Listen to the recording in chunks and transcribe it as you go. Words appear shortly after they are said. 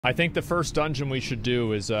I think the first dungeon we should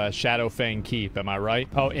do is Shadowfang Keep. Am I right?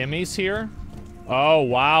 Oh, Emmy's here? Oh,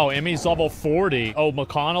 wow. Emmy's level 40. Oh,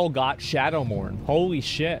 McConnell got Shadowmourne. Holy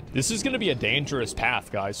shit. This is going to be a dangerous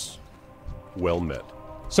path, guys. Well met.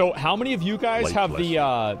 So, how many of you guys Light have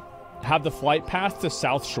blessing. the flight path to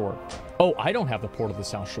South Shore? Oh, I don't have the portal to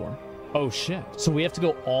South Shore. Oh, shit. So we have to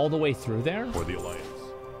go all the way through there? For the Alliance.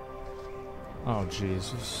 Oh,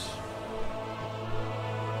 Jesus.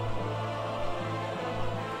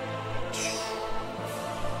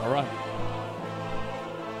 All right.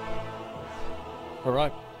 All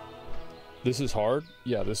right. This is hard.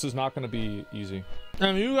 Yeah, this is not going to be easy.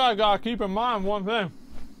 And you guys got to keep in mind one thing.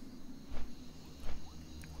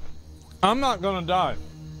 I'm not going to die.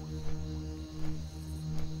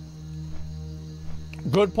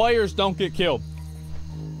 Good players don't get killed.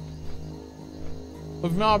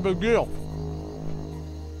 It's not a big deal.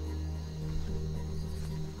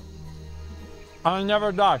 I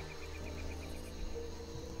never die.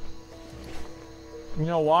 You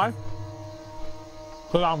know why?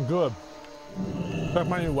 Because I'm good. Check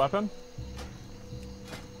my new weapon.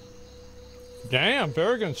 Damn,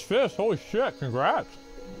 Farragon's fist. Holy shit, congrats.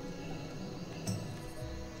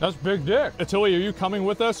 That's big dick. Attila, are you coming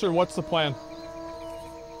with us or what's the plan?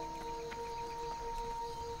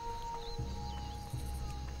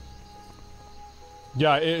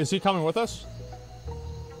 Yeah, is he coming with us?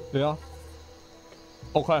 Yeah.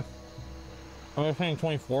 Okay. I'm paying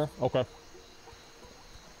 24. Okay.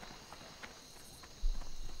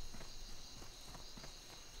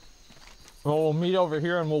 Well, we'll meet over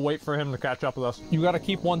here and we'll wait for him to catch up with us. You gotta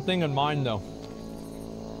keep one thing in mind though.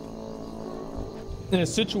 In a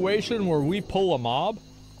situation where we pull a mob,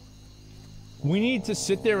 we need to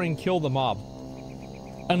sit there and kill the mob.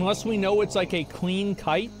 Unless we know it's like a clean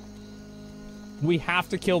kite, we have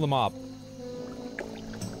to kill the mob.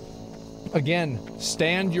 Again,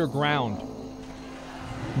 stand your ground.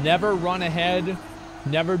 Never run ahead.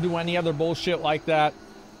 Never do any other bullshit like that.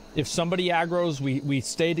 If somebody aggroes, we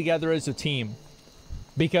stay together as a team.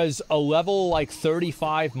 Because a level like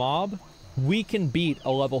 35 mob, we can beat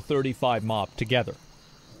a level 35 mob together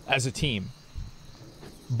as a team.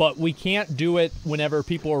 But we can't do it whenever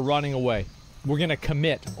people are running away. We're going to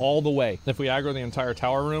commit all the way. If we aggro the entire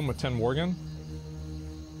tower room with 10 Worgen,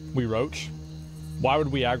 we roach. Why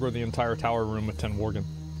would we aggro the entire tower room with 10 Worgen?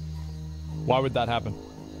 Why would that happen?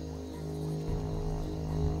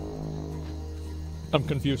 I'm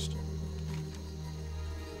confused.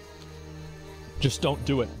 Just don't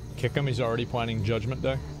do it. Kick him, he's already planning Judgment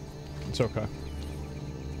Day. It's okay.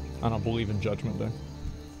 I don't believe in Judgment Day.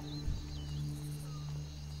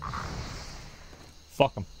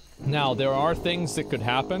 Fuck him. Now, there are things that could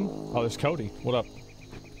happen. Oh, there's Cody. What up?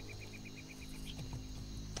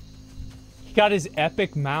 He got his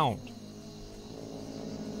epic mount.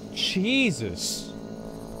 Jesus.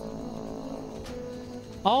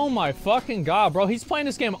 Oh my fucking god, bro. He's playing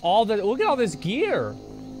this game all the... Look at all this gear.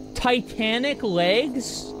 Titanic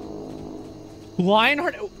legs.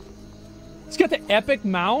 Lionheart. He's got the epic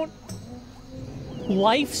mount.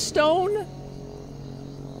 Lifestone.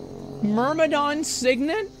 Myrmidon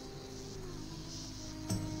signet.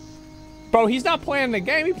 Bro, he's not playing the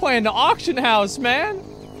game. He's playing the auction house, man.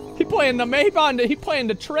 He playing the Maybon. He playing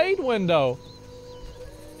the trade window.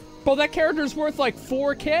 Bro, that character's worth like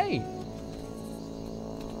 4K.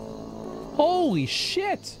 Holy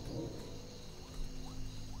shit.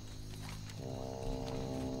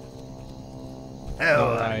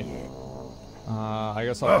 Alright. I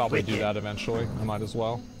guess I'll probably do that eventually. I might as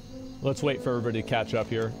well. Let's wait for everybody to catch up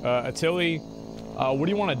here. Attili, what do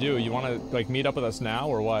you want to do? You want to, like, meet up with us now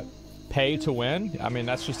or what? Pay to win? I mean,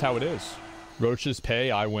 that's just how it is. Roaches pay,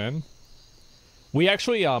 I win. We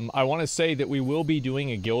actually, I want to say that we will be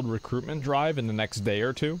doing a guild recruitment drive in the next day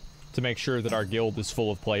or two to make sure that our guild is full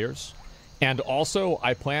of players. And also,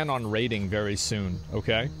 I plan on raiding very soon,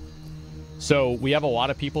 okay? So, we have a lot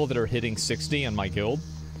of people that are hitting 60 in my guild.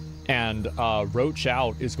 And Roach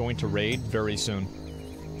Out is going to raid very soon.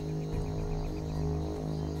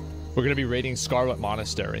 We're going to be raiding Scarlet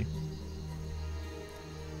Monastery.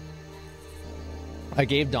 I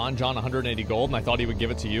gave Don John 180 gold, and I thought he would give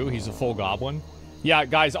it to you. He's a full goblin. Yeah,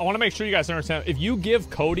 guys, I want to make sure you guys understand. If you give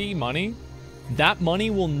Cody money, that money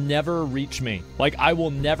will never reach me. Like, I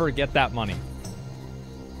will never get that money.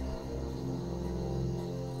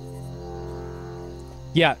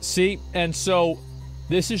 Yeah, see? And so,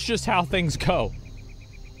 this is just how things go.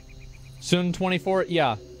 Soon 24,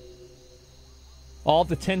 yeah. All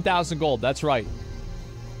the 10,000 gold, that's right.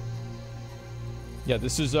 Yeah,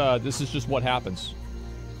 this is just what happens.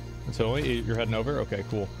 So you're heading over? Okay,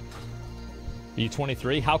 cool. Are you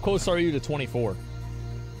 23? How close are you to 24?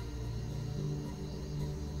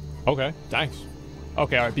 Okay, thanks.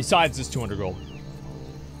 Okay, alright, besides this 200 gold.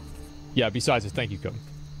 Yeah, besides this, thank you, Cody.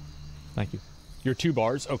 Thank you. You're 2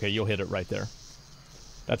 bars? Okay, you'll hit it right there.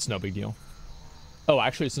 That's no big deal. Oh,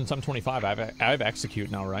 actually, since I'm 25, I have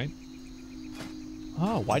execute now, right?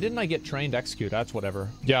 Oh, why didn't I get trained execute? That's whatever.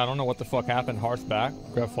 Yeah, I don't know what the fuck happened. Hearth back.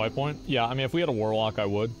 Grab flight point. Yeah, I mean, if we had a warlock, I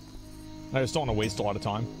would. I just don't want to waste a lot of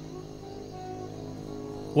time.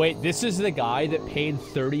 Wait, this is the guy that paid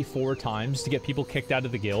 34 times to get people kicked out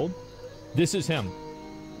of the guild? This is him.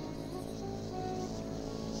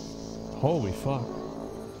 Holy fuck.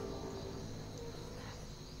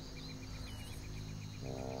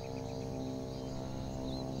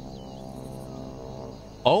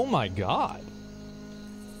 Oh my god.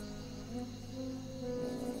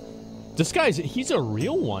 This guy's, he's a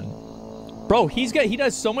real one. Bro, he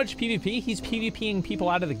does so much PvP, he's PvPing people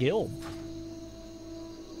out of the guild.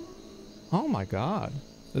 Oh my god.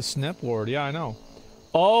 The Snip Lord, yeah, I know.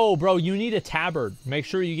 Oh, bro, you need a tabard. Make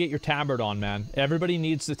sure you get your tabard on, man. Everybody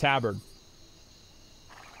needs the tabard.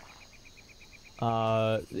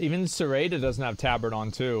 Even Sereda doesn't have tabard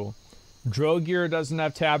on, too. Drogear doesn't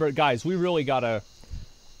have tabard. Guys, we really gotta...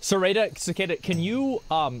 Sereda, Cicada, can you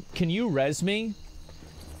res me?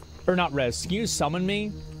 Or not res, can you summon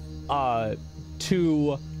me?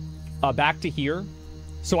 To... back to here?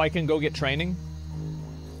 So I can go get training?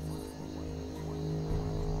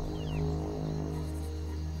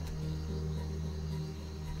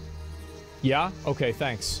 Yeah? Okay,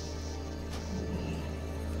 thanks.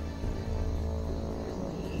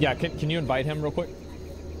 Yeah, can you invite him real quick?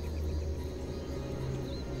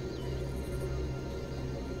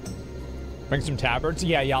 Bring some tabards?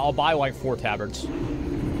 Yeah, I'll buy like 4 tabards.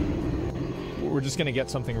 We're just gonna get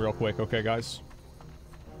something real quick, okay, guys?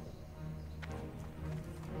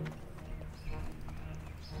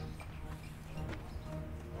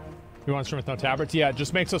 You want to stream with no tabards? Yeah, it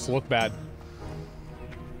just makes us look bad.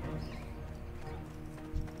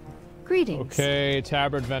 Greetings. Okay,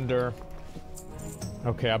 tabard vendor.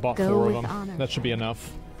 Okay, I bought 4 of them. Honor. That should be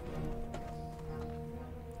enough.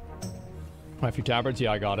 A few tabards?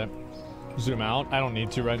 Yeah, I got it. Zoom out? I don't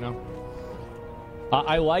need to right now.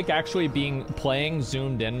 I like actually playing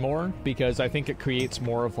zoomed in more because I think it creates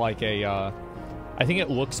more of like a, I think it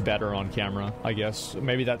looks better on camera, I guess.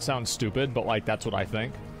 Maybe that sounds stupid, but like that's what I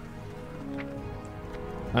think.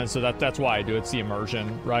 And so that's why I do it. It's the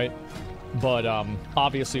immersion, right? But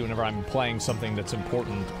obviously whenever I'm playing something that's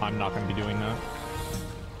important, I'm not going to be doing that.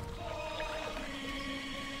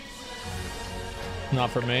 Not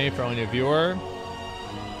for me, for only a viewer.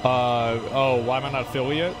 Oh, why am I not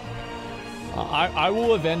affiliate? I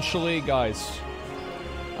will eventually, guys.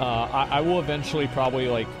 I will eventually probably,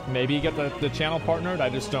 like, maybe get the channel partnered. I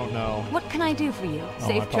just don't know. What can I do for you?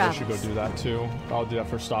 Safe I probably travels. should go do that, too. I'll do that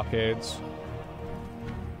for Stockades.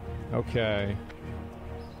 Okay.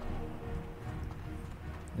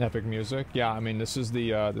 Epic music. Yeah, I mean, this is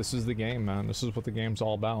the game, man. This is what the game's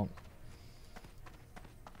all about.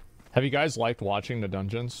 Have you guys liked watching the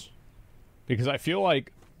dungeons? Because I feel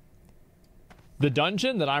like the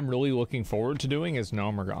dungeon that I'm really looking forward to doing is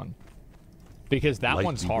Nomergon. Because that Light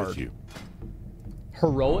one's be hard. with you.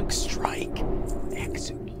 Heroic Strike.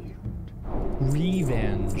 Execute.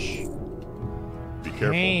 Revenge. Be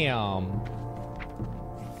careful. Damn.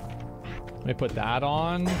 Let me put that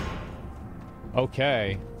on.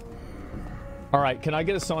 Okay. Alright, can I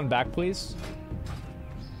get a summon back, please?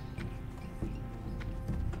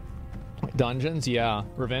 Dungeons, yeah.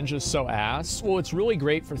 Revenge is so ass. Well, it's really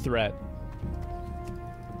great for threat.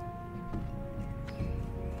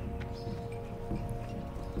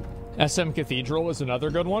 SM Cathedral is another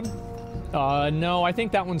good one. No, I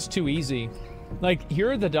think that one's too easy. Like, here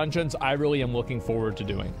are the dungeons I really am looking forward to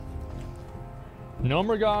doing.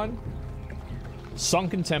 Nomergon,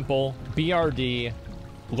 Sunken Temple, BRD,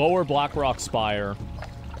 Lower Blackrock Spire.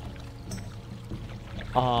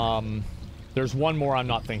 There's one more, I'm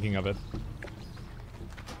not thinking of it.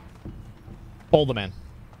 Uldaman.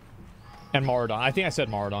 And Maradon. I think I said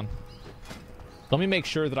Maradon. Let me make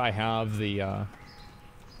sure that I have the, what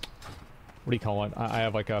do you call it? I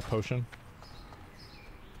have like a potion.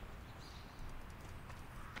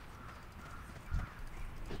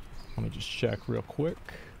 Let me just check real quick.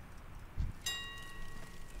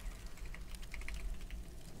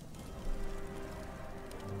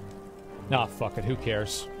 Nah, fuck it. Who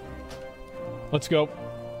cares? Let's go.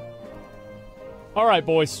 Alright,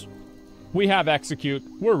 boys. We have execute.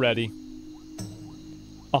 We're ready.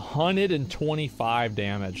 125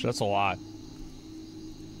 damage. That's a lot.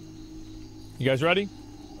 You guys ready?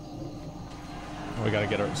 Oh, we gotta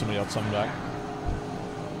get somebody else summoned back.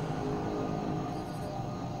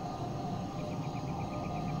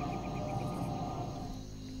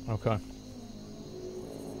 Okay.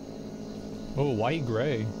 Oh, white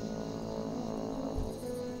gray.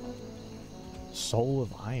 Soul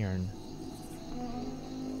of Iron.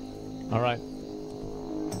 Alright.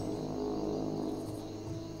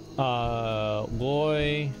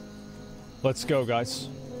 Loy. Let's go, guys.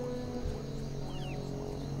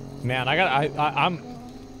 Man,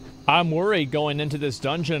 I'm worried going into this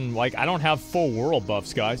dungeon, like, I don't have full world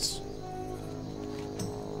buffs, guys.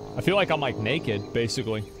 I feel like I'm, like, naked,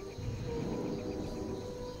 basically.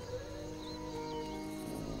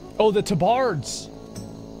 Oh, the tabards!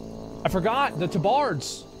 I forgot, the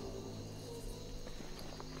tabards!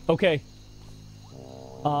 Okay.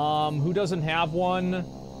 Who doesn't have one?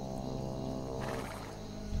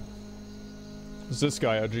 Is this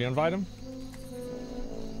guy? Did you invite him?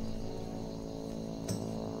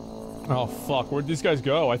 Oh, fuck. Where'd these guys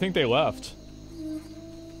go? I think they left.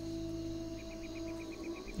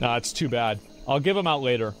 Nah, it's too bad. I'll give him out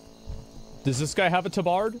later. Does this guy have a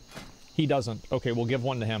tabard? He doesn't. Okay, we'll give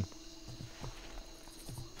one to him.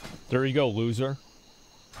 There you go, loser.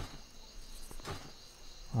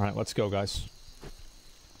 Alright, let's go, guys.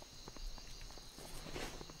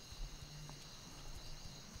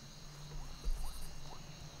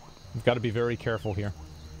 We've got to be very careful here.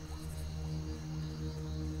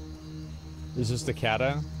 Is this the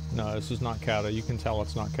Kata? No, this is not Kata. You can tell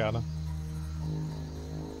it's not Kata.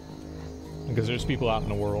 Because there's people out in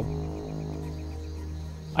the world.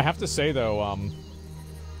 I have to say, though,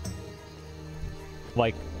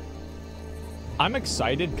 like, I'm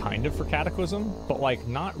excited, kind of, for Cataclysm, but, like,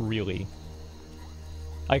 not really.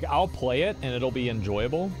 Like, I'll play it, and it'll be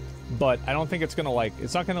enjoyable, but I don't think it's gonna, like,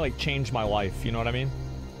 it's not gonna, like, change my life, you know what I mean?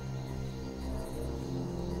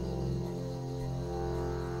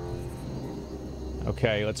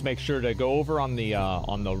 Okay, let's make sure to go over on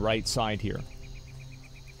the right side here.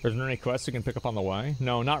 Is there any quests you can pick up on the way?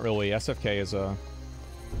 No, not really. SFK is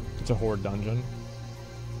it's a horde dungeon.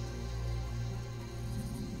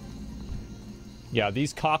 Yeah,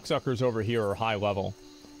 these cocksuckers over here are high level,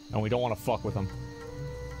 and we don't want to fuck with them.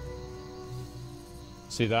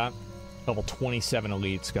 See that? Level 27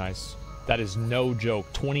 elites, guys. That is no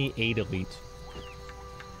joke. 28 elite.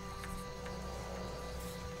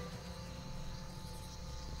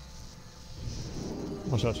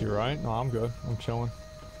 What's that to your right? No, I'm good. I'm chilling.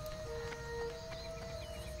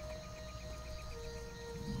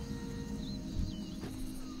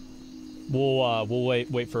 We'll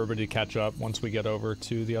wait for everybody to catch up once we get over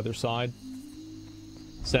to the other side.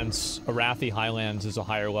 Since Arathi Highlands is a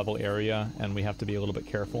higher level area, and we have to be a little bit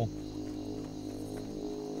careful.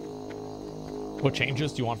 What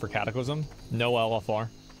changes do you want for Cataclysm? No LFR.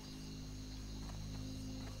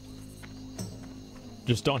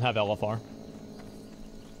 Just don't have LFR.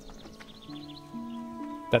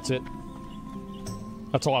 That's it.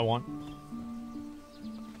 That's all I want.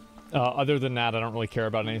 Other than that, I don't really care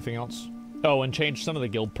about anything else. Oh, and change some of the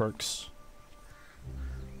guild perks.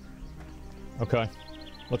 Okay.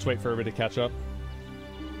 Let's wait for everybody to catch up.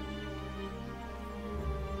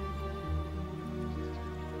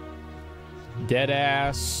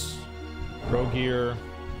 Deadass. Rogear.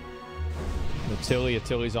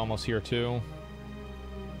 Attili's almost here too.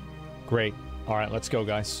 Great. Alright, let's go,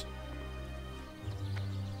 guys.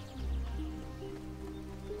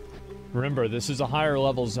 Remember, this is a higher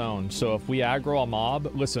level zone, so if we aggro a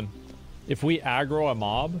mob... Listen, if we aggro a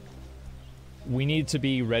mob, we need to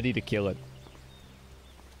be ready to kill it.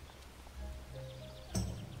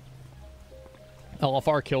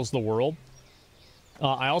 LFR kills the world.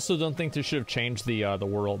 I also don't think they should have changed the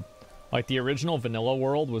world. Like, the original vanilla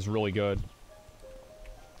world was really good.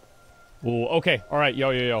 Ooh, okay, alright,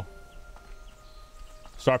 yo.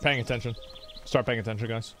 Start paying attention. Start paying attention,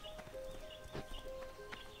 guys.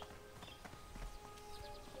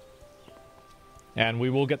 And we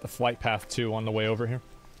will get the flight path, too, on the way over here.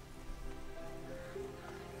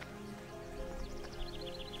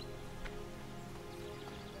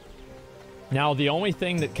 Now, the only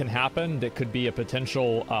thing that can happen that could be a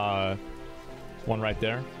potential, one right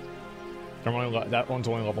there. That one's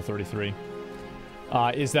only level 33.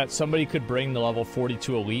 Is that somebody could bring the level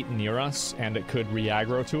 42 elite near us, and it could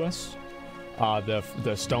re-aggro to us.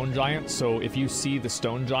 The stone giant. So if you see the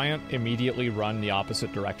stone giant, immediately run the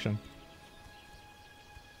opposite direction.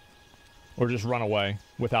 Or just run away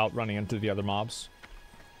without running into the other mobs.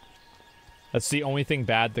 That's the only thing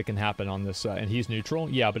bad that can happen on this. And he's neutral?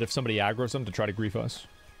 Yeah, but if somebody aggroes him to try to grief us.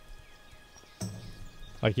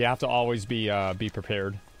 Like, you have to always be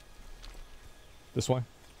prepared. This way.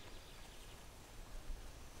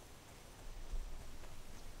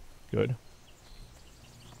 Good.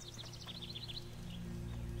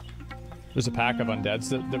 There's a pack of undeads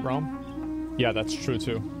that roam. Yeah, that's true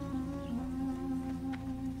too.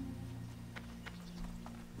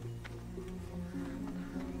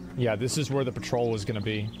 Yeah, this is where the patrol is going to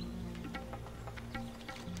be.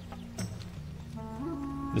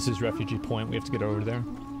 This is Refugee Point. We have to get over there.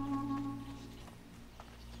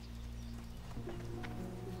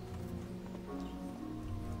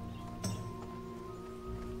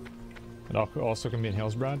 It also can be in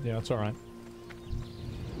Hillsbrad? Yeah, that's alright.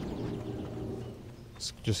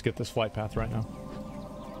 Let's just get this flight path right now.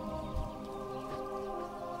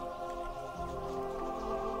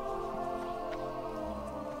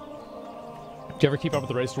 Do you ever keep up with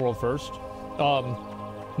the Race to World First?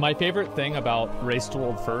 My favorite thing about Race to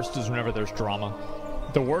World First is whenever there's drama.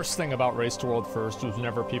 The worst thing about Race to World First is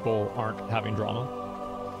whenever people aren't having drama.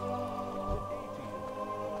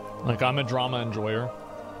 Like, I'm a drama enjoyer.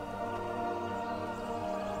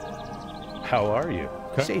 How are you?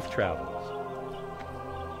 Okay. Safe travels.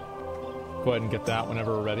 Go ahead and get that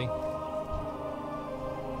whenever we're ready.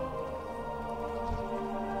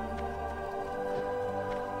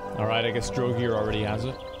 Alright, I guess Drogear already has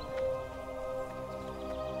it.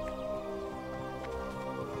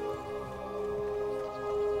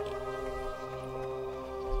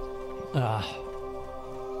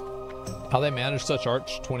 How they managed such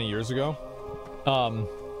art 20 years ago?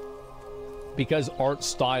 Because art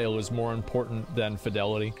style is more important than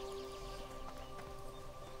fidelity.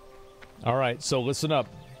 Alright, so listen up.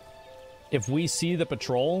 If we see the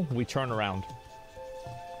patrol, we turn around.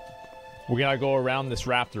 We gotta go around this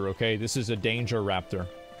raptor, okay? This is a danger raptor.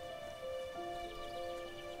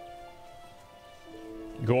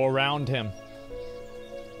 Go around him.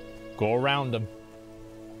 Go around him.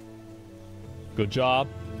 Good job.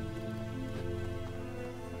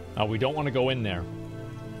 We don't want to go in there.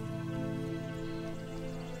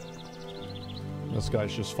 This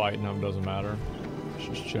guy's just fighting him, doesn't matter. He's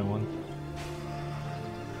just chilling.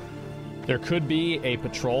 There could be a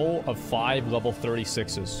patrol of 5 level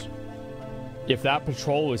 36s. If that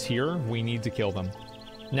patrol is here, we need to kill them.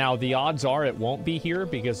 Now, the odds are it won't be here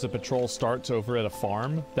because the patrol starts over at a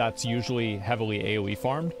farm that's usually heavily AoE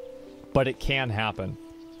farmed, but it can happen.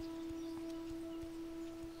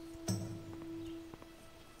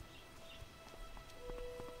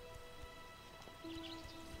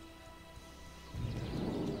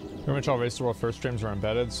 Pretty much all Race to World First streams are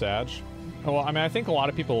embedded, Sag. Well, I mean, I think a lot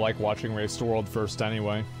of people like watching Race to World First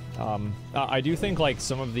anyway. I do think, like,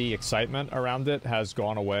 some of the excitement around it has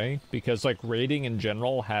gone away, because, like, raiding in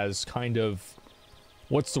general has kind of...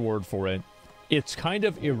 What's the word for it? It's kind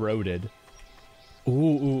of eroded.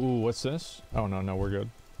 Ooh, what's this? Oh, no, we're good.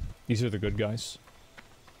 These are the good guys.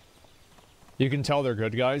 You can tell they're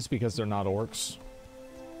good guys because they're not orcs.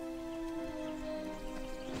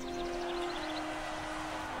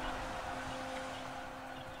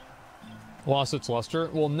 Lost its luster?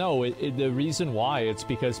 Well, no, the reason why, it's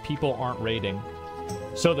because people aren't raiding.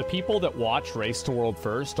 So the people that watch Race to World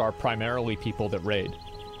First are primarily people that raid,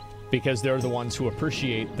 because they're the ones who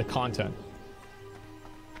appreciate the content.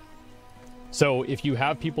 So if you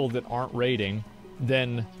have people that aren't raiding,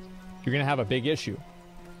 then you're going to have a big issue.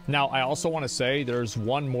 Now, I also want to say there's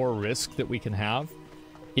one more risk that we can have,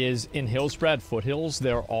 is in Hillsbrad Foothills,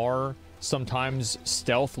 there are sometimes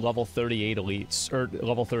stealth level 38 elites, or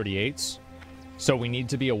level 38s. So we need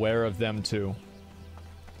to be aware of them too.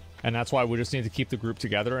 And that's why we just need to keep the group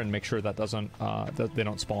together and make sure that doesn't, that they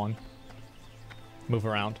don't spawn. Move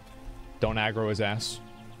around. Don't aggro his ass.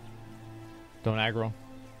 Don't aggro.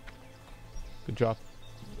 Good job.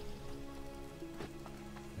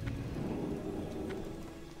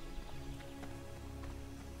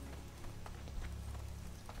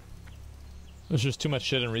 There's just too much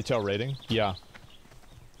shit in retail rating. Yeah.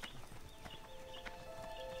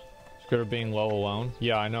 Scared of being low alone.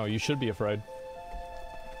 Yeah, I know. You should be afraid.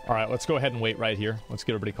 Alright, let's go ahead and wait right here. Let's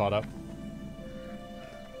get everybody caught up.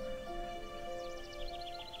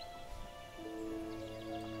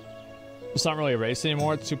 It's not really a race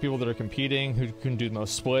anymore. It's two people that are competing who can do the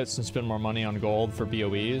most splits and spend more money on gold for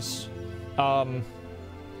BOEs.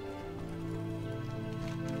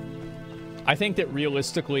 I think that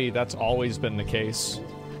realistically that's always been the case.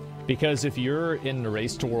 Because if you're in the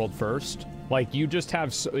Race to World First, like, you just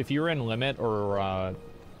have, if you're in Limit or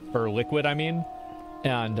Liquid, I mean,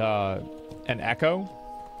 and Echo,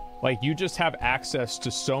 like, you just have access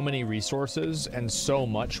to so many resources and so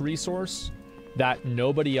much resource that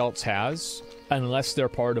nobody else has unless they're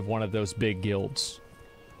part of one of those big guilds.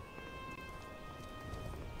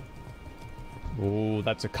 Ooh,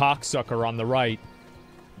 that's a cocksucker on the right.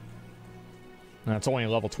 That's only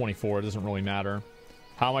level 24, it doesn't really matter.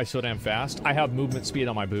 How am I so damn fast? I have movement speed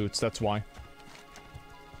on my boots, that's why.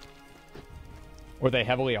 Were they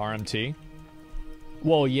heavily RMT?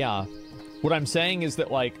 Well, yeah. What I'm saying is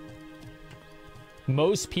that, like,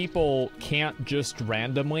 most people can't just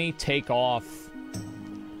randomly take off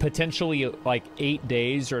potentially, like, 8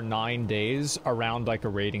 days or 9 days around, like, a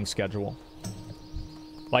raiding schedule.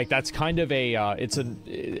 Like, that's kind of a, it's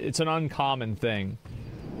an uncommon thing.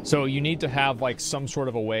 So you need to have, like, some sort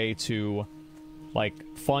of a way to, like,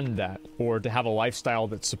 fund that, or to have a lifestyle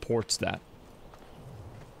that supports that.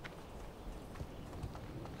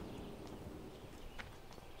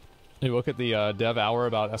 You look at the dev hour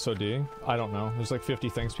about SOD? I don't know. There's like 50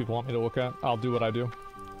 things people want me to look at. I'll do what I do.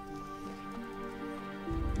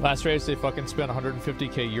 Last race, they fucking spent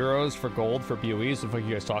 150k euros for gold for BOEs. What the fuck are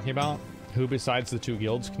you guys talking about? Who besides the two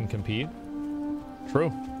guilds can compete?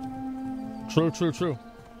 True. True, true, true.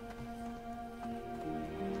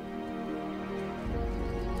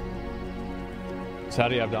 So how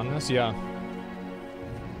do you have done this? Yeah.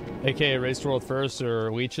 AKA Race to World First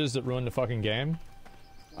or leeches that ruined the fucking game?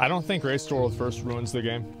 I don't think Race to World First ruins the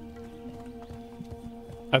game.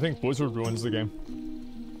 I think Blizzard ruins the game.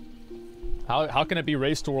 How can it be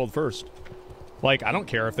Race to World First? Like, I don't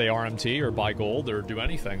care if they RMT or buy gold or do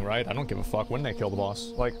anything, right? I don't give a fuck when they kill the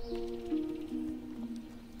boss. Like,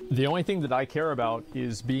 the only thing that I care about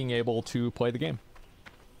is being able to play the game.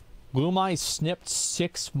 Gloomeye snipped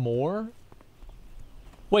 6 more?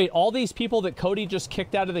 Wait, all these people that Cody just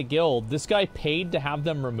kicked out of the guild, this guy paid to have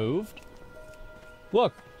them removed?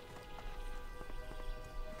 Look.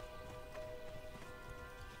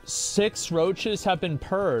 6 roaches have been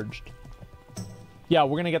purged. Yeah,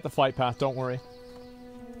 we're gonna get the flight path, don't worry.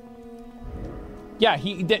 Yeah,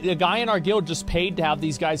 the guy in our guild just paid to have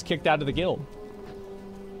these guys kicked out of the guild.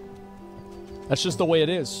 That's just the way it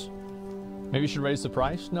is. Maybe you should raise the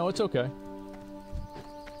price? No, it's okay.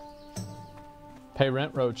 Pay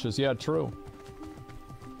rent roaches. Yeah, true.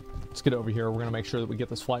 Let's get over here. We're gonna make sure that we get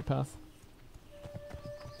this flight path.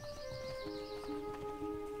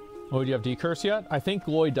 Oh, do you have decurse yet? I think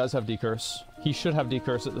Lloyd does have decurse. He should have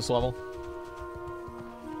decurse at this level.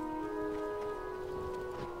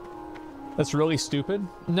 That's really stupid.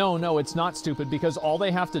 No, it's not stupid, because all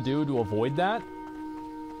they have to do to avoid that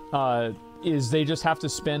is they just have to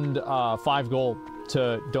spend 5 gold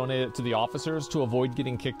to donate it to the officers to avoid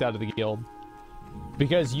getting kicked out of the guild.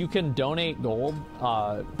 Because you can donate gold.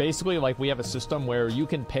 Basically, like, we have a system where you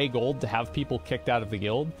can pay gold to have people kicked out of the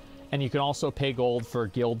guild, and you can also pay gold for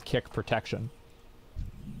guild kick protection.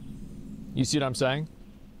 You see what I'm saying?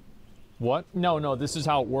 What? No, this is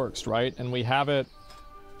how it works, right? And we have it...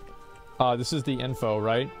 this is the info,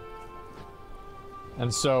 right?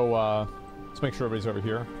 And so, let's make sure everybody's over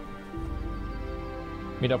here.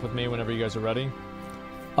 Meet up with me whenever you guys are ready.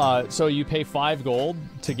 So you pay 5 gold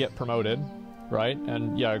to get promoted, right?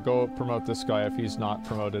 And yeah, go promote this guy if he's not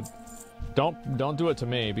promoted. Don't do it to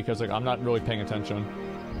me, because, like, I'm not really paying attention.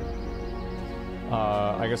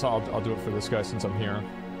 I guess I'll do it for this guy since I'm here.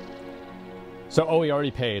 So, oh, he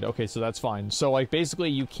already paid. Okay, so that's fine. So, like, basically,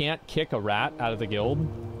 you can't kick a rat out of the guild,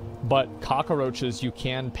 but cockroaches, you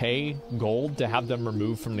can pay gold to have them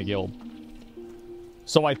removed from the guild.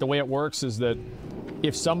 So, like, the way it works is that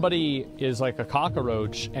if somebody is, like, a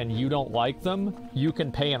cockroach and you don't like them, you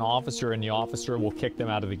can pay an officer and the officer will kick them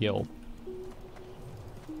out of the guild.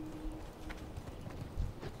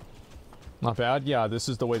 Not bad? Yeah, this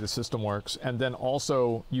is the way the system works. And then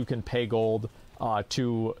also, you can pay gold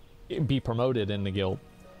to be promoted in the guild.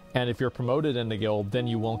 And if you're promoted in the guild, then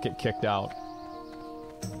you won't get kicked out.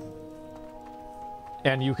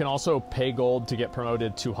 And you can also pay gold to get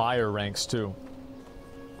promoted to higher ranks, too.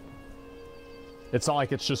 It's not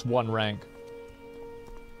like it's just one rank.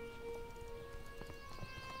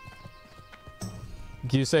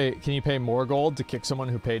 Can you pay more gold to kick someone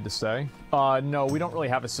who paid to stay? No, we don't really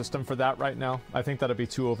have a system for that right now. I think that'd be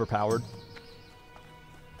too overpowered.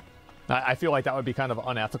 I feel like that would be kind of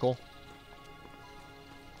unethical.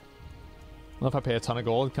 Well, if I pay a ton of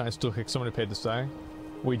gold, can I still kick someone who paid to stay?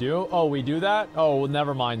 We do? Oh, we do that? Oh, well,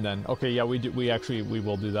 never mind then. Okay, yeah, we do. We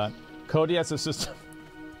will do that. Cody has a system.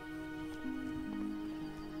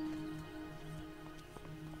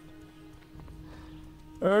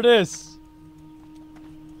 There it is.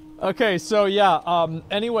 Okay, so yeah,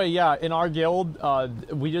 anyway, yeah, in our guild,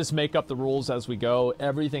 we just make up the rules as we go.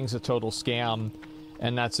 Everything's a total scam,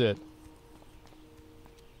 and that's it.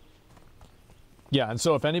 Yeah, and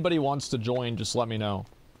so if anybody wants to join, just let me know.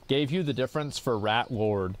 Gave you the difference for Rat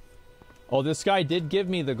Lord. Oh, this guy did give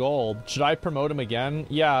me the gold. Should I promote him again?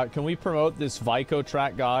 Yeah, can we promote this Vico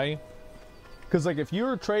track guy? Because, like, if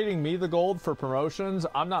you're trading me the gold for promotions,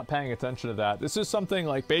 I'm not paying attention to that. This is something,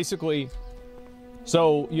 like, basically...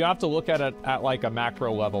 So, you have to look at it at, like, a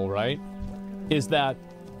macro level, right? Is that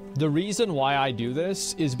the reason why I do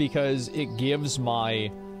this is because it gives my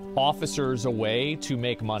officers a way to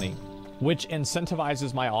make money, which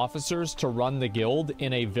incentivizes my officers to run the guild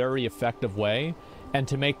in a very effective way and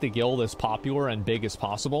to make the guild as popular and big as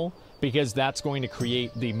possible, because that's going to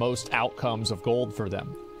create the most outcomes of gold for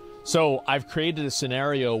them. So I've created a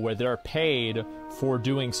scenario where they're paid for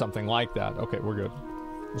doing something like that. Okay, we're good.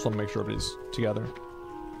 Just want to make sure everybody's together.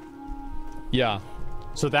 Yeah.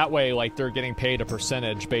 So that way, like, they're getting paid a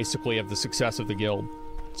percentage, basically, of the success of the guild.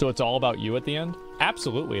 So it's all about you at the end?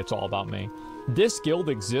 Absolutely, it's all about me. This guild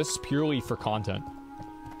exists purely for content.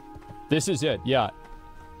 This is it, yeah.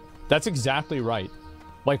 That's exactly right.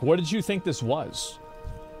 Like, what did you think this was?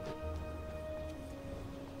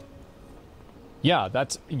 Yeah,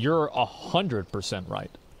 you're 100% right.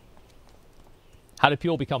 How do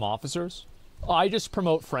people become officers? I just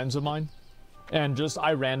promote friends of mine. And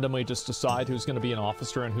I randomly just decide who's going to be an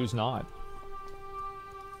officer and who's not.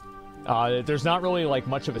 There's not really, like,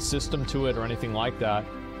 much of a system to it or anything like that.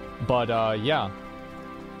 But, yeah.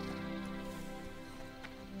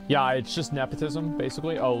 Yeah, it's just nepotism,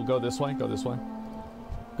 basically. Oh, go this way, go this way.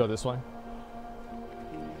 Go this way.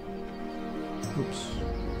 Oops.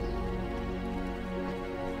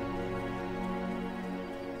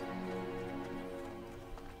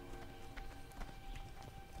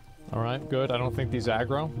 Alright, good. I don't think these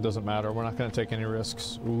aggro. Doesn't matter. We're not going to take any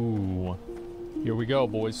risks. Ooh. Here we go,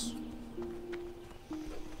 boys.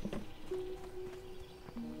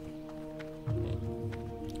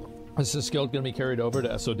 Is this guild going to be carried over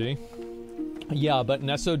to SOD? Yeah, but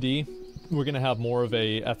in SOD, we're going to have more of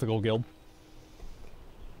a ethical guild.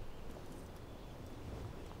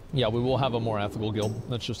 Yeah, we will have a more ethical guild.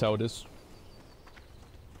 That's just how it is.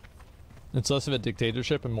 It's less of a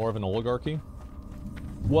dictatorship and more of an oligarchy.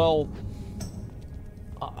 Well,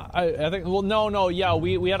 I think, well, no, yeah,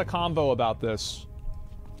 we had a convo about this.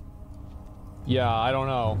 Yeah, I don't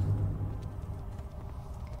know.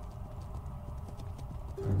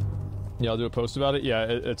 Yeah, I'll do a post about it. Yeah,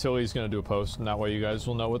 Attili's gonna do a post, and that way you guys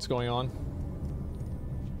will know what's going on.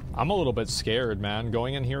 I'm a little bit scared, man.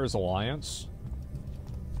 Going in here as Alliance.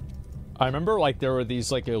 I remember, like, there were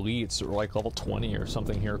these, like, elites that were, like, level 20 or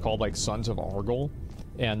something here called, like, Sons of Argol.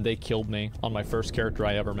 And they killed me on my first character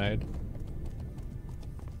I ever made.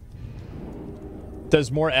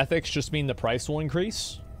 Does more ethics just mean the price will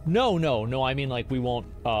increase? No, I mean, like, we won't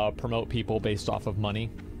promote people based off of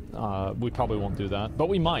money. We probably won't do that, but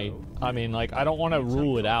we might. I mean, like, I don't want to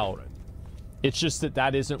rule it out. It's just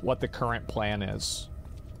that isn't what the current plan is.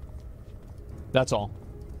 That's all.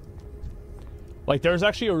 Like, there's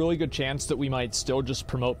actually a really good chance that we might still just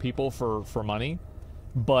promote people for money,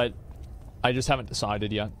 but I just haven't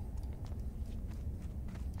decided yet.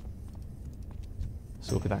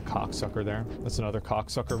 So look at that cocksucker there. That's another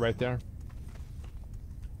cocksucker right there.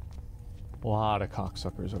 A lot of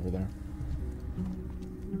cocksuckers over there.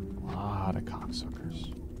 A lot of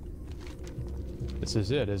cocksuckers. This is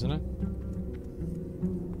it, isn't it?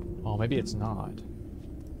 Oh, maybe it's not.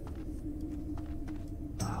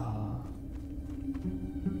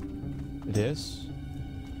 It is?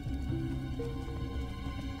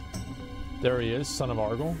 There he is, Son of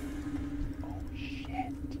Argol. Oh,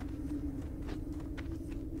 shit.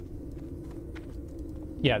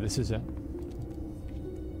 Yeah, this is it.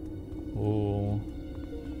 Ooh.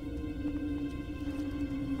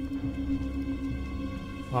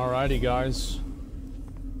 Alrighty, guys.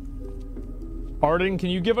 Arden, can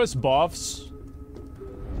you give us buffs?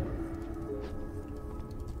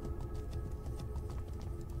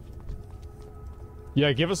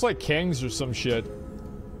 Yeah, give us, like, kings or some shit.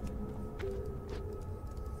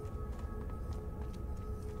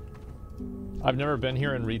 I've never been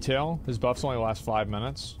here in retail. His buffs only last 5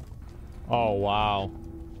 minutes. Oh, wow.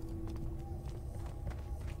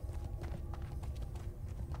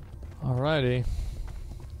 Alrighty.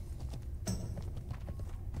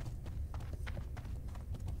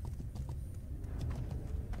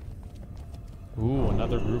 Ooh,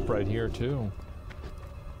 another group right here, too.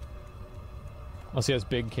 Unless he has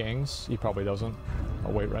big kings. He probably doesn't.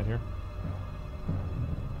 I'll wait right here.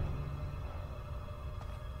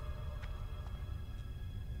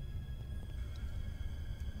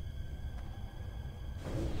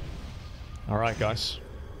 Alright, guys.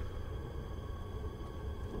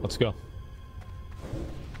 Let's go.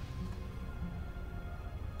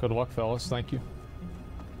 Good luck, fellas. Thank you.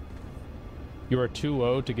 You are too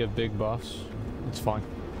low to give big buffs. It's fine.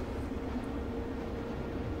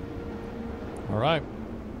 Alright.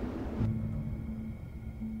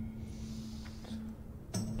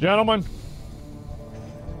 Gentlemen,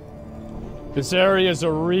 this area is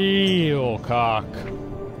a real cock.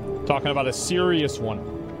 Talking about a serious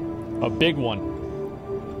one. A big one.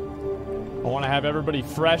 I want to have everybody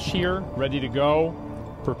fresh here, ready to go,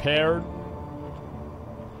 prepared.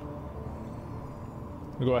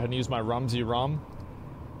 I'll go ahead and use my Rumsy Rum.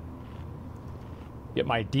 Get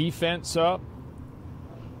my defense up.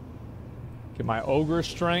 Get my Ogre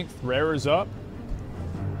strength, rares up.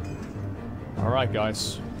 Alright,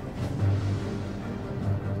 guys.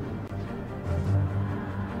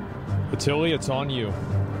 Attili, it's on you.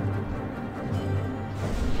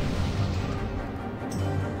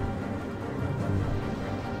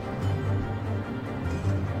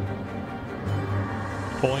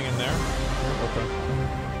 Pulling in there? Okay.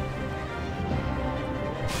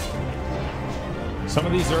 Some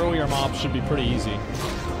of these earlier mobs should be pretty easy.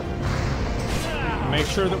 Make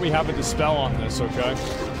sure that we have a dispel on this, okay?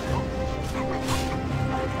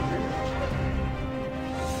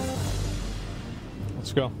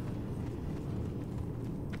 Let's go.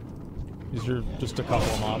 These are just a couple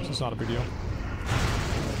of mobs, it's not a big deal.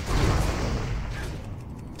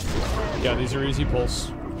 Yeah, these are easy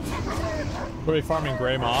pulls. What are we farming,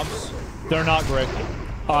 gray mobs? They're not gray.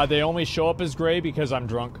 They only show up as gray because I'm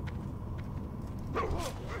drunk.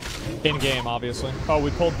 In-game, obviously. Oh,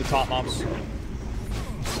 we pulled the top mobs.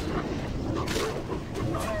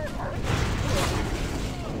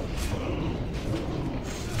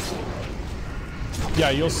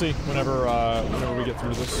 Yeah, you'll see whenever we get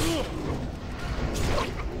through this.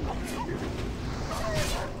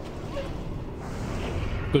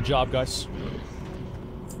 Good job, guys.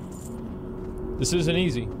 This isn't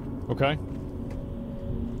easy, okay?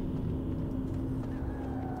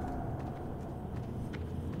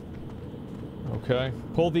 Okay,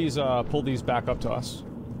 pull these back up to us.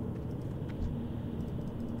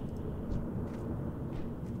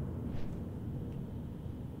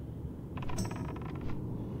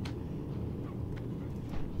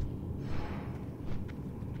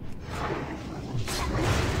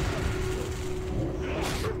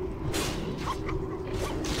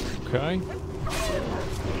 Okay.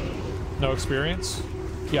 No experience?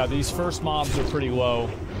 Yeah, these first mobs are pretty low,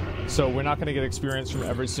 so we're not going to get experience from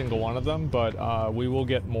every single one of them, but we will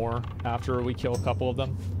get more after we kill a couple of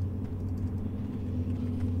them.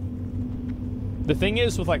 The thing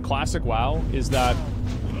is with like Classic WoW is that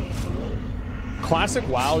Classic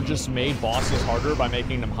WoW just made bosses harder by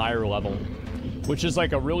making them higher level, which is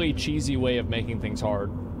like a really cheesy way of making things hard.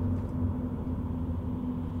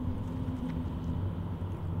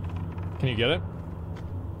 Can you get it?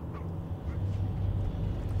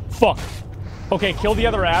 Fuck. Okay, kill the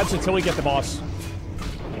other ads until we get the boss.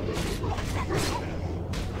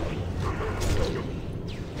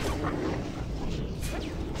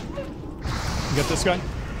 Get this guy.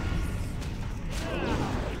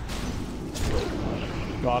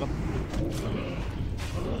 Got him.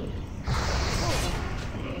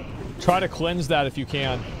 Try to cleanse that if you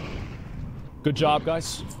can. Good job,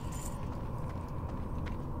 guys.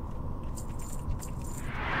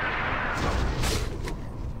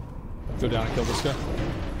 Go down and kill this guy.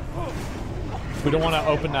 We don't want to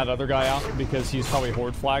open that other guy out because he's probably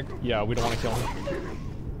horde flag. Yeah, we don't want to kill him.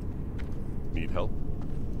 Need help?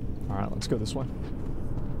 Alright, let's go this way.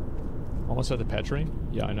 Almost at the Petri?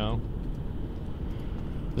 Yeah, I know.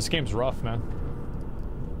 This game's rough, man.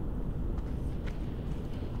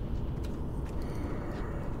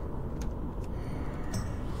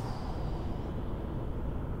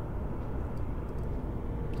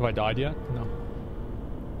 Have I died yet? No.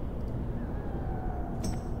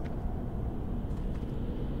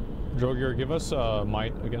 Drogear, give us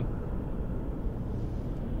might again.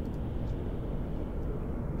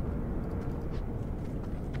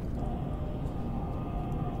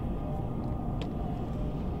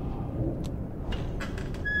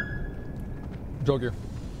 Drogear.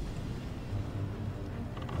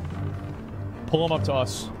 Pull him up to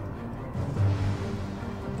us.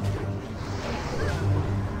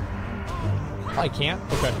 I can't?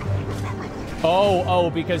 Okay. Oh,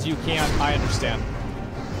 because you can't. I understand.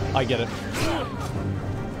 I get it.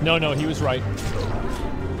 No, he was right.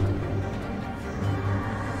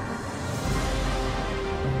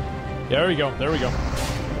 There we go.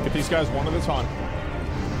 Get these guys one at a time.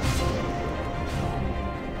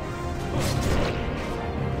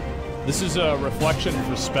 This is a reflection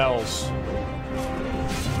for spells.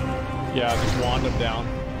 Yeah, just wand them down.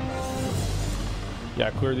 Yeah,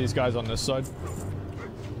 clear these guys on this side.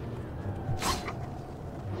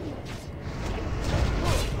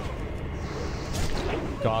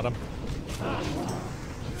 Got him.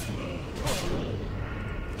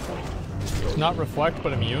 Not reflect,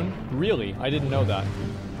 but immune? Really? I didn't know that.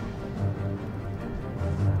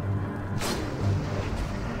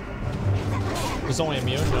 It's only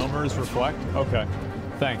immune, no murders reflect? Okay.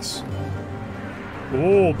 Thanks.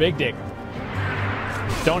 Ooh, big dick.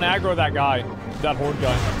 Don't aggro that guy. That horde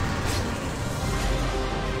guy.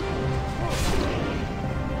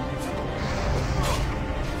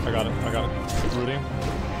 I got it. Rooting.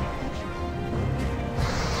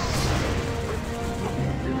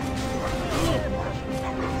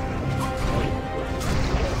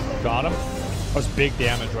 Got him. That was big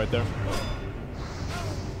damage right there.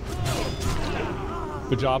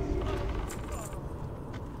 Good job.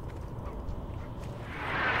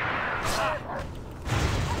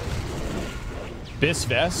 This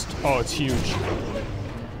vest? Oh, it's huge.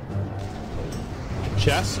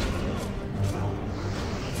 Chest?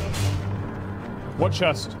 What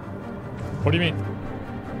chest? What do you mean?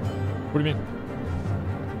 What do you mean?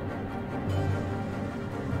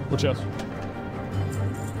 What chest?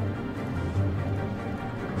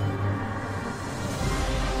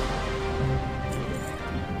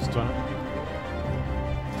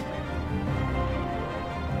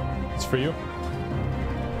 It's for you.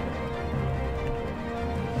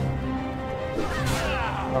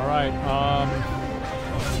 All right.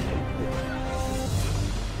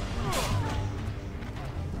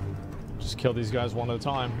 Just kill these guys one at a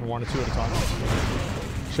time, or one or two at a time.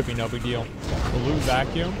 Should be no big deal. The loot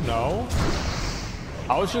vacuum? No.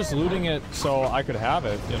 I was just looting it so I could have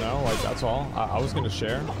it, you know, like that's all. I was gonna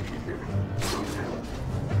share.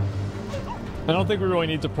 I don't think we really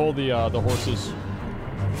need to pull the horses.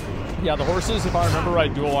 Yeah, the horses, if I remember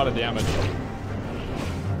right, do a lot of damage.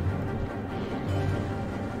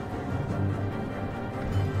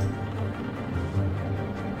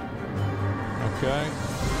 Okay.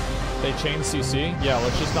 They chain CC? Yeah,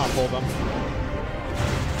 let's just not pull them.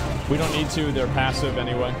 We don't need to, they're passive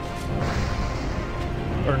anyway.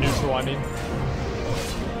 Or neutral, I mean.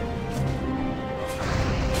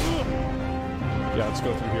 Yeah, let's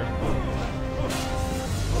go through here.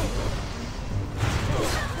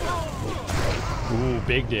 Ooh,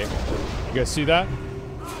 big dick. You guys see that?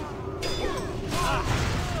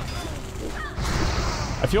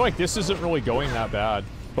 I feel like this isn't really going that bad,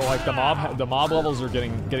 but like the mob levels are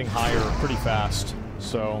getting higher pretty fast,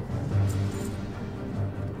 so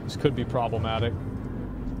this could be problematic.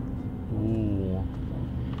 Ooh,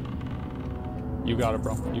 you got it,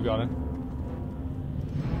 bro. You got it.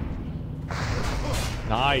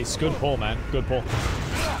 Nice, good pull, man. Good pull.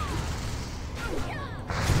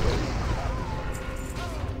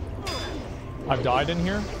 I've died in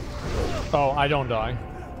here? Oh, I don't die.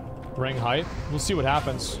 Ring height. We'll see what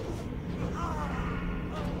happens.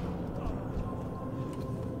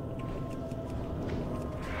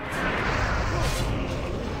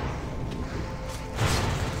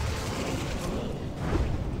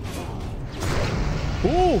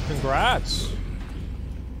 Ooh, congrats.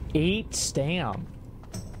 8 stam.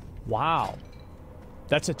 Wow.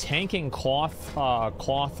 That's a tanking cloth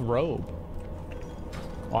robe.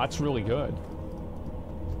 Oh, that's really good.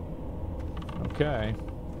 Okay.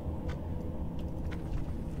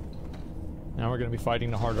 Now we're gonna be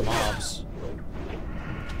fighting the harder mobs.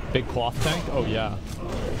 Big cloth tank? Oh yeah.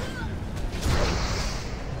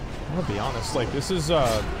 I'm gonna be honest, like this is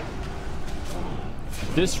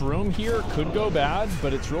this room here could go bad,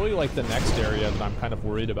 but it's really like the next area that I'm kind of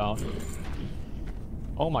worried about.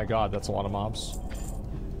 Oh my god, that's a lot of mobs.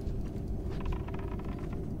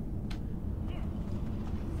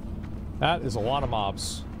 That is a lot of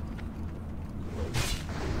mobs.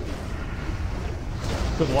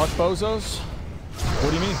 Good luck, bozos.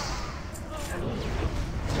 What do you mean?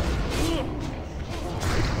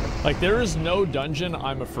 Like, there is no dungeon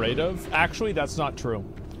I'm afraid of. Actually, that's not true.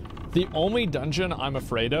 The only dungeon I'm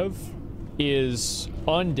afraid of is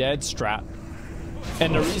Undead Strat.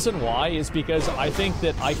 And the reason why is because I think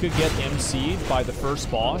that I could get MC'd by the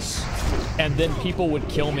first boss, and then people would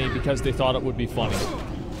kill me because they thought it would be funny.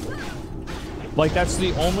 Like, that's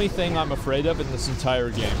the only thing I'm afraid of in this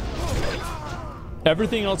entire game.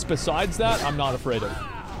 Everything else besides that, I'm not afraid of.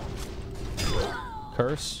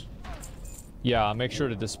 Curse? Yeah, make sure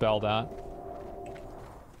to dispel that.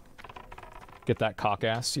 Get that cock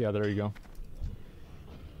ass. Yeah, there you go.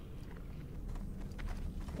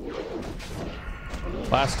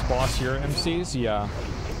 Last boss here, MCs? Yeah.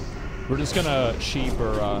 We're just gonna sheep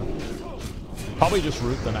or, probably just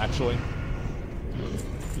root them, actually.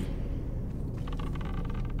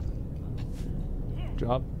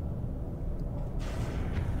 Job.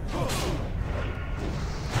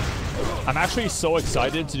 I'm actually so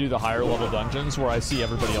excited to do the higher level dungeons where I see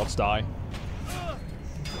everybody else die.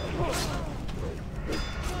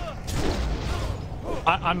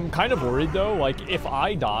 I'm kind of worried though, like if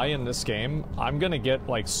I die in this game, I'm gonna get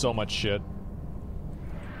like so much shit.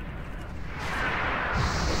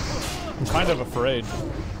 I'm kind of afraid.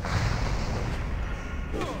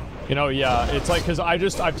 You know, yeah, it's like, cause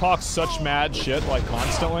I've talked such mad shit like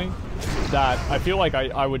constantly that I feel like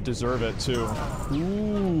I would deserve it too.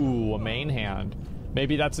 Ooh, a main hand.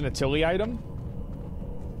 Maybe that's an Attili item?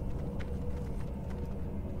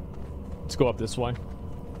 Let's go up this way.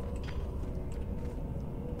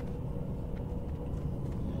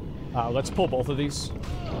 Let's pull both of these.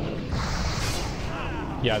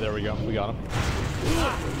 Yeah, there we go. We got him.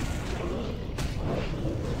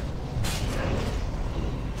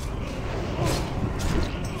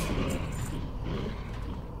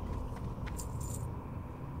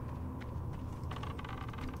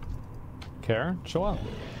 Care? Chill out.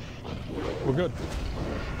 We're good.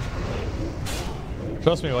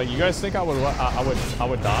 Trust me, like, you guys think I would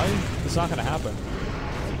die? It's not gonna happen.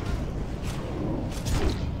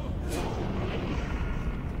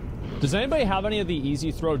 Does anybody have any of the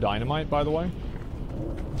easy throw dynamite, by the way?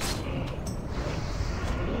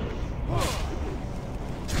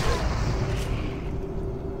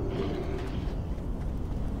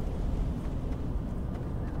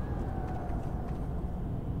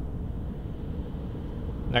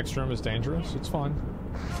 Next room is dangerous. It's fine.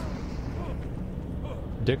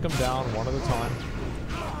 Dick them down one at a time.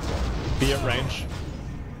 Be at range.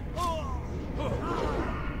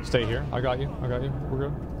 Stay here. I got you. I got you. We're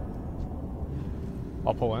good.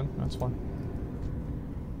 I'll pull in. That's fine.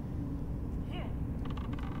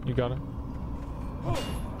 You got it.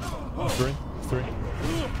 3.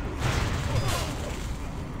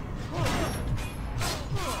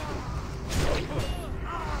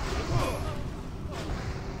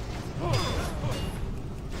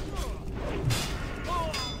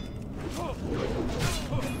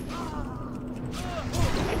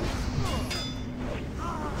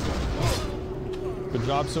 Good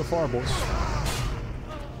job so far, boys.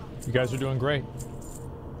 You guys are doing great.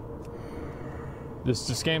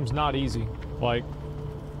 This game's not easy. Like,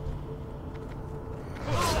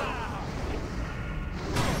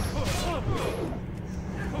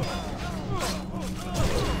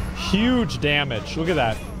 huge damage. Look at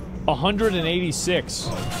that. 186.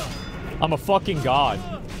 I'm a fucking god.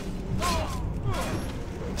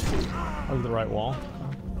 Over the right wall.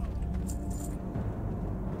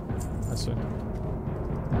 That's it.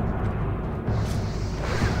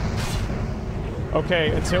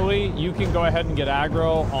 Okay, Attili, you can go ahead and get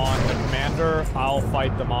aggro on the commander. I'll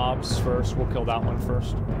fight the mobs first. We'll kill that one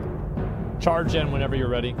first. Charge in whenever you're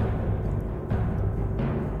ready.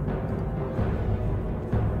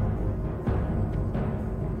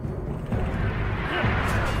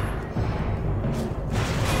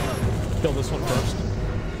 Kill this one first.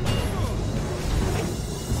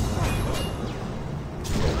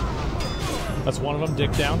 That's one of them.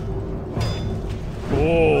 Dick down.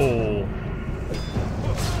 Whoa.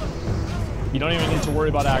 You don't even need to worry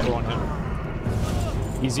about aggro on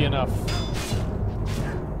him. Easy enough.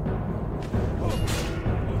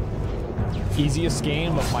 Easiest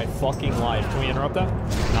game of my fucking life. Can we interrupt that?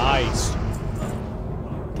 Nice.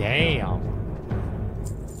 Damn.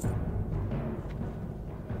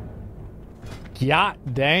 God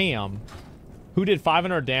damn. Who did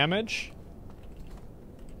 500 damage?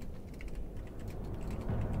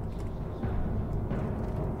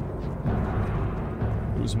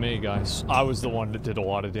 It was me, guys. I was the one that did a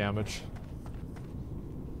lot of damage.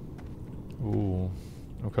 Ooh.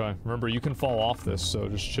 Okay. Remember, you can fall off this, so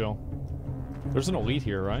just chill. There's an elite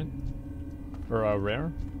here, right? Or a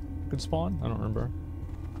rare? Good spawn? I don't remember.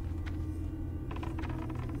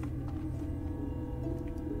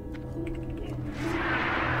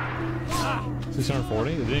 Ah!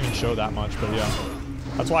 640? It didn't even show that much, but yeah.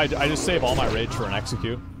 That's why I just save all my rage for an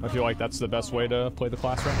execute. I feel like that's the best way to play the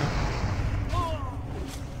class right now.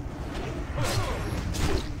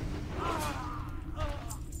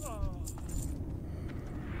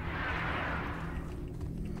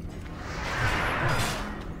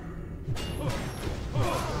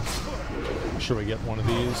 Sure we get one of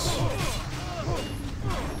these.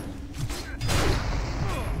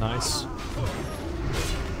 Nice.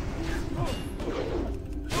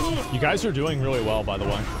 You guys are doing really well, by the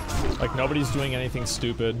way. Like, nobody's doing anything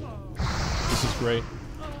stupid. This is great.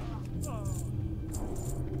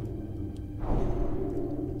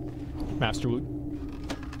 Master loot.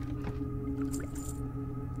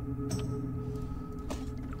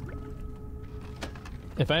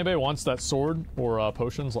 If anybody wants that sword or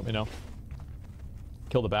potions, let me know.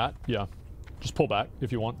 Kill the bat? Yeah. Just pull back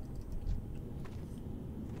if you want.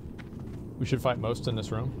 We should fight most in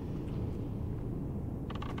this room.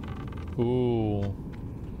 Ooh.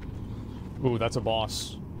 Ooh, that's a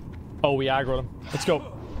boss. Oh, we aggroed him. Let's go.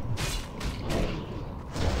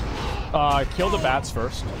 Kill the bats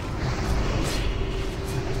first.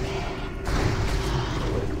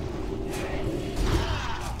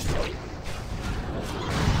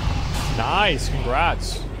 Nice,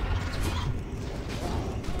 congrats.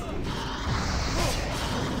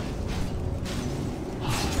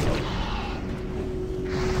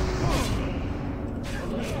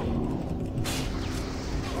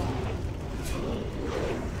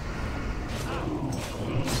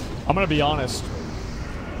 I'm gonna be honest.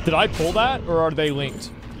 Did I pull that, or are they linked?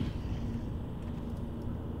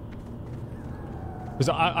 Because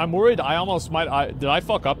I'm worried I almost might... did I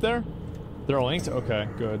fuck up there? They're linked? Okay,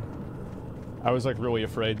 good. I was like really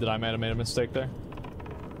afraid that I might have made a mistake there.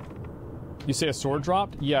 You say a sword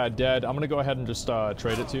dropped? Yeah, dead. I'm gonna go ahead and just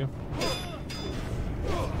trade it to you.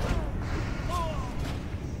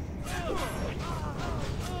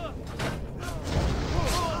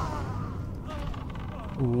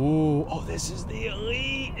 Ooh, oh, this is the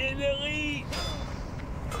elite and elite.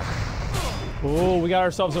 Oh, we got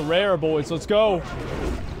ourselves a rare, boys. Let's go.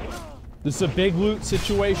 This is a big loot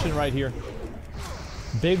situation right here.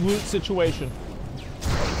 Big loot situation.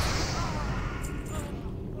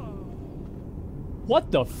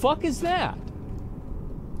 What the fuck is that?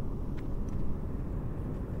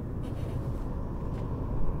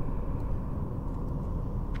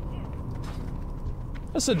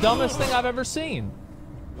 That's the dumbest thing I've ever seen.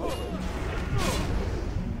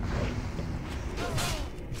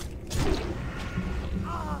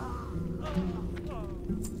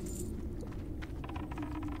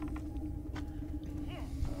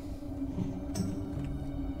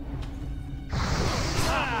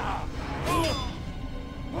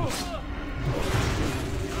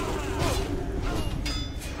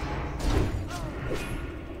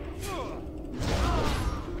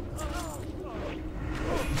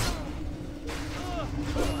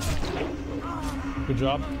 Good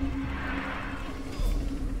job.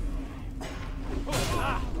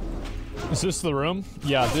 Is this the room?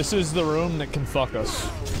 Yeah, this is the room that can fuck us.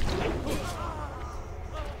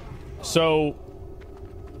 So...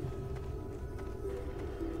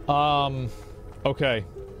 okay.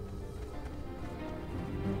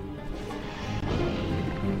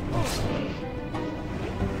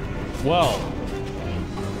 Well...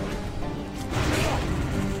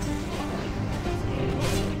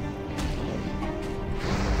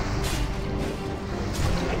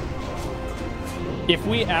 if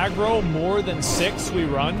we aggro more than 6, we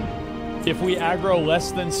run. If we aggro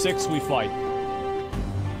less than 6, we fight.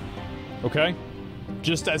 Okay?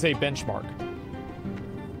 Just as a benchmark.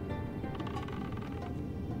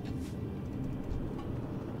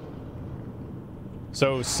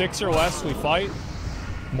 So 6 or less, we fight.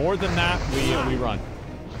 More than that, we run.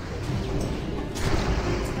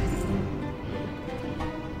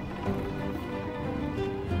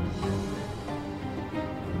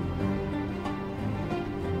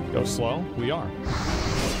 Go slow? We are.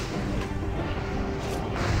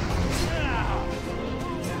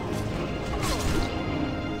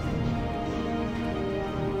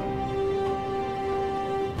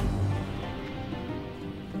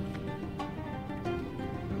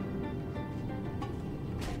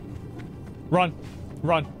 Run.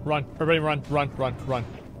 Run. Run. Everybody run. Run. Run. Run.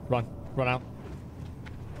 Run. Run out.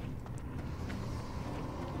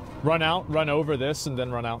 Run out. Run over this and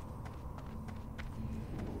then run out.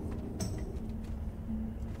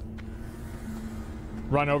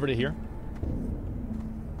 Run over to here.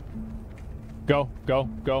 Go, go,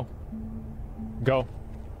 go. Go.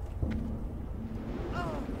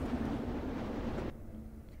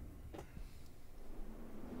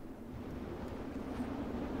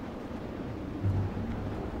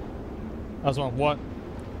 Asmongold, what?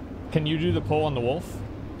 Can you do the pull on the wolf?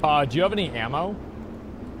 Do you have any ammo?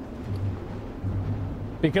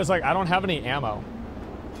 Because, like, I don't have any ammo.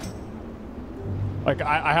 Like,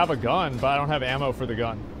 I have a gun, but I don't have ammo for the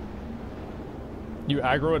gun. You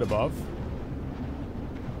aggro it above?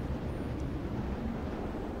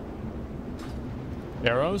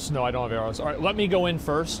 Arrows? No, I don't have arrows. Alright, let me go in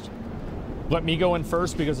first. Let me go in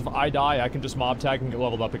first, because if I die, I can just mob tag and get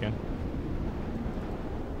leveled up again.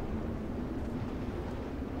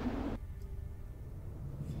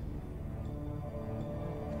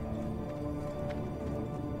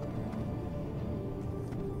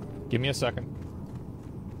 Give me a second.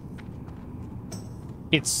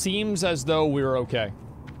 It seems as though we're okay.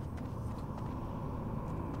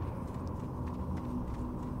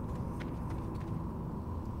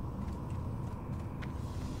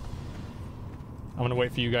 I'm gonna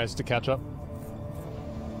wait for you guys to catch up.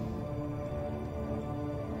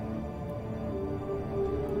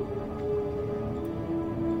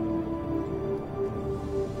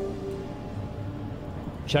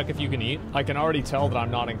 Check if you can eat. I can already tell that I'm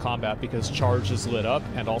not in combat because charge is lit up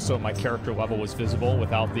and also my character level was visible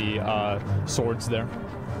without the swords there.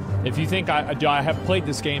 If you think I have played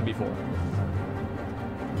this game before.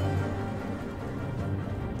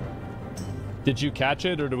 Did you catch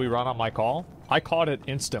it or do we run on my call? I caught it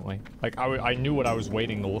instantly. Like, I knew what I was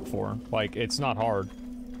waiting to look for. Like, it's not hard.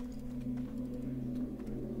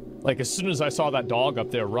 Like, as soon as I saw that dog up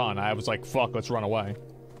there run, I was like, fuck, let's run away.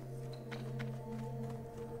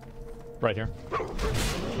 Right here.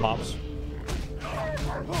 Mobs.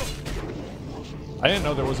 I didn't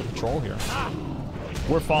know there was a patrol here.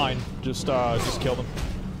 We're fine. Just kill them.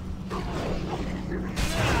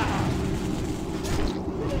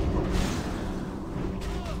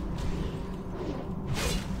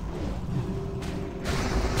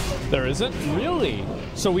 There isn't? Really?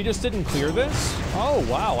 So we just didn't clear this? Oh,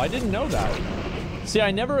 wow. I didn't know that. See,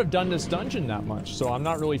 I never have done this dungeon that much, so I'm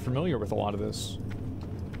not really familiar with a lot of this.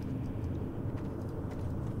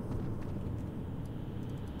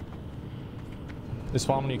 Is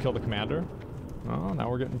spawn when you kill the commander? Oh, now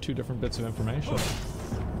we're getting two different bits of information.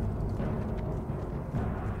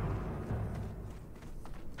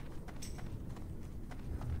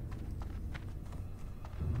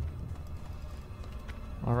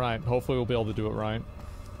 Alright, hopefully we'll be able to do it right.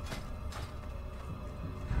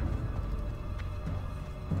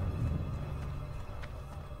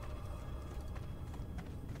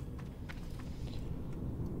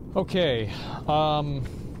 Okay,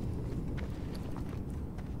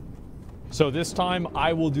 so this time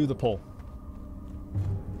I will do the pull.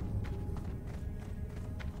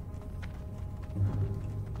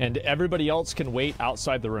 And everybody else can wait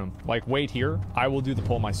outside the room. Like, wait here, I will do the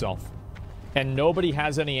pull myself. And nobody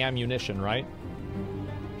has any ammunition, right?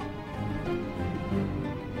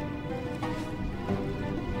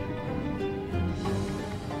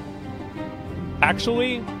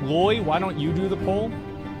 Actually, Loy, why don't you do the pull?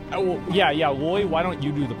 Oh, yeah, Loy, why don't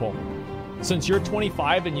you do the pull? Since you're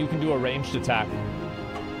 25 and you can do a ranged attack.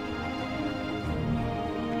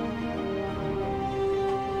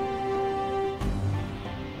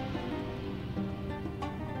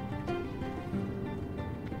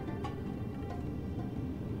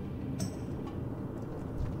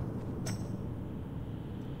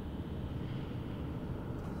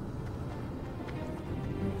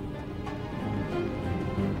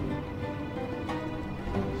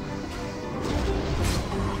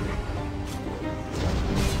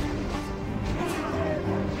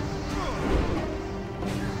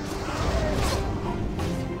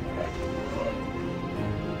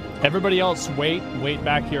 Everybody else, wait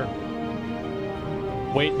back here.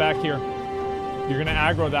 Wait back here. You're gonna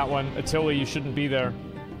aggro that one. Attila, you shouldn't be there.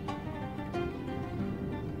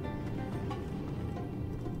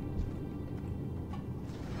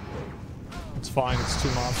 It's fine, it's 2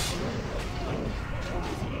 mobs.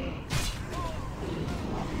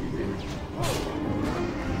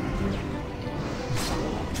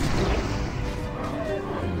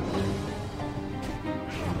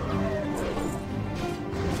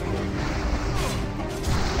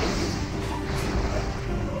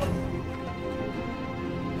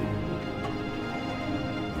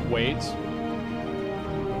 Wait.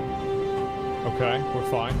 Okay,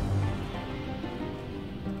 we're fine.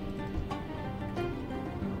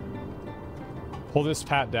 Pull this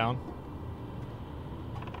pat down.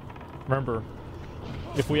 Remember,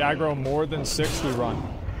 if we aggro more than 6, we run.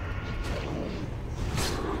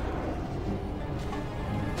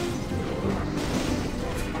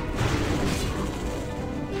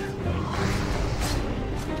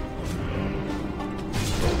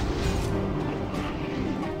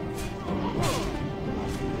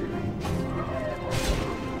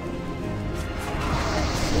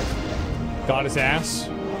 Got his ass.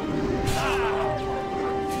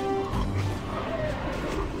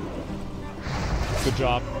 Good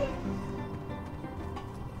job.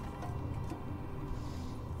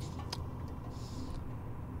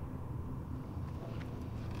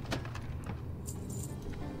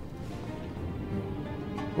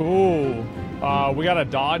 Ooh, we got a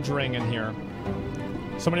dodge ring in here.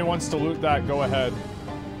 Somebody wants to loot that, go ahead.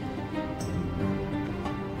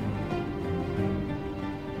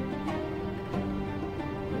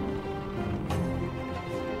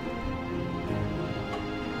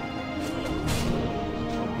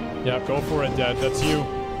 Yeah, go for it, Dead. That's you.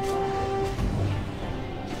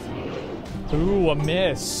 Ooh, a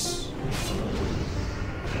miss.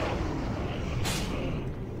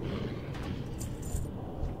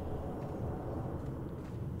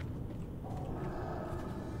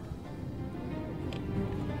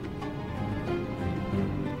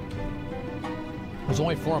 There's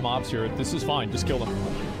only 4 mobs here. This is fine. Just kill them.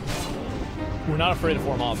 We're not afraid of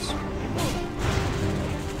 4 mobs.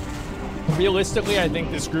 Realistically, I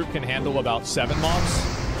think this group can handle about 7 mobs.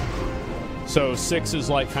 So 6 is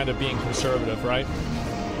like kind of being conservative, right?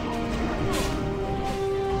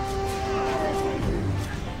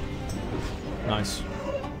 Nice.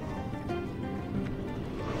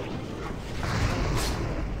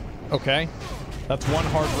 Okay. That's 1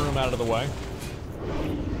 hard room out of the way.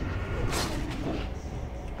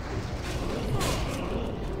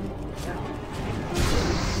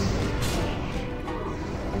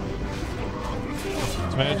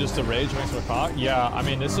 It's mainly just a rage mixed with cock. Yeah, I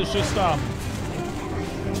mean, this is just, I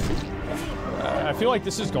feel like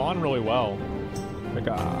this has gone really well. Like,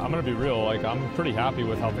 I'm gonna be real, like, I'm pretty happy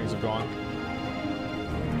with how things have gone.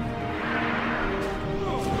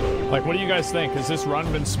 Like, what do you guys think? Has this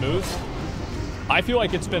run been smooth? I feel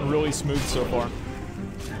like it's been really smooth so far.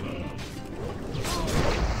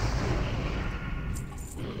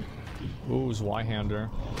 Ooh, Zweihander.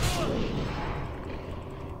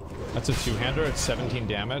 That's a 2-hander. It's 17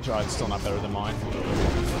 damage. Oh, it's still not better than mine.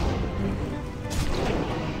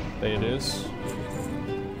 There it is.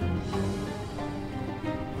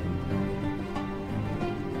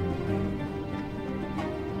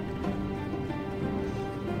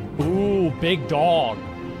 Ooh, big dog.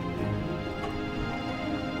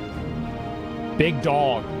 Big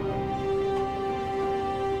dog.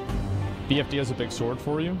 BFD has a big sword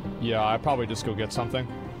for you? Yeah, I'd probably just go get something.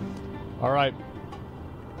 Alright.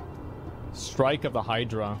 Strike of the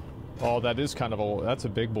Hydra. Oh, that is kind of a... That's a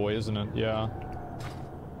big boy, isn't it? Yeah.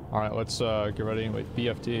 Alright, let's get ready. Wait,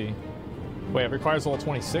 BFD. Wait, it requires level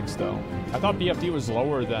 26, though. I thought BFD was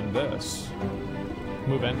lower than this.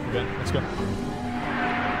 Move in, move in. Let's go.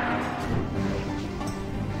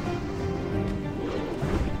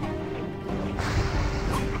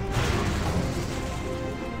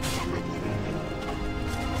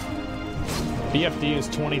 BFD is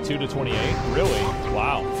 22 to 28. Really?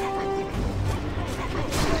 Wow.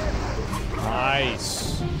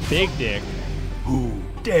 Nice. Big dick. Who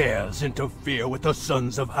dares interfere with the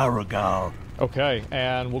sons of Aragal? Okay,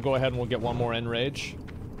 and we'll go ahead and we'll get one more enrage.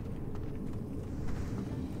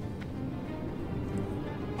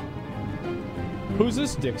 Who's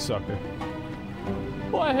this dick sucker?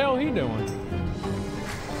 What the hell he doing?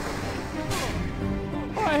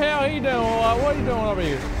 What the hell he doing? What are you doing over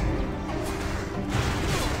here?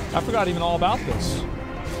 I forgot even all about this.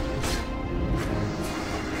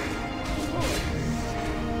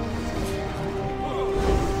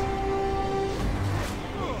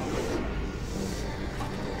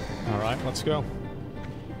 Alright, let's go.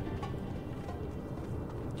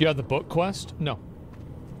 You have the book quest? No.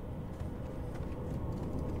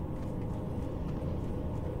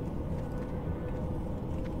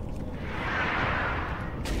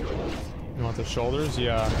 You want the shoulders?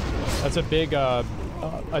 Yeah. That's a big,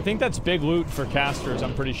 I think that's big loot for casters,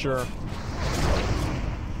 I'm pretty sure.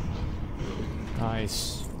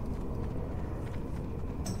 Nice.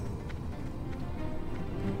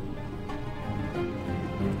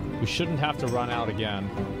 We shouldn't have to run out again.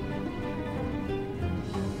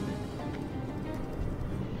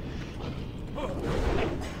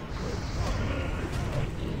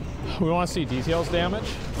 We want to see details damage?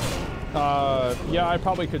 Yeah, I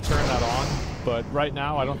probably could turn that on, but right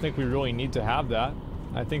now I don't think we really need to have that.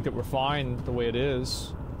 I think that we're fine the way it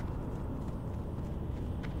is.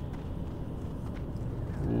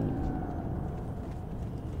 Ooh.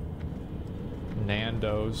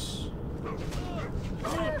 Nando's.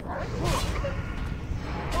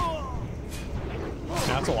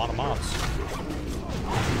 That's a lot of mobs.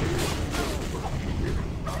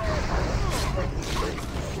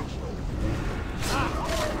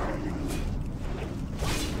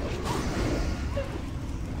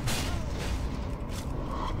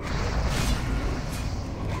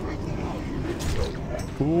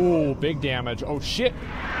 Ooh, big damage. Oh shit!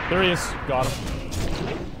 There he is. Got him.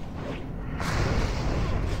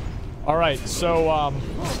 Alright, so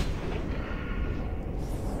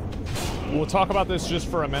we'll talk about this just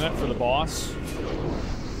for a minute for the boss.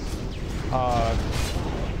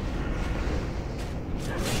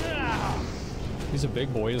 He's a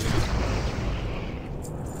big boy, isn't he?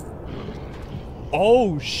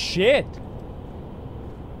 Oh shit!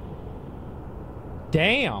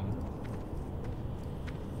 Damn!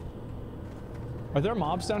 Are there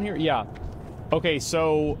mobs down here? Yeah. Okay,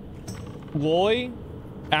 so Loy,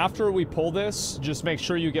 after we pull this, just make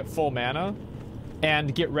sure you get full mana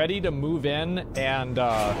and get ready to move in and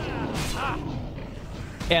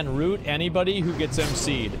root anybody who gets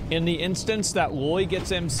MC'd. In the instance that Loy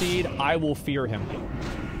gets MC'd, I will fear him.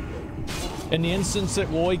 In the instance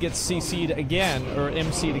that Loy gets CC'd again, or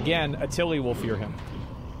MC'd again, Attili will fear him.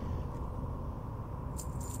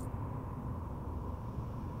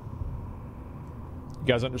 You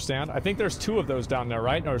guys understand? I think there's 2 of those down there,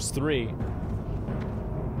 right? No, there's 3.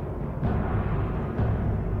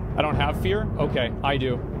 I don't have fear? Okay, I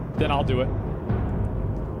do. Then I'll do it.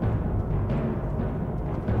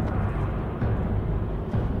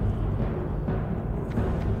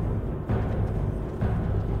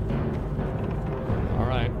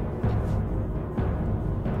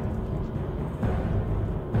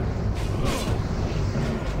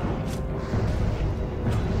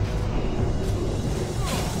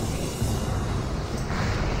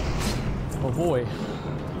 Boy.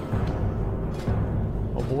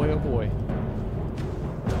 Oh boy, oh boy.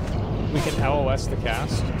 We can LOS the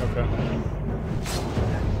cast? Okay.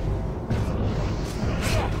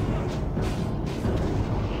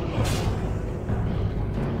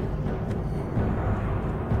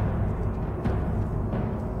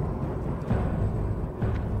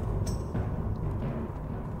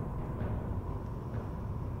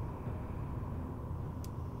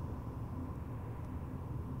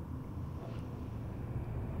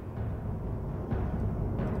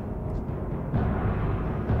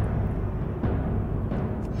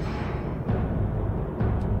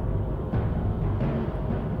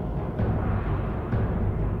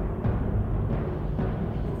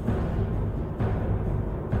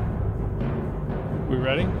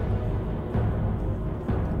 Ready?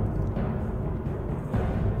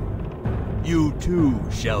 You too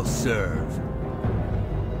shall serve.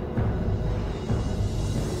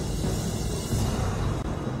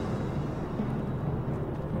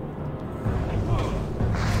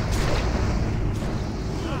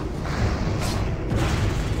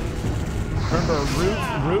 Remember,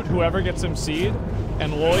 root whoever gets MC'd,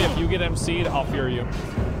 and Loy, if you get MC'd, I'll fear you.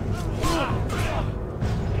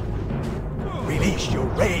 Release your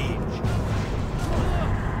rage.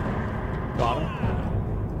 Got him.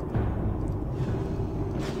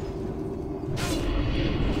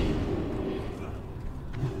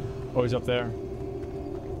 Oh, he's up there.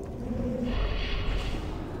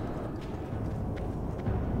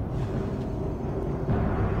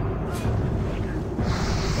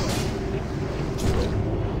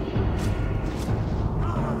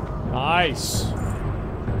 Nice.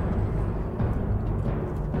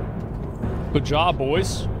 Good job,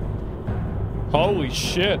 boys. Holy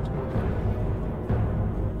shit.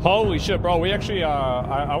 Holy shit, bro. We actually,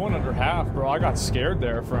 I went under half, bro. I got scared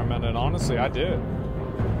there for a minute. Honestly, I did.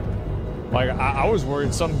 Like, I was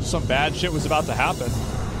worried some bad shit was about to happen.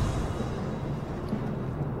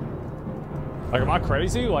 Like, am I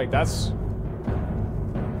crazy? Like, that's...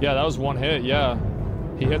 Yeah, that was one hit, yeah.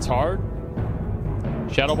 He hits hard.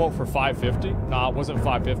 Shadowbolt for 550? Nah, it wasn't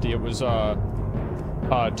 550. It was,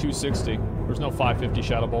 260. There's no 550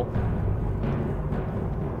 Shadowbolt.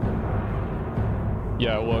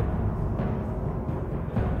 Yeah, look.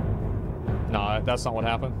 Nah, that's not what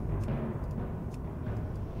happened.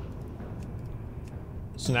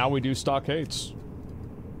 So now we do Stockades.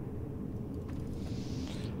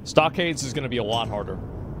 Stockades is going to be a lot harder.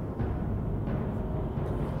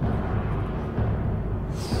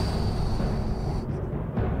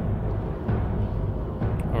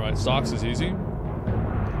 Alright, Stocks is easy.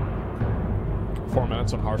 4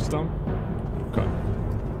 minutes on Hearthstone. Okay.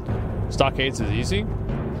 Stockades is easy?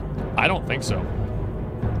 I don't think so.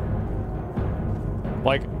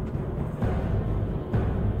 Like...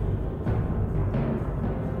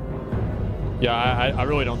 Yeah, I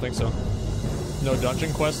really don't think so. No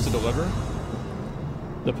dungeon quests to deliver?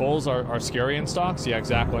 The polls are scary in Stocks? Yeah,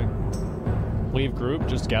 exactly. Leave group,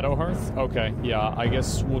 just ghetto hearth? Okay, yeah, I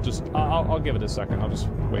guess we'll just... I'll give it a second. I'll just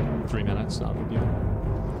wait 3 minutes, not a big deal.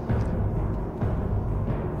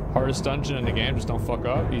 Hardest dungeon in the game, just don't fuck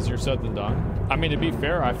up. Easier said than done. I mean, to be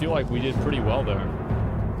fair, I feel like we did pretty well there.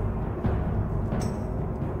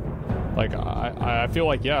 Like, I feel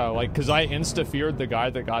like, yeah, like, because I insta-feared the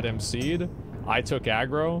guy that got MC'd. I took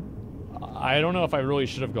aggro. I don't know if I really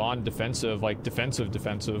should have gone defensive, like,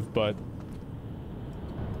 defensive, but...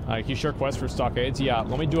 can you share quests for Stockades? Yeah,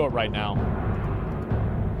 let me do it right now.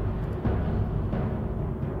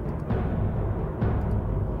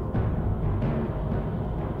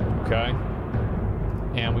 Okay.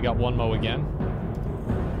 And we got one Mo again.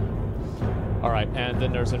 Alright, and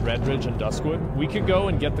then there's in Redridge and Duskwood. We could go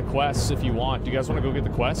and get the quests if you want. Do you guys want to go get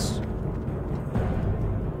the quests?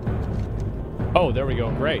 Oh, there we go.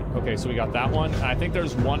 Great. Okay, so we got that one. And I think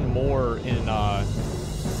there's one more in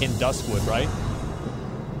Duskwood, right?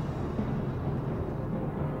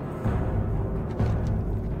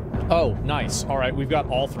 Oh, nice. All right, we've got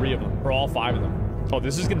all 3 of them, or all 5 of them. Oh,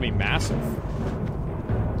 this is going to be massive.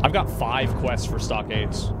 I've got 5 quests for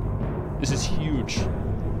Stockades. This is huge.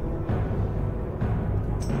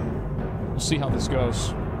 We'll see how this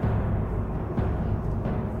goes.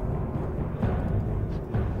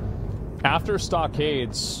 After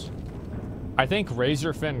Stockades, I think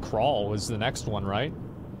Razorfin Crawl is the next one, right?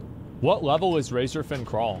 What level is Razorfin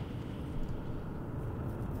Crawl?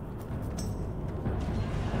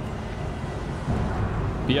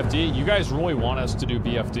 BFD? You guys really want us to do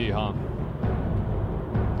BFD, huh?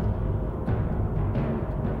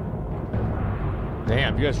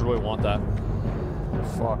 Damn, you guys really want that.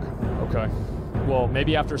 Fuck. Okay. Well,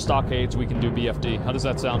 maybe after Stockades we can do BFD. How does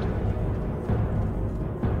that sound?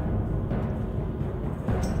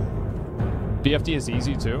 BFD is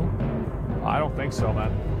easy too? I don't think so,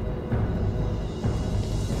 man.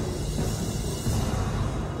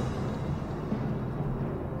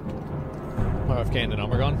 RFK into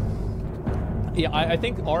Nomergon? Yeah, I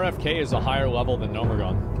think RFK is a higher level than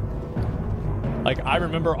Nomergon. Like, I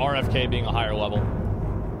remember RFK being a higher level.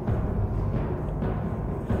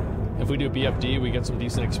 If we do BFD, we get some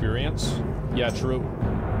decent experience. Yeah, true.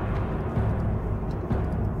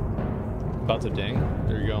 About to ding.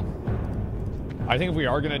 There you go. I think if we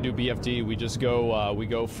are going to do BFD, we just go, we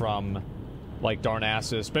go from, like,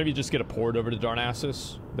 Darnassus. Maybe just get a port over to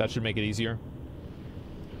Darnassus. That should make it easier.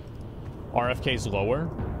 RFK's lower.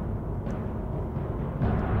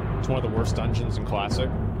 It's one of the worst dungeons in Classic.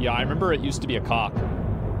 Yeah, I remember it used to be a cock.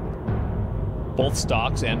 Both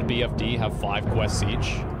Stocks and BFD have 5 quests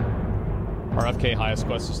each. RFK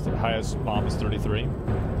highest bomb is 33.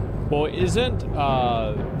 Well, isn't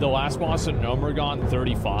the last boss in Nomergon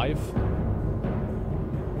 35?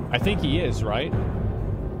 I think he is, right?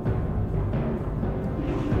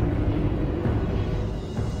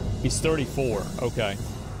 He's 34. Okay.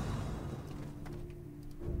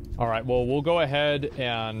 All right, well, we'll go ahead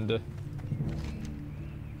and...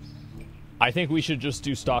 I think we should just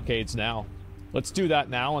do Stockades now. Let's do that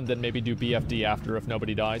now and then maybe do BFD after if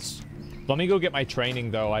nobody dies. Let me go get my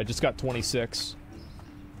training, though. I just got 26.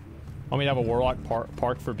 Want me to have a Warlock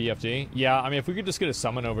parked for BFD? Yeah, I mean, if we could just get a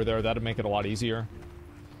summon over there, that'd make it a lot easier.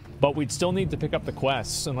 But we'd still need to pick up the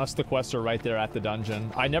quests, unless the quests are right there at the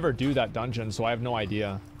dungeon. I never do that dungeon, so I have no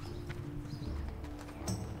idea.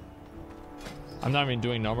 I'm not even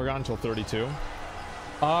doing Nomergon until 32.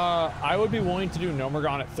 I would be willing to do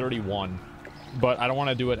Nomergon at 31, but I don't want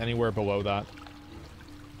to do it anywhere below that.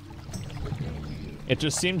 It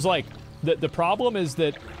just seems like the problem is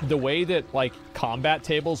that the way that like combat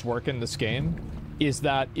tables work in this game is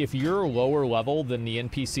that if you're lower level than the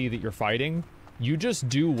NPC that you're fighting, you just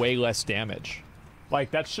do way less damage. Like,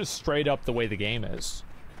 that's just straight up the way the game is.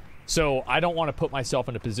 So I don't want to put myself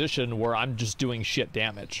in a position where I'm just doing shit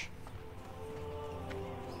damage.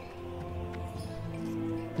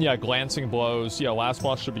 Yeah, glancing blows. Yeah, last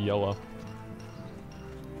boss should be yellow.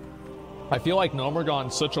 I feel like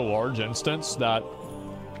Nomergon's such a large instance that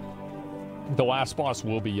the last boss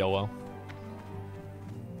will be yellow.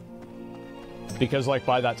 Because, like,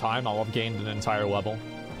 by that time, I'll have gained an entire level.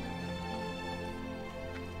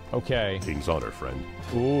 Okay. King's honor, friend.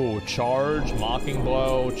 Ooh, charge, mocking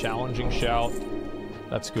blow, challenging shout.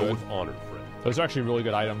 That's good. Go with honor, friend. Those are actually really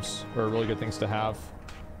good items, or really good things to have.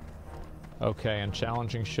 Okay, and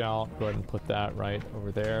challenging shout. Go ahead and put that right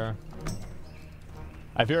over there.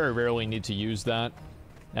 I very rarely need to use that.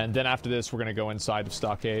 And then after this, we're going to go inside of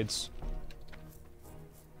Stockades.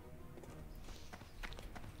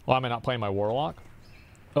 Why am I not playing my Warlock?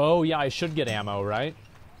 Oh, yeah, I should get ammo, right?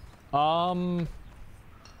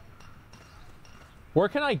 Where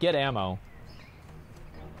can I get ammo?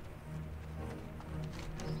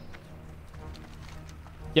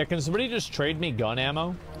 Yeah, can somebody just trade me gun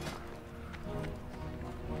ammo?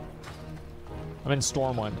 I'm in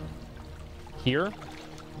Stormwind. Here?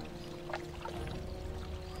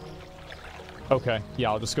 Okay, yeah,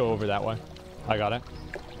 I'll just go over that way. I got it.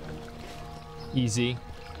 Easy.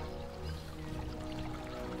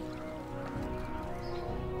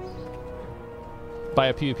 Buy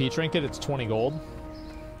a PvP trinket, it's 20 gold.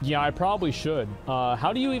 Yeah, I probably should.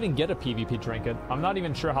 How do you even get a PvP trinket? I'm not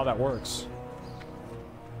even sure how that works.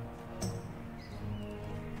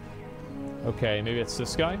 Okay, maybe it's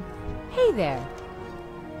this guy? Hey there.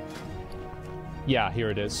 Yeah, here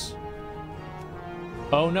it is.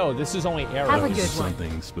 Oh no, this is only arrows. Have a good one.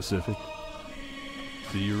 Something specific.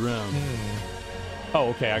 See you around. Oh,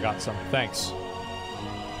 okay, I got some. Thanks.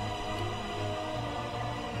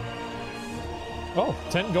 Oh,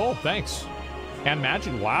 10 gold, thanks. And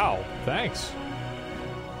magic, wow, thanks.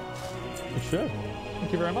 You should.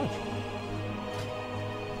 Thank you very much.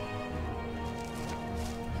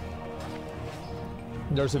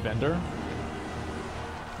 There's a vendor.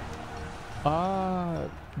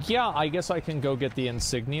 Yeah, I guess I can go get the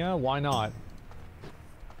insignia. Why not?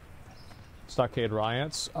 Stockade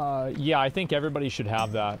riots. Yeah, I think everybody should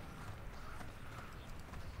have that.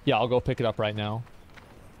 Yeah, I'll go pick it up right now.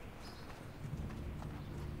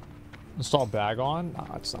 Install bag on?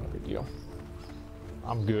 Nah, it's not a big deal.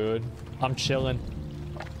 I'm good. I'm chilling.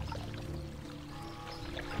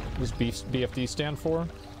 What does BFD stand for?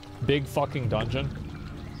 Big fucking dungeon.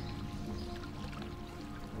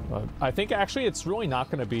 But I think actually it's really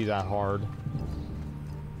not going to be that hard.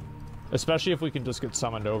 Especially if we can just get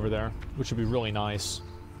summoned over there, which would be really nice.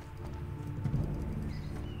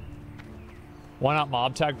 Why not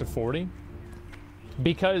mob tag to 40?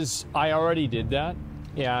 Because I already did that,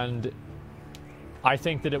 and I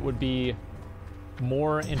think that it would be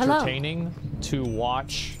more entertaining to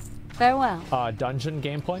watch farewell dungeon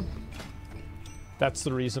gameplay. That's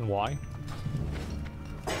the reason why.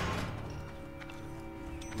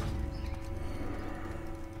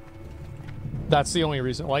 That's the only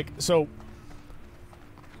reason. Like, so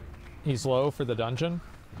he's low for the dungeon.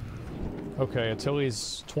 Okay,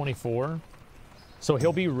 Attili's 24. So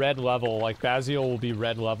he'll be red level. Like, Baziel will be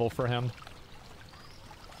red level for him.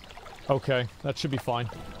 Okay, that should be fine.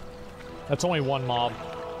 That's only one mob.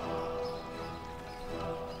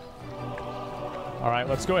 Alright,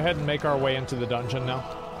 let's go ahead and make our way into the dungeon now.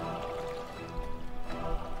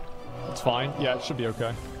 That's fine. Yeah, it should be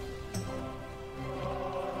okay.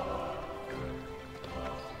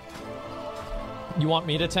 You want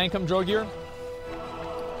me to tank him, Drogear?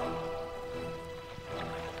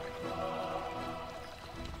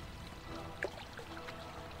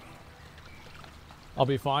 I'll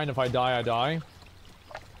be fine. If I die, I die.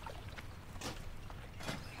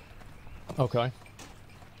 Okay.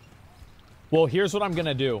 Well, here's what I'm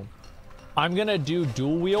gonna do. I'm gonna do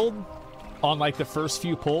dual wield on like the first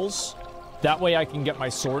few pulls. That way I can get my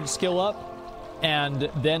sword skill up. And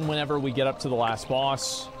then whenever we get up to the last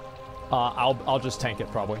boss, I'll just tank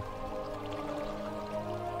it probably.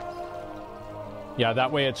 Yeah,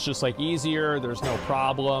 that way it's just like easier. There's no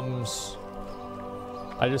problems.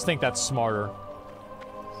 I just think that's smarter.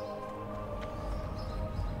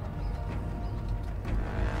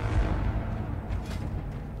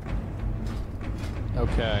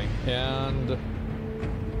 Okay, and I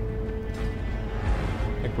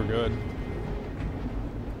think we're good.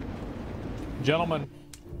 Gentlemen,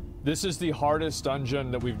 this is the hardest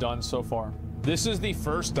dungeon that we've done so far. This is the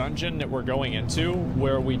first dungeon that we're going into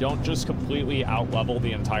where we don't just completely out-level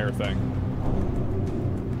the entire thing.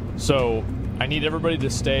 So, I need everybody to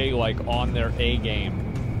stay, like, on their A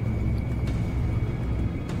game.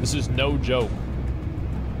 This is no joke.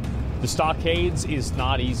 The Stockades is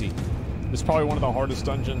not easy. It's probably one of the hardest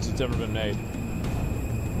dungeons that's ever been made.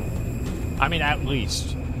 I mean, at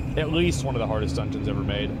least one of the hardest dungeons ever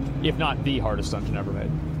made, if not the hardest dungeon ever made.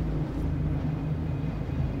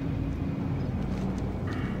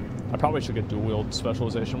 I probably should get dual wield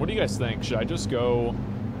specialization. What do you guys think? Should I just go?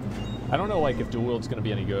 I don't know, like, if dual wield's gonna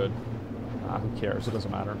be any good. Who cares? It doesn't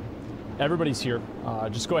matter. Everybody's here.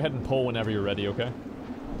 Just go ahead and pull whenever you're ready, okay?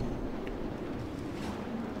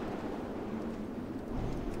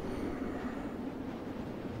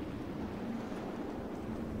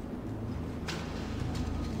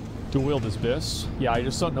 Dual wield is Biss. Yeah, I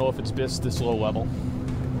just don't know if it's Biss this low level.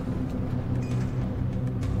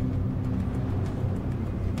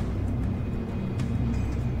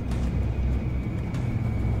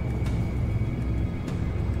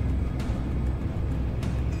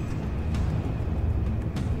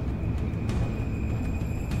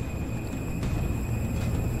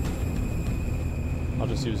 I'll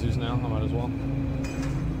just use these now. I might as well.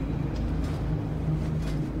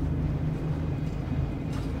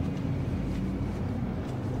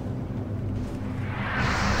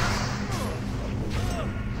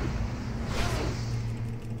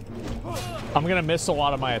 I'm gonna miss a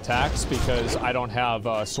lot of my attacks because I don't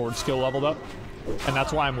have sword skill leveled up, and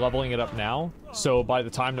that's why I'm leveling it up now. So by the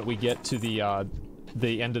time that we get to the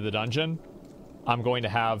end of the dungeon, I'm going to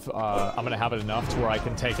have it enough to where I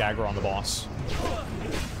can take aggro on the boss.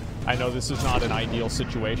 I know this is not an ideal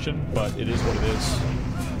situation, but it is what it is.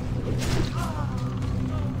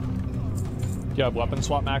 Do you have weapon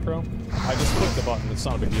swap macro? I just clicked the button. It's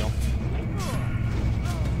not a big deal.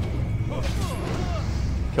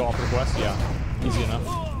 Kill off request? Yeah. Easy enough.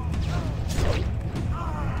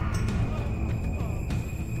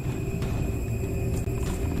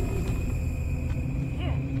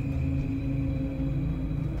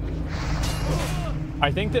 I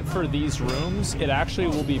think that for these rooms, it actually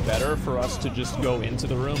will be better for us to just go into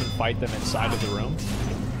the room and fight them inside of the room.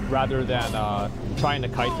 rather than trying to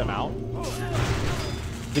kite them out.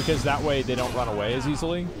 Because that way they don't run away as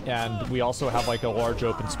easily, and we also have like a large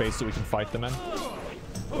open space that we can fight them in.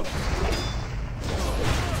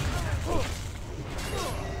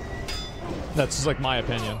 That's just like my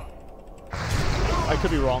opinion. I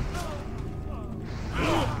could be wrong.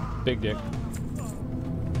 Big dick.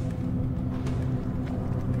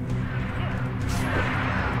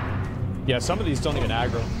 Yeah, some of these don't even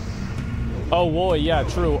aggro. Oh, Loy, yeah,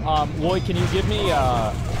 true. Loy, can you give me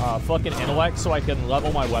fucking intellect so I can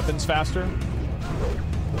level my weapons faster?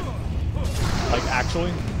 Like,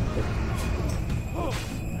 actually?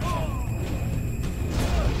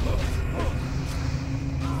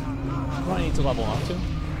 What do I need to level up to?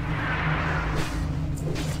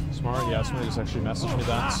 Smart, yeah, somebody just actually messaged me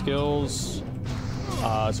that. Skills. So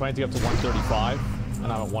I need to get up to 135,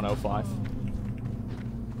 and I'm at 105.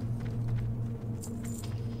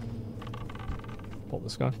 Pull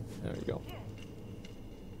this guy. There you go.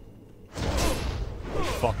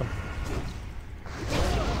 Fuck him.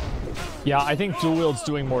 Yeah, I think dual wield's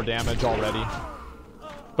doing more damage already.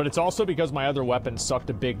 But it's also because my other weapon sucked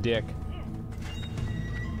a big dick.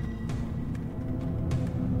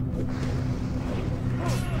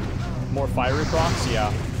 More fiery procs?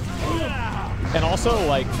 Yeah. And also,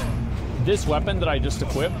 like, this weapon that I just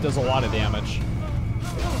equipped does a lot of damage.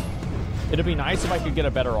 It'd be nice if I could get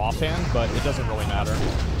a better offhand, but it doesn't really matter.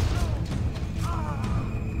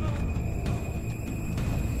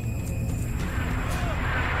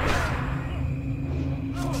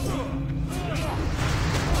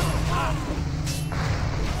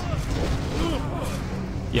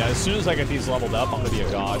 Yeah, as soon as I get these leveled up, I'm gonna be a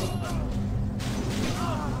god.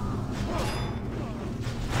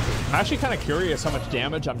 I'm actually kind of curious how much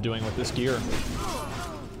damage I'm doing with this gear.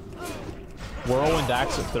 Whirlwind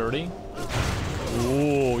Axe at 30.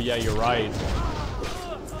 Ooh, yeah, you're right.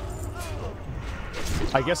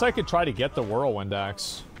 I guess I could try to get the Whirlwind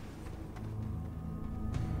Axe.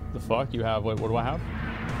 The fuck? You have, what do I have?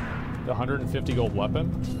 The 150 gold weapon?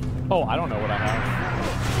 Oh, I don't know what I have.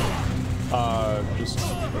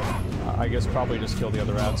 I guess probably just kill the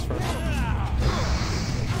other ads first.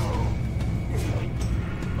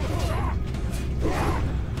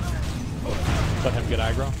 Let him get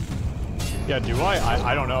aggro. Yeah, do I?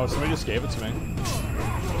 I don't know. Somebody just gave it to me.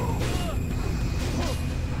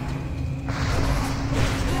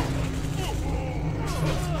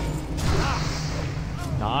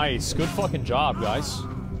 Nice. Good fucking job, guys.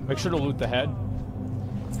 Make sure to loot the head.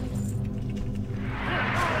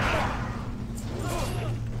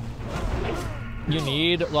 You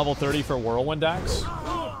need level 30 for Whirlwind Axe?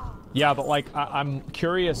 Yeah, but like, I'm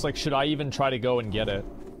curious, like, should I even try to go and get it?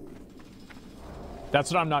 That's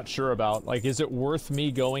what I'm not sure about. Like, is it worth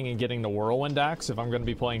me going and getting the Whirlwind Axe if I'm going to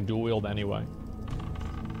be playing dual wield anyway?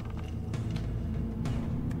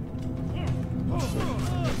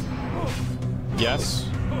 Yes.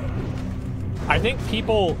 I think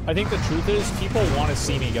the truth is, people want to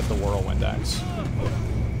see me get the Whirlwind Axe.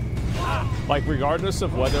 Like, regardless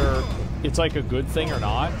of whether it's like a good thing or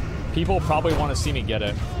not, people probably want to see me get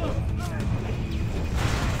it.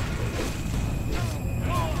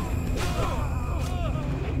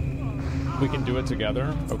 We can do it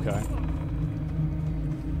together? Okay.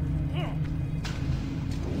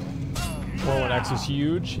 Whirlwind Axe is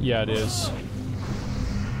huge? Yeah, it is.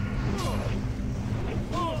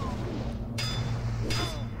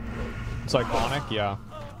 It's iconic? Yeah.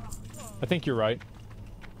 I think you're right.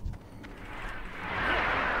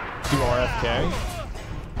 Do RFK?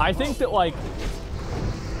 I think that, like...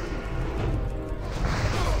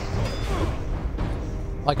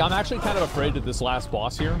 I'm actually kind of afraid of this last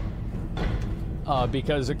boss here.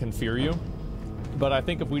 Because it can fear you. But I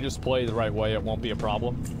think if we just play the right way, it won't be a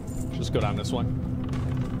problem. Just go down this way.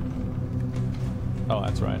 Oh,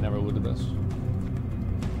 that's right. I never looted this.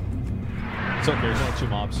 It's okay. There's only 2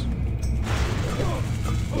 mobs.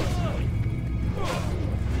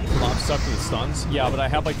 Mobs suck to the stuns. Yeah, but I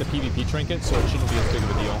have, like, the PvP trinket, so it shouldn't be as big of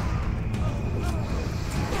a deal.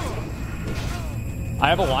 I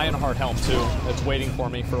have a Lionheart helm, too. That's waiting for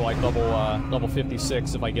me for, like, level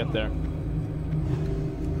 56 if I get there.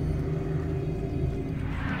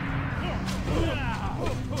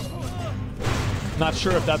 Not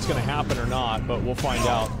sure if that's going to happen or not, but we'll find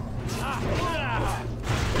out.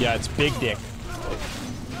 Yeah, it's big dick.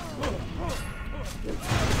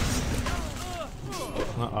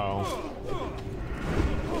 Uh-oh.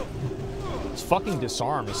 This fucking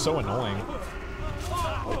disarm is so annoying.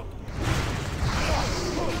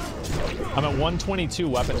 I'm at 122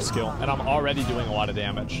 weapon skill, and I'm already doing a lot of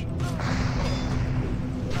damage.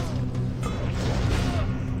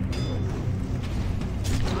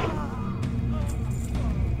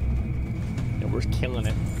 We're killing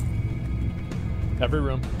it. Every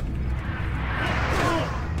room.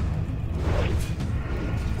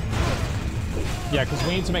 Yeah, because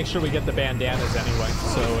we need to make sure we get the bandanas anyway,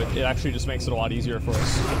 so it actually just makes it a lot easier for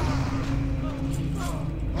us.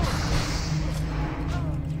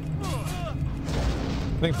 I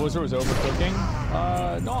think Blizzard was overcooking.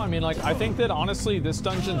 No, I mean, like, I think that honestly, this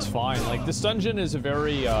dungeon's fine. Like, this dungeon is a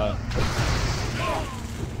very, I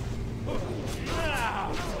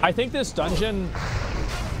think this dungeon,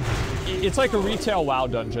 it's like a retail WoW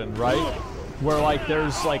dungeon, right? Where, like,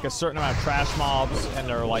 there's, like, a certain amount of trash mobs, and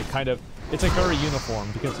they're, like, kind of, it's, like, very uniform,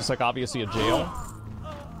 because it's, like, obviously a jail.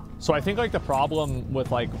 So I think, like, the problem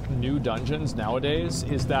with, like, new dungeons nowadays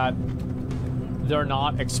is that they're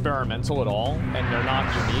not experimental at all, and they're not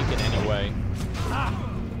unique in any way.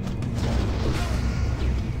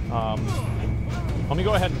 Let me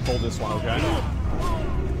go ahead and pull this one, okay?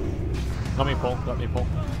 Let me pull.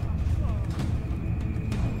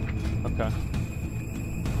 Okay.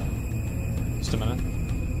 Just a minute.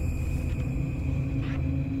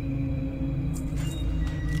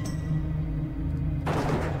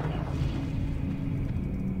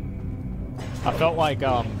 I felt like,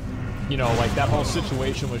 you know, like that whole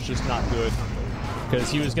situation was just not good. Because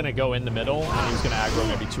he was going to go in the middle, and he was going to aggro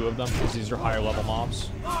maybe 2 of them, because these are higher level mobs.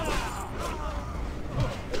 I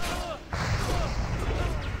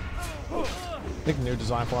think new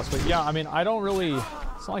design philosophy. Yeah, I mean, I don't really...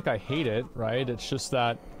 It's not like I hate it, right? It's just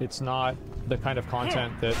that it's not the kind of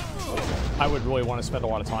content that I would really want to spend a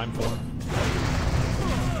lot of time for.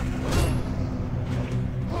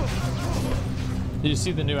 Did you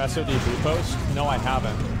see the new SOD boot post? No, I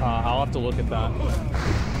haven't. I'll have to look at that.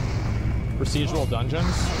 Procedural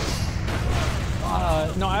dungeons?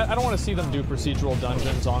 No, I don't want to see them do procedural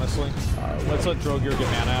dungeons, honestly. Let's let Drogear get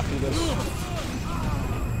mana after this.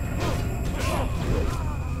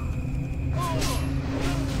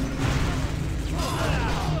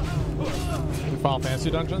 Final Fantasy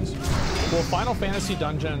dungeons? Well, Final Fantasy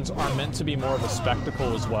dungeons are meant to be more of a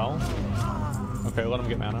spectacle as well. Okay, let him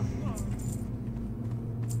get mana.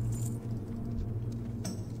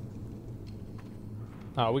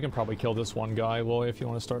 We can probably kill this one guy, Lily, if you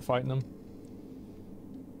want to start fighting him.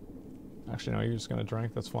 Actually, no, you're just gonna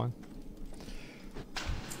drink, that's fine.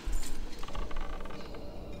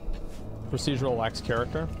 Procedural X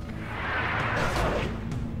character.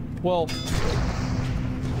 Well,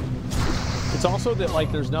 it's also that,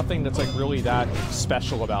 like, there's nothing that's, like, really that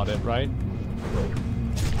special about it, right?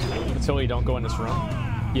 Tilly, don't go in this room.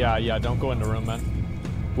 Yeah, don't go in the room, man.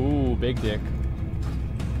 Ooh, big dick.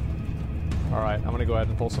 Alright, I'm gonna go ahead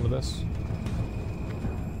and pull some of this.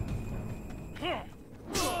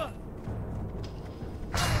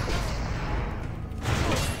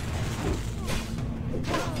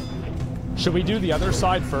 Should we do the other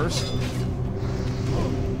side first?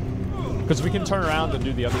 Because we can turn around and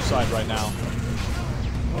do the other side right now.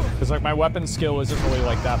 Because, like, my weapon skill isn't really,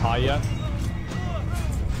 like, that high yet.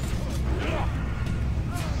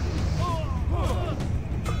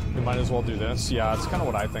 We might as well do this. Yeah, it's kind of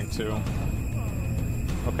what I think, too.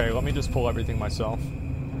 Okay, let me just pull everything myself.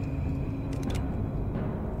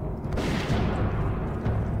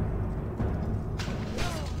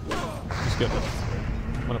 Just get it.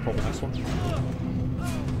 I'm gonna pull the next one.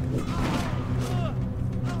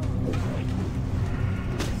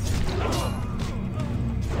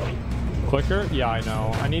 Clicker? Yeah, I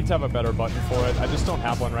know. I need to have a better button for it. I just don't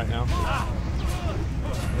have one right now.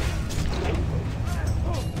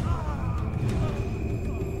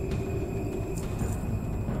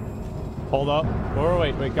 Hold up. Oh,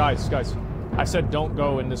 wait, guys. I said don't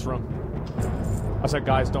go in this room. I said,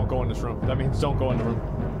 guys, don't go in this room. That means don't go in the room.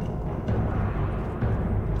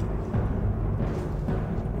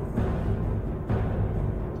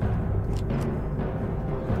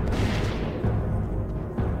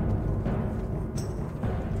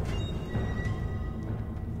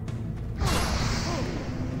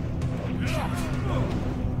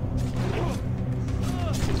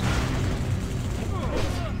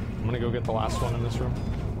 Get the last one in this room.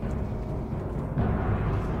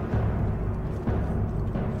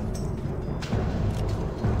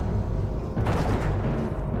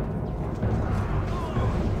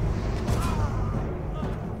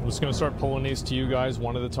 I'm just gonna start pulling these to you guys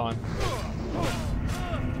one at a time.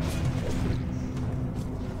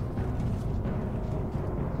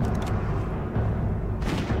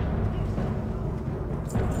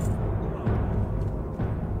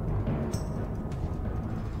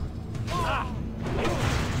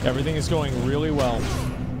 Everything is going really well.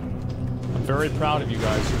 I'm very proud of you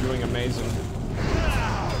guys. You're doing amazing.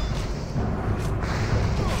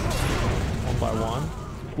 One by one.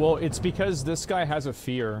 Well, it's because this guy has a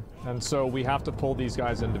fear, and so we have to pull these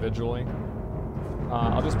guys individually.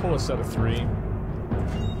 I'll just pull a set of 3.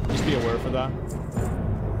 Just be aware for that.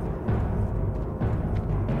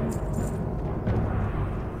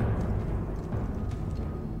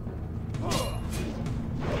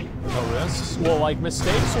 No risks? Well, like,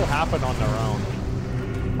 mistakes will happen on their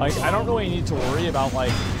own. Like, I don't really need to worry about,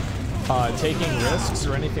 like, taking risks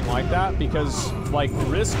or anything like that, because, like,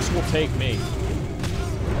 risks will take me.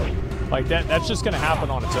 Like, that's just gonna happen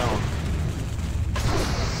on its own.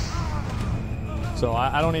 So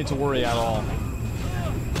I don't need to worry at all.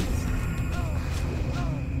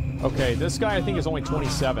 Okay, this guy I think is only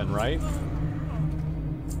 27, right?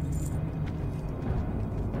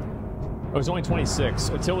 Oh, he's only 26.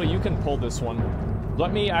 Attila, you can pull this one.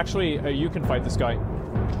 Let me actually, you can fight this guy.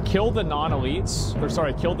 Kill the non-elites, or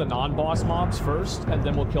sorry, kill the non-boss mobs first, and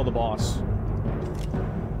then we'll kill the boss.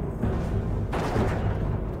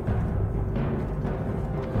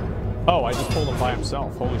 Oh, I just pulled him by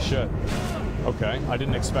himself. Holy shit. Okay, I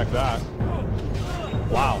didn't expect that.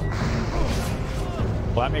 Wow.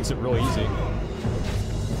 Well, that makes it really easy.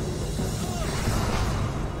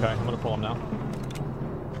 Okay, I'm gonna pull him now.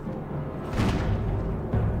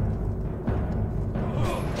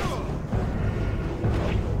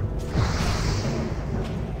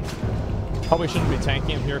 Probably shouldn't be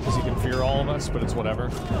tanking him here because he can fear all of us, but it's whatever.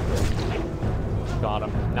 Got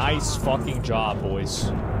him. Nice fucking job,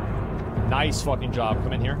 boys. Nice fucking job.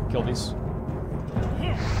 Come in here. Kill these.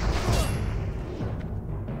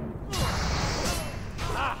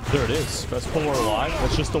 There it is. Best puller alive.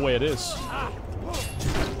 That's just the way it is. I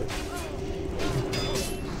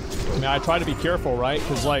mean, I try to be careful, right?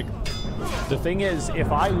 Because, like, the thing is,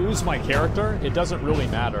 if I lose my character, it doesn't really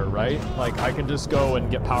matter, right? Like, I can just go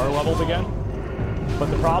and get power leveled again. But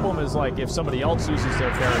the problem is, like, if somebody else uses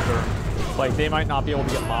their character, like, they might not be able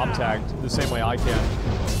to get mob tagged the same way I can.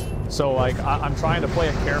 So, like, I'm trying to play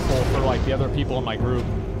it careful for, like, the other people in my group.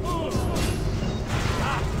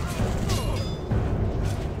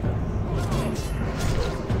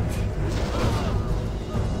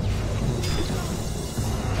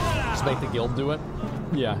 Just make the guild do it.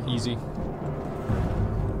 Yeah, easy.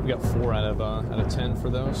 We got 4 out of 10 for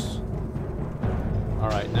those. All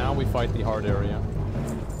right, now we fight the hard area.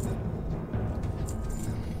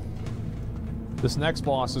 This next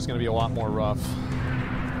boss is going to be a lot more rough.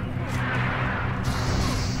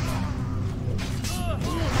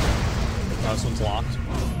 Oh, this one's locked.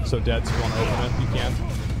 So dead, so if you want to open it, you can.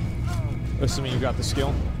 Assuming you got the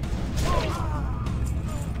skill.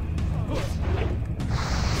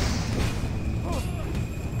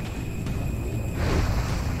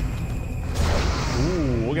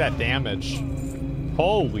 Ooh, look at that damage.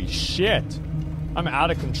 Holy shit. I'm out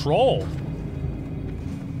of control.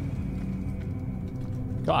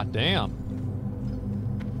 God damn.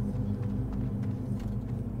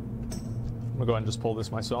 I'm gonna go ahead and just pull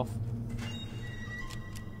this myself.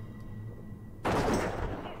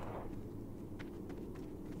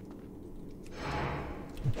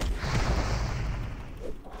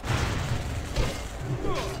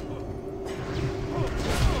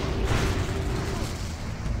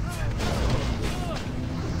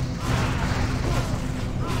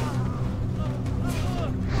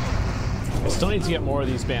 Still need to get more of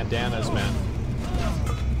these bandanas, man.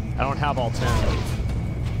 I don't have all 10.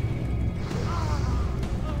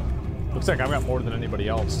 Looks like I've got more than anybody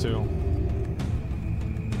else, too.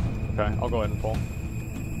 Okay, I'll go ahead and pull.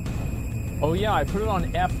 Oh yeah, I put it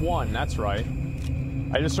on F1, that's right.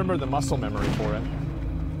 I just remembered the muscle memory for it.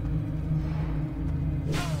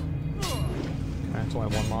 Okay, it's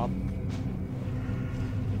only one mob.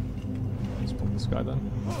 Let's pull this guy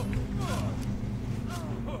then.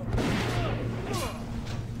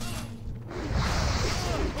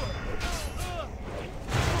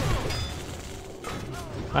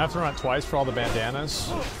 I have to run it twice for all the bandanas.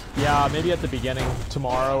 Yeah, maybe at the beginning,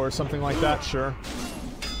 tomorrow or something like that, sure.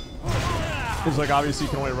 It's like, obviously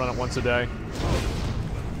you can only run it once a day.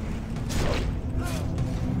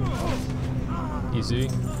 Easy.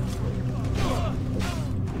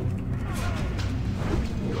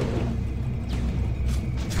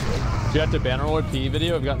 Did you have to Bannerlord PE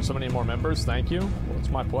video? I've gotten so many more members, thank you. Well, it's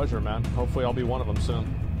my pleasure, man. Hopefully I'll be one of them soon.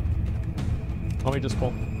 Let me just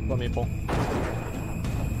pull. Let me pull.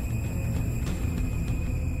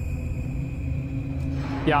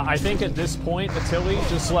 Yeah, I think at this point, Attili,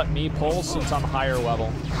 just let me pull since I'm higher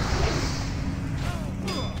level.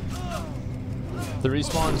 The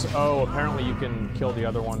respawns, oh, apparently you can kill the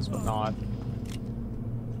other ones, but not.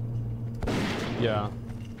 Yeah.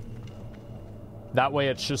 That way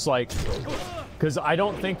it's just like, because I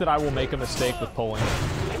don't think that I will make a mistake with pulling.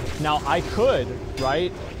 Now, I could,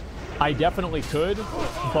 right? I definitely could,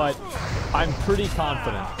 but I'm pretty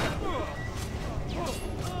confident.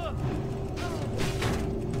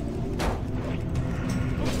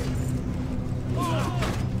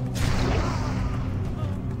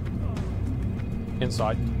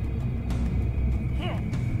 Inside.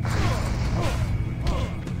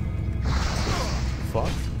 Fuck.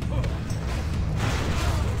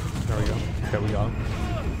 There we go. Okay, we got him.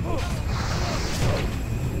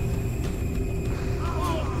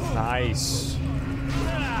 Nice.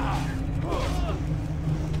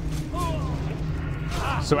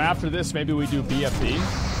 So after this, maybe we do BFD?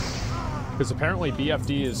 Because apparently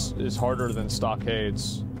BFD is harder than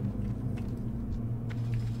Stockades.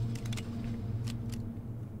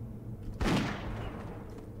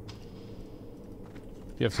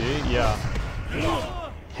 BFD? Yeah.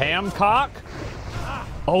 Hamcock?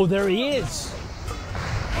 Oh, there he is!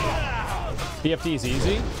 BFD is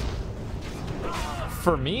easy?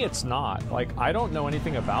 For me, it's not. Like, I don't know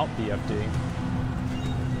anything about BFD.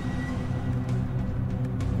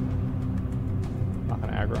 Not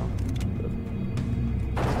gonna aggro. Good.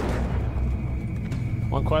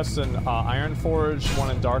 One quest in Ironforge, one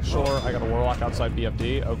in Darkshore. I got a Warlock outside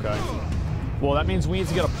BFD. Okay. Well, that means we need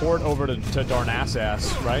to get a port over to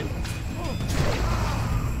Darnassus, right?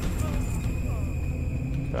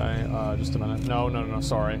 Okay, just a minute. No,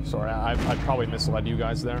 sorry. I probably misled you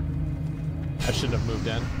guys there. I shouldn't have moved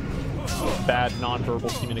in. Bad non-verbal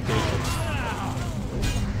communication.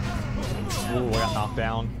 Ooh, I got knocked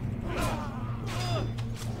down.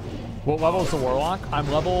 What level is the Warlock? I'm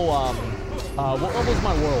level, what level is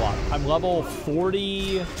my Warlock? I'm level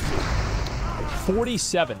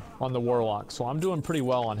 47 on the Warlock, so I'm doing pretty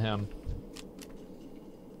well on him.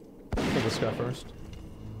 Kill this guy first.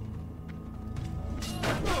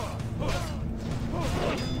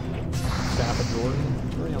 Staff of Jordan.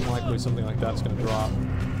 Very unlikely something like that's going to drop.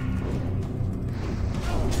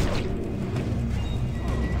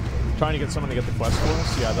 Trying to get someone to get the quest for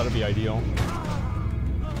us? Yeah, that'd be ideal.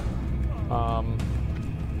 I'll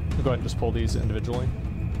go ahead and just pull these individually.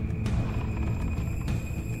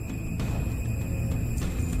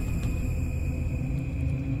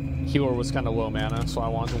 Healer was kind of low mana, so I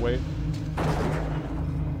wanted to wait.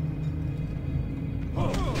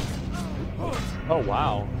 Oh,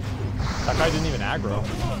 wow. That guy didn't even aggro.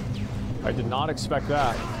 I did not expect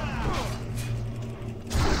that.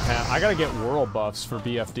 Man, I gotta get world buffs for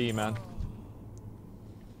BFD, man.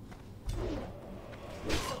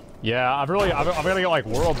 Yeah, I've gotta get like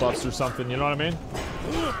world buffs or something, you know what I mean?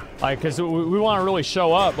 Like, cause we want to really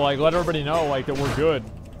show up, like let everybody know like that we're good.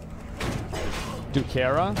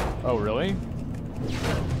 Dukera? Oh, really?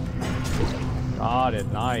 Got it,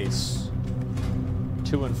 nice.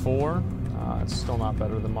 2 and 4. It's still not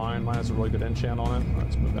better than mine. Mine has a really good enchant on it.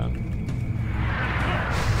 Let's move in.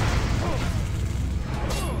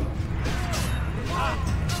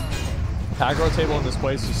 Aggro table in this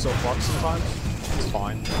place is so fucked sometimes. It's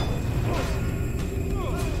fine.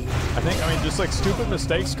 I mean, just like stupid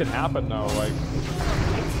mistakes can happen though. Like,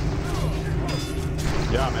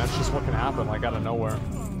 yeah, man, it's just what can happen, like out of nowhere.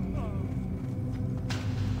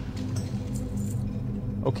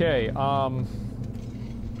 Okay,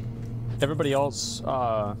 everybody else,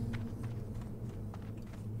 I'm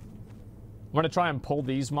gonna try and pull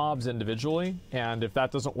these mobs individually, and if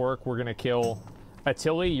that doesn't work, we're gonna kill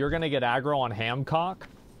Attili. You're gonna get aggro on Hamcock.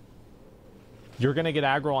 You're gonna get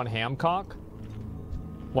aggro on Hamcock.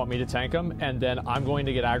 Want me to tank him, and then I'm going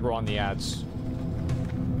to get aggro on the ads.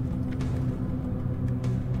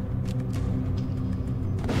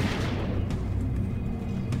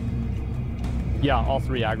 Yeah, all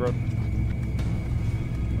 3 aggro.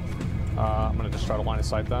 I'm gonna just try to line of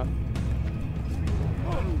sight that.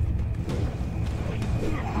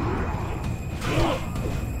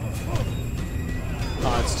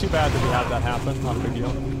 It's too bad that we had that happen. Not a big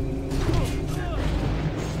deal.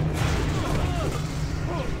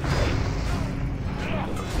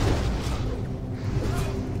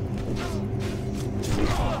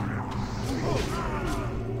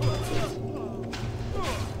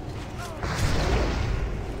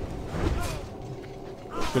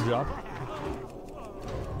 Good job.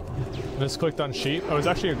 Misclicked on sheep. Oh, it was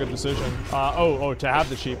actually a good decision. Oh, to have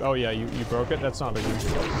the sheep. Oh yeah, you broke it? That's not a big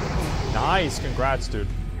deal. Nice, congrats, dude.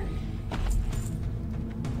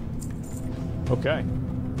 Okay.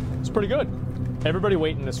 It's pretty good. Everybody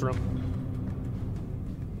wait in this room.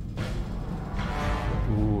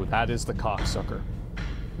 Ooh, that is the cocksucker.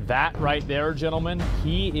 That right there, gentlemen,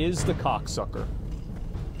 he is the cocksucker.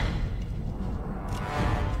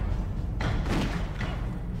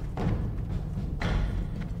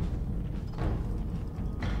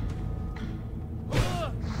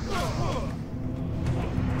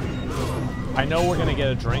 know we're gonna get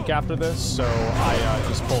a drink after this, so I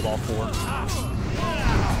just pulled all 4.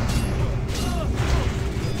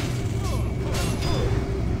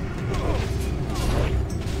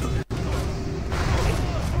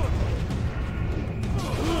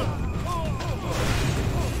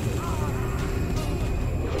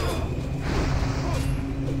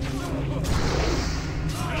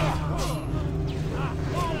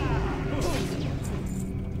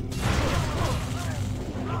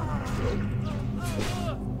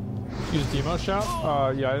 Use demo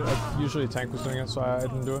shout? Yeah, usually tank was doing it, so I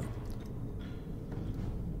didn't do it.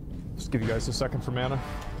 Just give you guys a second for mana.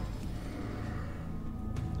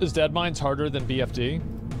 Is Deadmines harder than BFD?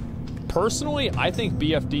 Personally, I think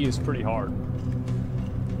BFD is pretty hard.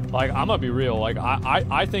 Like, I'm gonna be real, like,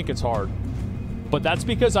 I think it's hard. But that's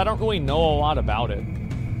because I don't really know a lot about it.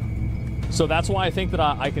 So that's why I think that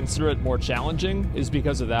I consider it more challenging, is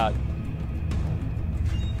because of that.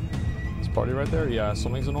 Party right there? Yeah,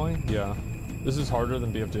 something's annoying? Yeah. This is harder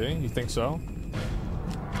than BFD? You think so?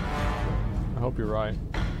 I hope you're right.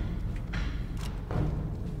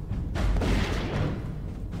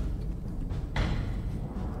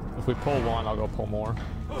 If we pull 1, I'll go pull more.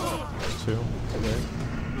 2. Okay.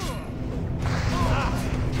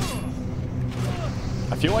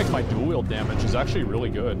 I feel like my dual wield damage is actually really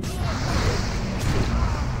good.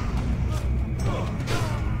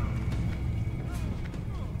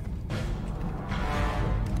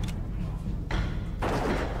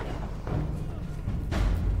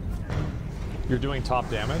 You're doing top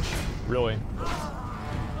damage? Really?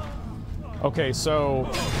 Okay, so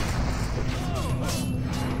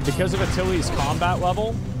because of Attili's combat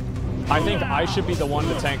level, I think I should be the one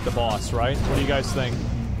to tank the boss, right? What do you guys think?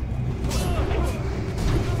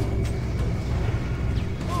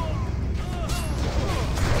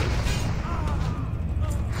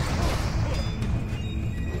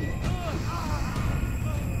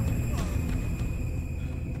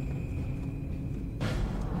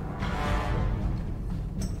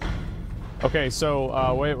 Okay,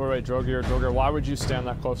 so, wait, Drogear, why would you stand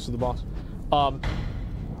that close to the boss?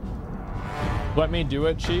 Let me do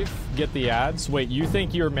it, Chief. Get the ads. Wait, you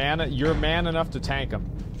think you're man enough to tank him?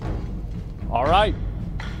 Alright.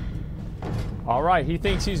 Alright, he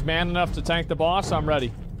thinks he's man enough to tank the boss. I'm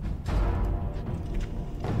ready.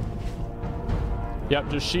 Yep,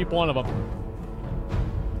 just sheep one of them.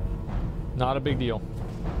 Not a big deal.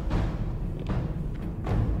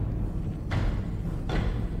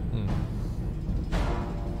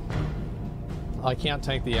 I can't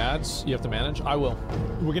tank the ads. You have to manage. I will.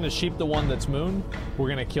 We're gonna sheep the one that's moon. We're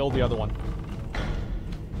gonna kill the other one.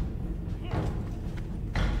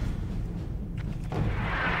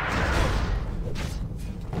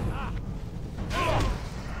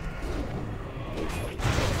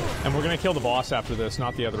 And we're gonna kill the boss after this,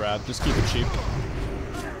 not the other ad. Just keep it cheap.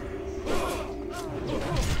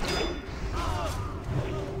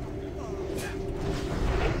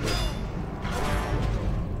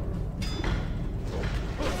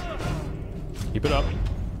 Keep it up.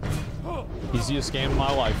 Easiest game of my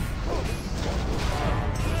life.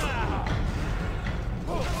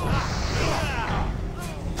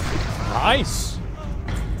 Nice!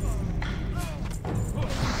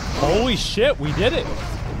 Holy shit, we did it!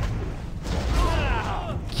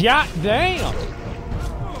 God damn!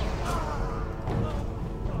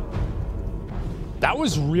 That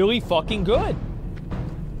was really fucking good.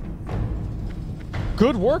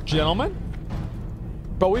 Good work, gentlemen.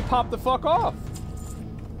 But we popped the fuck off.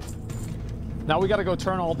 Now we gotta go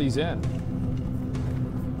turn all these in.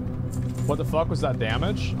 What the fuck was that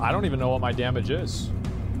damage? I don't even know what my damage is.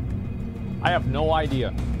 I have no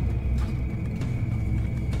idea.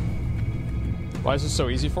 Why is this so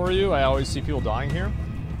easy for you? I always see people dying here.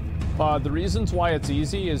 The reasons why it's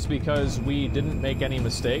easy is because we didn't make any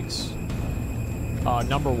mistakes.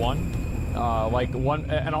 Number one.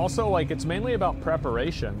 And also, like, it's mainly about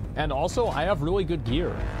preparation. And also, I have really good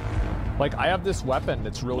gear. Like, I have this weapon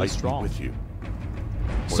that's really strong. With you.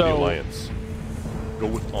 For so, the Alliance. Go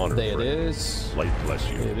with honor. There it is. Light bless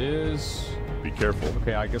you. It is. Be careful.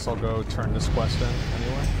 Okay, I guess I'll go turn this quest in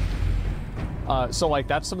anyway. So, like,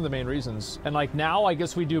 that's some of the main reasons. And, like, now I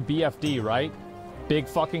guess we do BFD, right? Big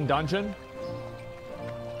fucking dungeon.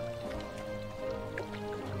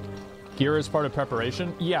 Gear is part of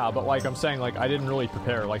preparation? Yeah, but like I'm saying, like I didn't really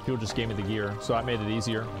prepare. Like people just gave me the gear, so that made it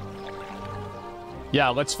easier. Yeah,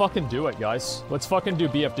 let's fucking do it, guys. Let's fucking do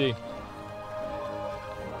BFD.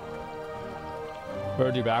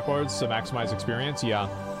 Better do backwards to maximize experience? Yeah.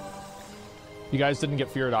 You guys didn't get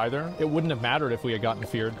feared either? It wouldn't have mattered if we had gotten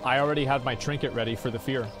feared. I already had my trinket ready for the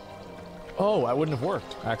fear. Oh, that wouldn't have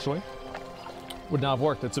worked, actually. Would not have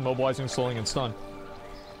worked. It's immobilizing, slowing, and stun.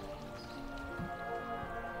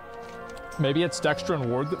 Maybe it's Dexter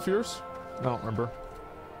and Ward that fears? I don't remember.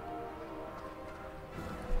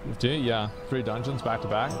 Yeah, 3 dungeons back to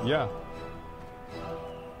back. Yeah.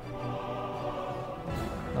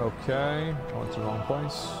 Okay, I went to the wrong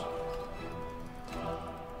place.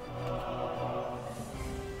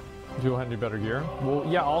 Do I need better gear? Well,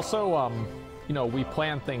 yeah, also, you know, we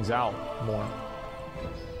plan things out more.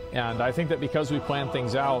 And I think that because we plan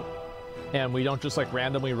things out and we don't just like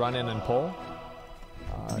randomly run in and pull,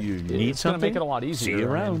 you need it's something? gonna make it a lot easier. See you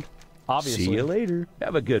around. I mean, obviously. See you later.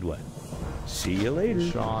 Have a good one. See you later.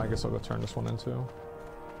 Shaw, I guess I'll go turn this one into.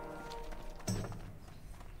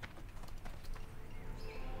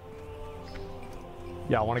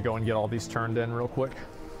 Yeah, I want to go and get all these turned in real quick.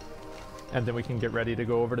 And then we can get ready to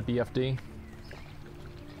go over to BFD.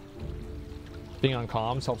 Being on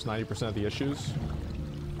comms helps 90% of the issues.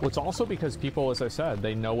 Well, it's also because people, as I said,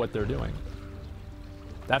 they know what they're doing.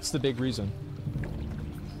 That's the big reason.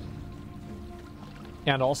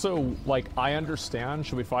 And also, like, I understand,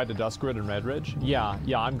 should we fight a Duskgrid and Redridge? Yeah,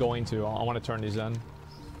 I'm going to. I want to turn these in.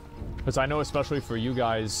 Because I know, especially for you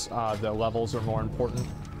guys, the levels are more important.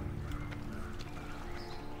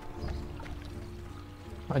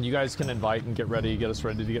 And you guys can invite and get ready, get us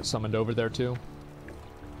ready to get summoned over there, too.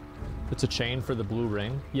 It's a chain for the blue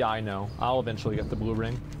ring. Yeah, I know. I'll eventually get the blue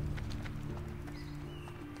ring.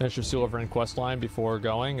 Finish your Silver quest line before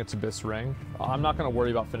going. It's Abyss Ring. I'm not going to worry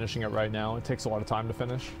about finishing it right now. It takes a lot of time to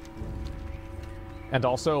finish. And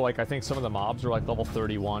also, like, I think some of the mobs are like level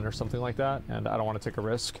 31 or something like that, and I don't want to take a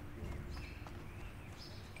risk.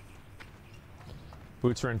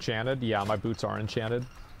 Boots are enchanted. Yeah, my boots are enchanted.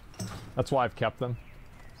 That's why I've kept them.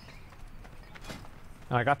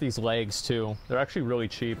 And I got these legs, too. They're actually really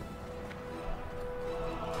cheap.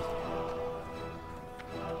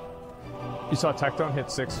 You saw Tectone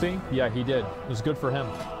hit 60? Yeah, he did. It was good for him.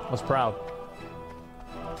 I was proud.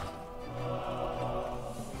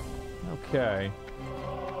 Okay.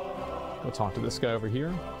 Go talk to this guy over here.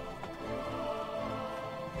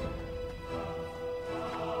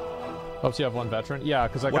 Hopes you have one veteran. Yeah,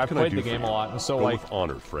 because like, I've played the game a lot, and so Go like... with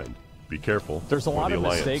honor, friend. Be careful. There's a lot of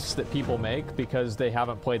mistakes that people make because they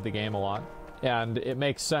haven't played the game a lot. And it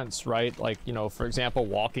makes sense, right? Like, you know, for example,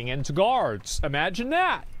 walking into guards. Imagine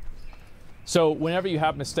that! So whenever you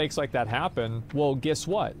have mistakes like that happen, well, guess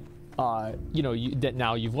what? You know,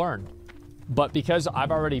 now you've learned. But because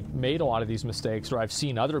I've already made a lot of these mistakes, or I've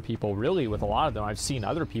seen other people, really with a lot of them, I've seen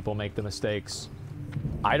other people make the mistakes,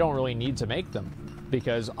 I don't really need to make them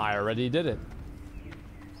because I already did it.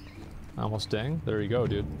 Almost ding. There you go,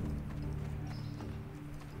 dude.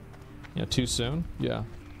 Yeah, too soon? Yeah.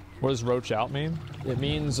 What does roach out mean? It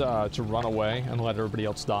means to run away and let everybody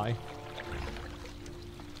else die.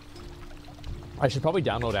 I should probably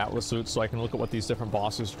download Atlas Suit so I can look at what these different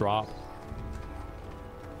bosses drop.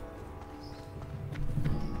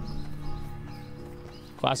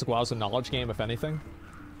 Classic WoW is a knowledge game, if anything.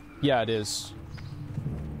 Yeah, it is.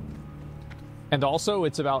 And also,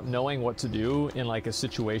 it's about knowing what to do in, like, a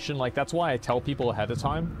situation. Like, that's why I tell people ahead of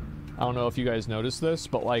time. I don't know if you guys noticed this,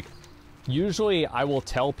 but, like, usually I will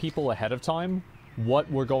tell people ahead of time what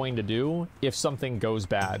we're going to do if something goes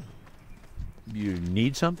bad. You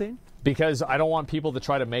need something? Because I don't want people to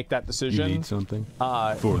try to make that decision. You need something?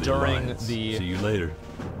 During the... See you later.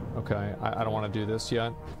 Okay, I don't want to do this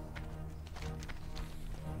yet.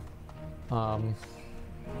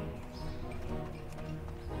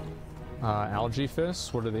 Algae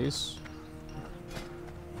Fists, what are these?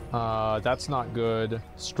 That's not good.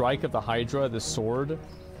 Strike of the Hydra, the sword.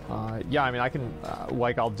 Yeah, I mean, I can,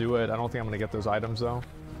 like, I'll do it. I don't think I'm going to get those items, though.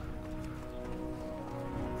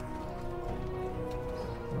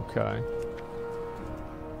 Okay.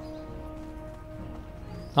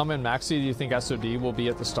 How min-maxy do you think SOD will be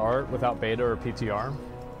at the start without beta or PTR?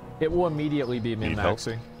 It will immediately be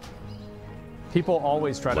min-maxy. People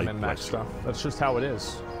always try to min-max stuff. That's just how it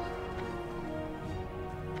is.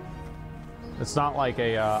 It's not like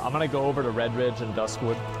a, I'm gonna go over to Redridge and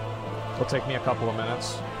Duskwood. It'll take me a couple of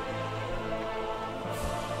minutes.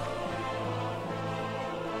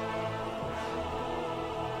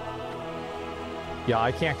 Yeah,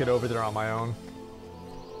 I can't get over there on my own.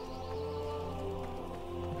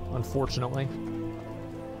 Unfortunately.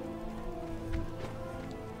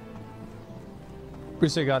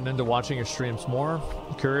 Recently gotten into watching your streams more.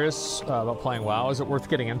 Curious about playing WoW. Is it worth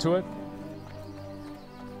getting into it?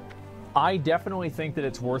 I definitely think that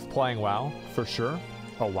it's worth playing WoW, for sure.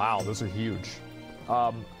 Oh, wow, those are huge.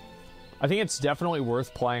 I think it's definitely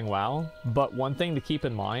worth playing WoW, but one thing to keep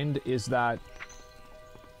in mind is that,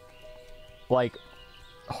 like,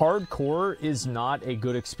 hardcore is not a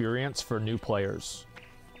good experience for new players.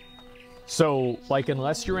 So, like,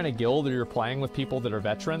 unless you're in a guild or you're playing with people that are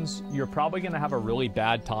veterans, you're probably going to have a really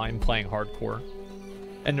bad time playing hardcore.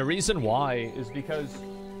 And the reason why is because,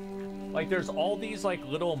 like, there's all these, like,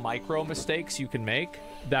 little micro mistakes you can make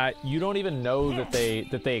that you don't even know that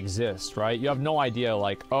they exist, right? You have no idea,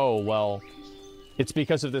 like, oh, well, it's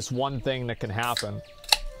because of this one thing that can happen.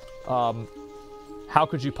 How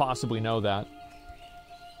could you possibly know that?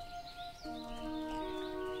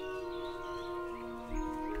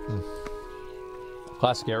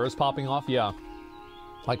 Classic arrows popping off? Yeah.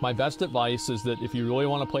 Like, my best advice is that if you really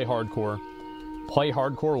want to play hardcore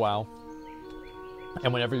WoW.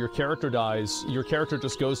 And whenever your character dies, your character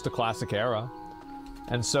just goes to classic era.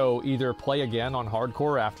 And so either play again on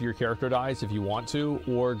hardcore after your character dies if you want to,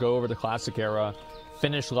 or go over to classic era,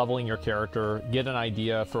 finish leveling your character, get an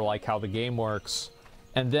idea for, like, how the game works,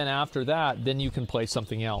 and then after that, then you can play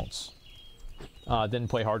something else. Then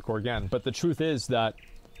play hardcore again. But the truth is that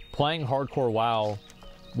playing hardcore WoW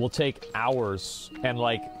will take hours, and,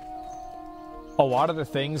 like, a lot of the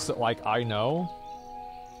things that, like, I know,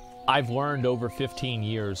 I've learned over 15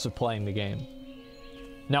 years of playing the game.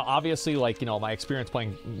 Now, obviously, like, you know, my experience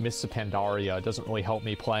playing Mists of Pandaria doesn't really help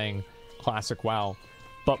me playing classic WoW,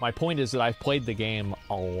 but my point is that I've played the game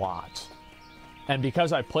a lot. And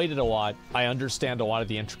because I've played it a lot, I understand a lot of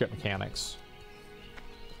the intricate mechanics.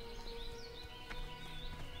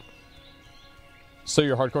 So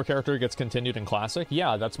your hardcore character gets continued in Classic?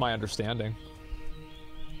 Yeah, that's my understanding.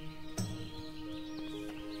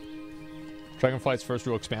 Dragonflight's first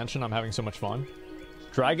real expansion, I'm having so much fun.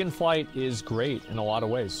 Dragonflight is great in a lot of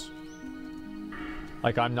ways.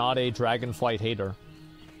 Like, I'm not a Dragonflight hater.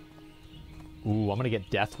 Ooh, I'm gonna get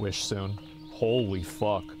Death Wish soon. Holy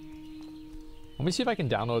fuck. Let me see if I can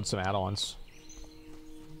download some add-ons.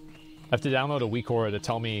 I have to download a WeakAura to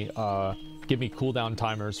tell me, give me cooldown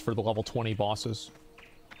timers for the level 20 bosses.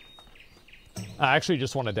 I actually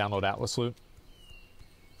just want to download Atlas Loot.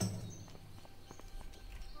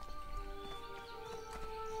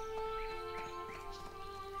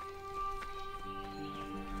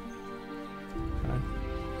 Okay.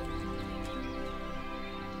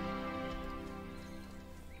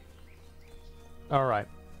 All right.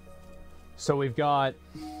 So we've got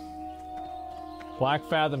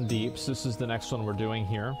Blackfathom Deeps. This is the next one we're doing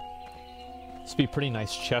here. This would be a pretty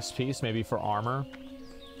nice chest piece, maybe for armor.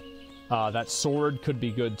 That sword could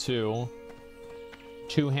be good too.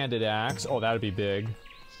 Two-handed axe. Oh, that'd be big.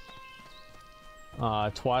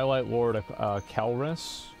 Twilight Lord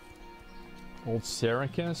Kelris. Old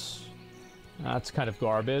Sericus. That's kind of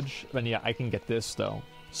garbage. But yeah, I can get this though.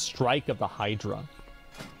 Strike of the Hydra.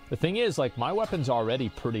 The thing is, like, my weapon's already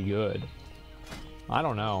pretty good. I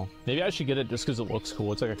don't know. Maybe I should get it just because it looks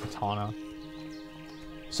cool. It's like a katana.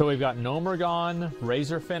 So we've got Nomergon,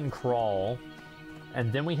 Razorfin Crawl,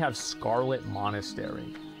 and then we have Scarlet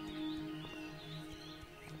Monastery.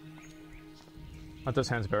 Aren't those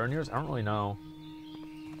hands Baroniers? I don't really know.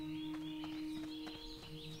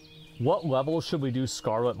 What level should we do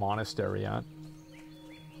Scarlet Monastery at?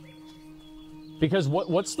 Because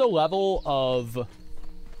what's the level of,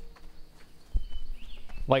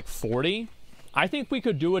 like, 40? I think we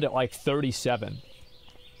could do it at, like, 37.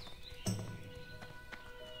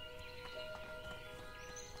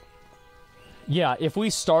 Yeah, if we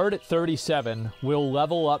start at 37, we'll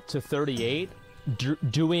level up to 38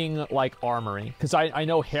 doing, like, armory. Because I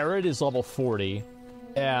know Herod is level 40,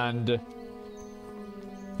 and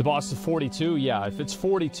the boss is 42. Yeah, if it's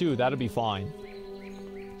 42, that'll be fine.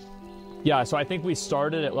 Yeah, so I think we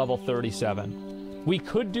started at level 37. We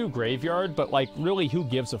could do Graveyard, but, like, really, who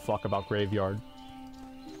gives a fuck about Graveyard?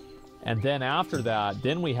 And then after that,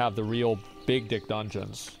 then we have the real big dick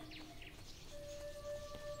dungeons.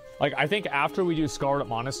 Like, I think after we do Scarlet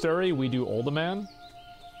Monastery, we do Uldaman.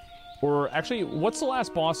 Or, actually, what's the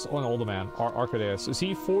last boss on Uldaman? Arcadeus. Is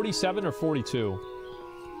he 47 or 42?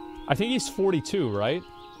 I think he's 42, right?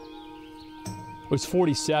 Oh, it's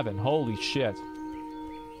 47. Holy shit.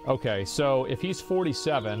 Okay, so if he's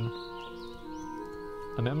 47...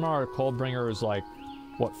 An MR Coldbringer is like,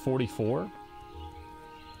 what, 44?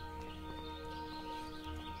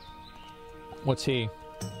 What's he?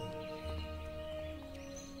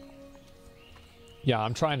 Yeah,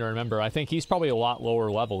 I'm trying to remember. I think he's probably a lot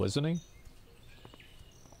lower level, isn't he?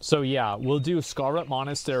 So yeah, we'll do Scarlet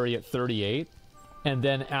Monastery at 38. And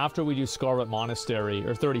then after we do Scarlet Monastery,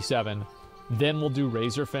 or 37, then we'll do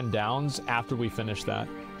Razorfin Downs after we finish that.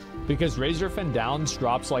 Because Razorfin Downs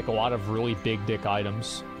drops, like, a lot of really big dick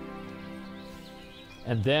items.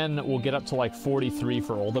 And then we'll get up to, like, 43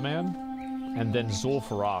 for Uldaman. And then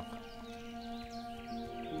Zul'Farrak.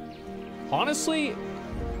 Honestly,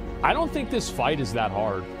 I don't think this fight is that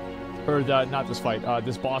hard. Or not this fight,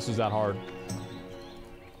 this boss is that hard.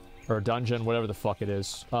 Or dungeon, whatever the fuck it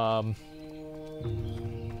is.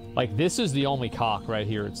 Like, this is the only cock right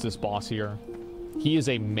here. It's this boss here. He is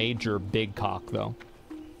a major big cock, though.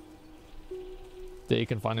 That you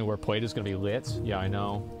can finally where plate is going to be lit. Yeah, I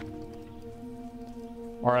know.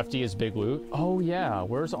 RFD is big loot. Oh, yeah.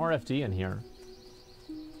 Where's RFD in here?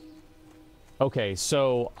 Okay,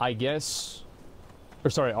 so I guess... Or,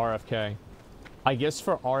 sorry, RFK. I guess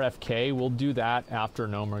for RFK, we'll do that after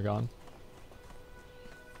Nomergon.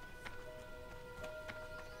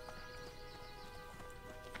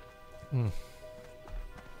 Hmm.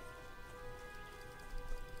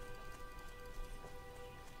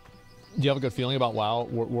 Do you have a good feeling about WoW,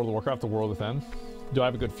 World of Warcraft, the World Within? Do I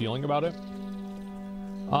have a good feeling about it?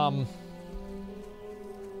 I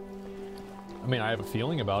mean, I have a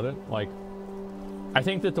feeling about it. Like, I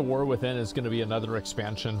think that the War Within is going to be another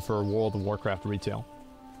expansion for World of Warcraft retail.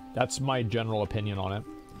 That's my general opinion on it.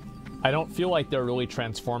 I don't feel like they're really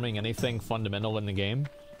transforming anything fundamental in the game,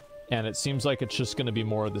 and it seems like it's just going to be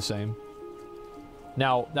more of the same.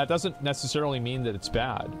 Now, that doesn't necessarily mean that it's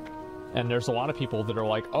bad. And there's a lot of people that are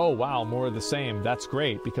like, oh, wow, more of the same. That's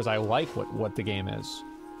great, because I like what the game is.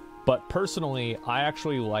 But personally, I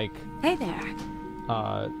actually like... Hey there.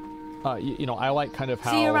 You know, I like kind of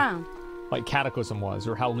how... See you around. Like Cataclysm was,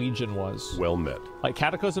 or how Legion was. Well met. Like,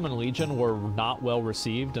 Cataclysm and Legion were not well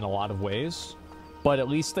received in a lot of ways, but at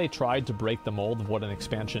least they tried to break the mold of what an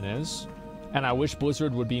expansion is. And I wish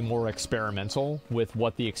Blizzard would be more experimental with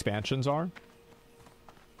what the expansions are.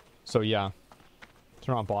 So, yeah.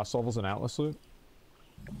 Turn on boss levels and Atlas loot.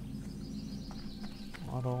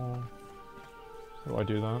 Model. How do I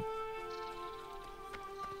do that?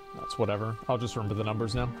 That's whatever. I'll just remember the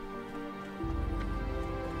numbers now.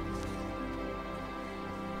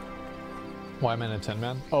 Why am I in a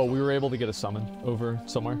 10-man? Oh, we were able to get a summon over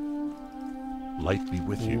somewhere. Light be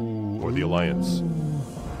with you, or the Alliance.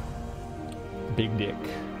 Big dick.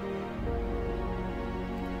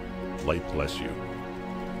 Light bless you.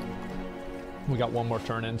 We got one more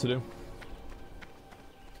turn in to do.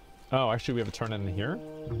 Oh, actually, we have a turn in here.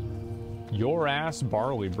 Your ass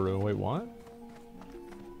barley brew. Wait, what?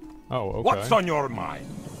 Oh, okay. What's on your mind?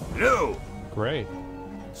 You! Great.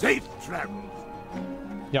 Safe travel.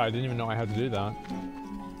 Yeah, I didn't even know I had to do that.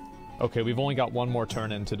 Okay, we've only got one more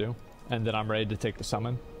turn in to do. And then I'm ready to take the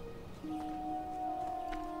summon.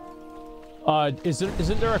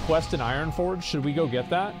 Isn't there a quest in Ironforge? Should we go get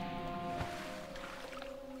that?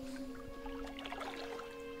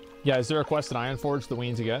 Yeah, is there a quest in Ironforge that we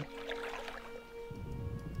need to get?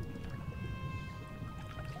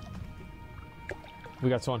 We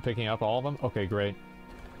got someone picking up all of them? Okay, great.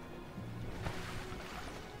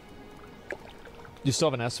 You still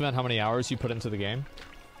have an estimate how many hours you put into the game?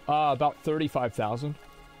 About 35,000.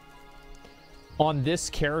 On this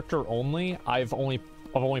character only, I've only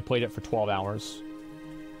played it for 12 hours.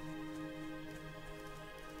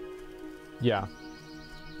 Yeah.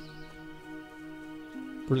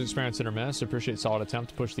 Bruce experience hit or miss. Appreciate solid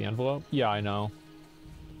attempt to push the envelope. Yeah, I know.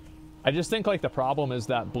 I just think like the problem is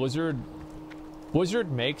that Blizzard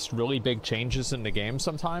makes really big changes in the game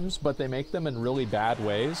sometimes, but they make them in really bad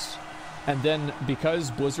ways. And then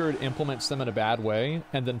because Blizzard implements them in a bad way,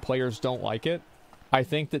 and then players don't like it, I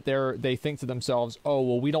think that they think to themselves, oh,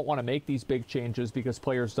 well, we don't want to make these big changes because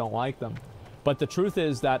players don't like them. But the truth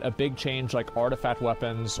is that a big change like artifact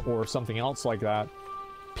weapons or something else like that,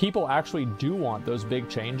 people actually do want those big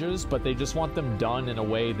changes, but they just want them done in a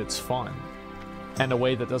way that's fun. And a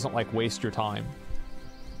way that doesn't, like, waste your time.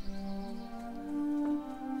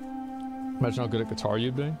 Imagine how good at guitar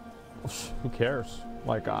you'd be. Who cares?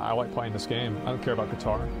 Like, I like playing this game. I don't care about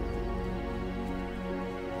guitar.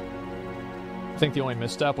 I think the only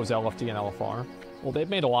misstep was LFD and LFR. Well, they've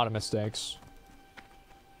made a lot of mistakes.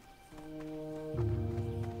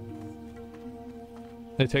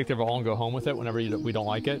 They take their ball and go home with it whenever we don't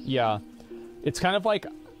like it. Yeah. It's kind of like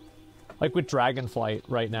with Dragonflight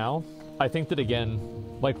right now. I think that, again,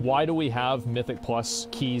 like, why do we have Mythic Plus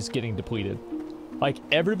keys getting depleted? Like,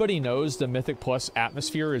 everybody knows the Mythic Plus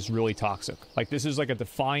atmosphere is really toxic. Like, this is like a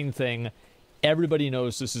defined thing. Everybody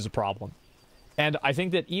knows this is a problem. And I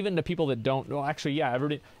think that even the people that don't... Well, actually, yeah,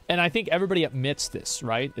 everybody... And I think everybody admits this,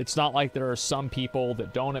 right? It's not like there are some people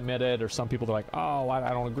that don't admit it, or some people that are like, oh,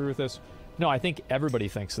 I don't agree with this. No, I think everybody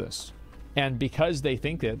thinks this. And because they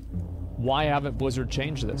think it, why haven't Blizzard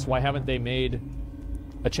changed this? Why haven't they made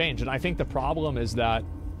a change? And I think the problem is that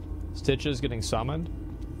Stitches getting summoned...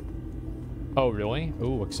 Oh, really?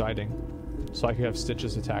 Ooh, exciting. So I could have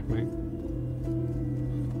Stitches attack me.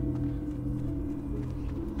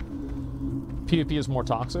 PvP is more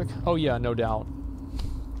toxic? Oh yeah, no doubt.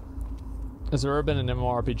 Has there ever been an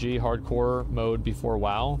MMORPG hardcore mode before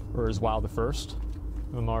WoW? Or is WoW the first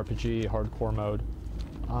MMORPG hardcore mode?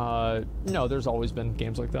 No, there's always been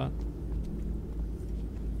games like that.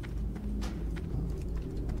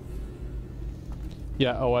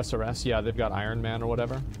 Yeah, OSRS, yeah, they've got Iron Man or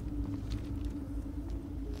whatever.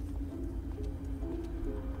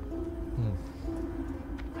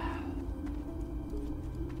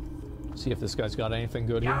 See if this guy's got anything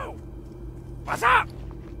good here. Yo! What's up?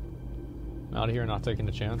 Out of here, not taking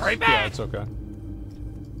a chance. Hurry back! Yeah, it's okay.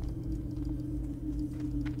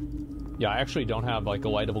 Yeah, I actually don't have like a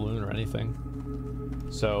light of balloon or anything.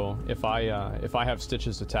 So if I have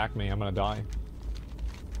Stitches attack me, I'm gonna die.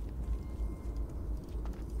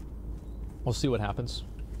 We'll see what happens.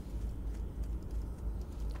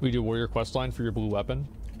 We do warrior questline for your blue weapon.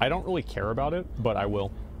 I don't really care about it, but I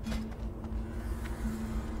will.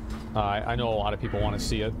 I know a lot of people want to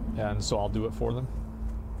see it, and so I'll do it for them.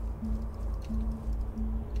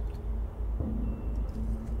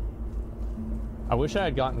 I wish I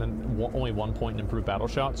had gotten only 1 point in improved battle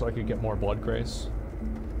shot so I could get more blood grace.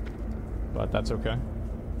 But that's okay.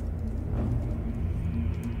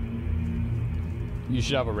 You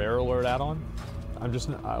should have a rare alert add-on. I'm just,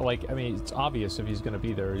 like, I mean, it's obvious if he's going to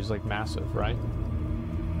be there. He's, like, massive, right?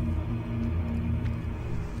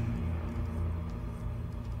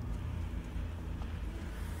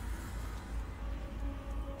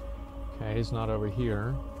 Okay, he's not over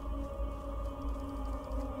here.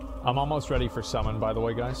 I'm almost ready for summon, by the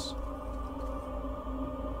way, guys.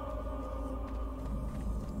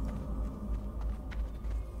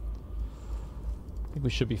 I think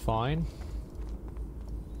we should be fine.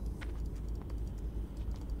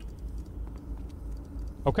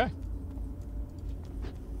 Okay.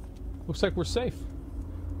 Looks like we're safe.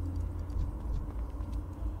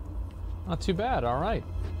 Not too bad, all right.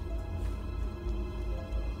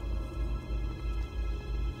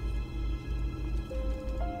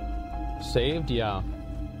 Saved? Yeah. I'm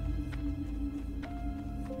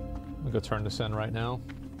gonna go turn this in right now.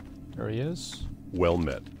 There he is. Well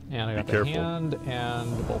met. And I got Be the careful. hand,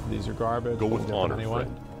 and both of these are garbage. Go We'll with get them honor, anyway.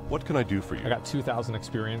 friend. What can I do for you? I got 2,000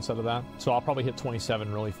 experience out of that, so I'll probably hit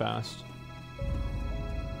 27 really fast.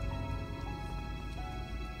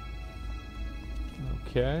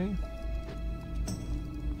 Okay.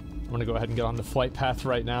 I'm gonna go ahead and get on the flight path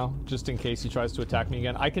right now, just in case he tries to attack me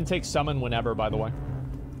again. I can take summon whenever, by the way.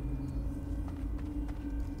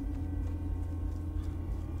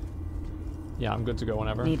 Yeah, I'm good to go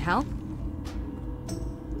whenever. Need help?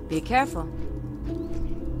 Be careful.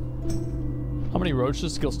 How many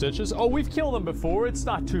roaches kill Stitches? Oh, we've killed them before. It's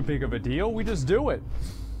not too big of a deal. We just do it.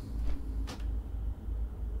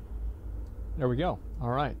 There we go.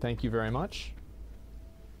 All right. Thank you very much.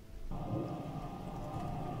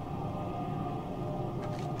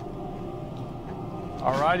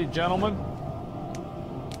 All righty, gentlemen.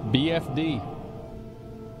 BFD.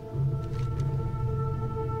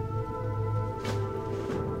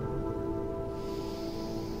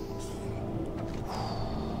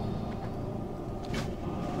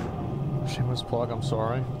 Shameless plug, I'm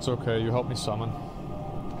sorry. It's okay, you helped me summon.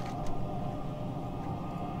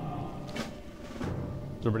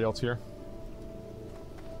 Is everybody else here?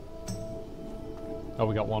 Oh,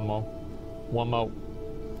 we got one mo. One mo.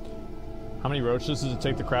 How many roaches does it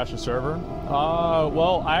take to crash a server?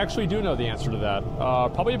 Well, I actually do know the answer to that.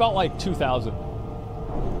 Probably about like 2,000.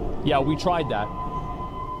 Yeah, we tried that.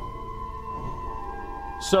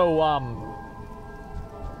 So,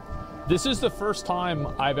 this is the first time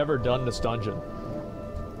I've ever done this dungeon.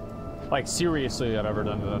 Like, seriously, I've ever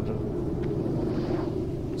done the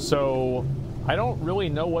dungeon. So, I don't really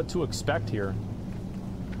know what to expect here.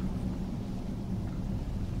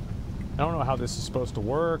 I don't know how this is supposed to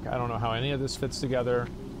work. I don't know how any of this fits together.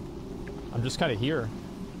 I'm just kind of here.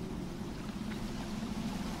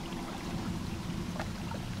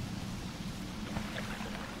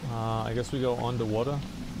 I guess we go on to water.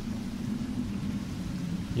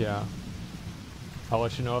 Yeah. I'll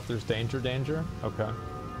let you know if there's danger. Okay.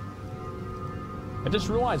 I just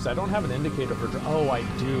realized I don't have an indicator for... Oh, I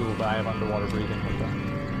do, but I have underwater breathing.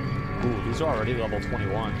 Okay. Ooh, these are already level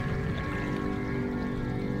 21.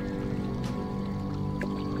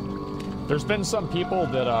 There's been some people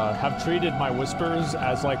that have treated my whispers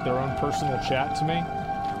as like their own personal chat to me.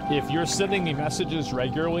 If you're sending me messages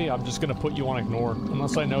regularly, I'm just going to put you on ignore,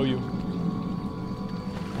 unless I know you.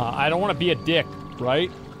 I don't want to be a dick, right?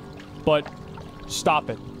 But stop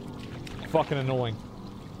it. Fucking annoying.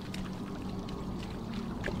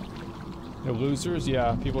 No losers?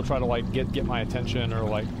 Yeah, people try to like get my attention or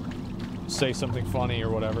like say something funny or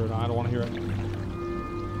whatever. No, I don't want to hear it.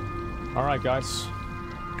 All right, guys.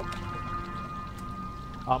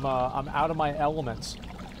 I'm out of my element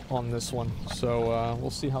on this one, so we'll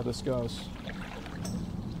see how this goes.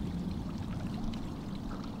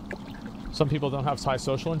 Some people don't have high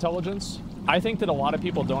social intelligence. I think that a lot of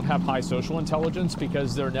people don't have high social intelligence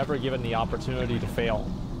because they're never given the opportunity to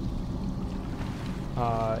fail.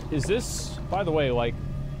 Is this, by the way, like,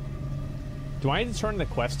 do I need to turn the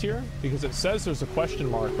quest here? Because it says there's a question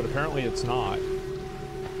mark, but apparently it's not.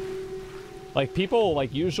 Like, people,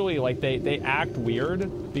 like, usually, like, they act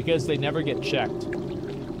weird because they never get checked.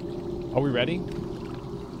 Are we ready?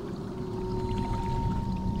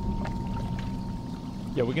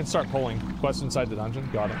 Yeah, we can start pulling. Quest inside the dungeon.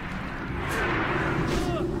 Got it.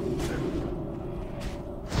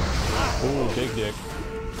 Ooh, big dick.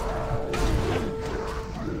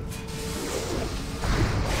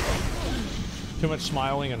 Too much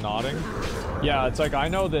smiling and nodding. Yeah, it's like, I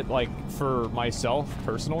know that, like, for myself,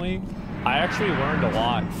 personally, I actually learned a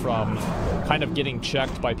lot from kind of getting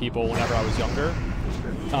checked by people whenever I was younger.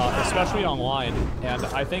 Especially online, and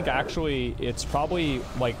I think actually it's probably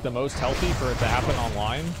like the most healthy for it to happen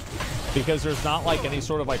online because there's not like any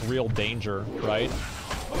sort of like real danger, right?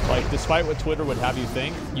 Like, despite what Twitter would have you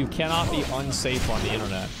think, you cannot be unsafe on the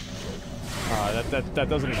internet. That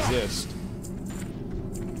doesn't exist.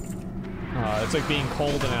 It's like being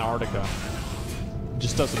cold in Antarctica. It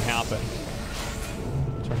just doesn't happen.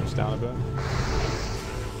 Turn this down a bit.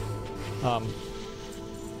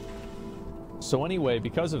 So anyway,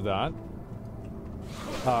 because of that,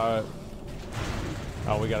 oh,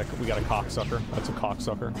 we got a cocksucker. That's a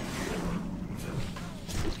cocksucker.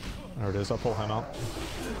 There it is. I'll pull him out.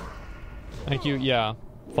 Thank you. Yeah,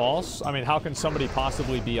 false. I mean, how can somebody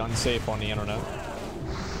possibly be unsafe on the internet?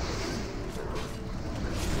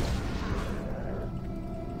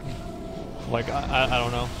 Like, I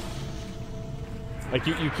don't know. Like,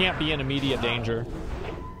 you can't be in immediate danger.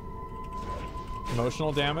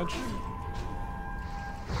 Emotional damage.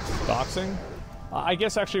 Doxing? I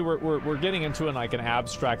guess actually we're getting into it like an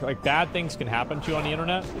abstract, like bad things can happen to you on the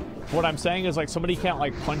internet. What I'm saying is like somebody can't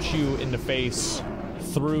like punch you in the face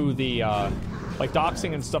through the, like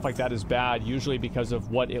doxing and stuff like that is bad usually because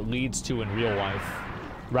of what it leads to in real life,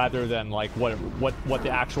 rather than like what the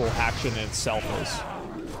actual action in itself is.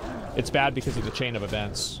 It's bad because of the chain of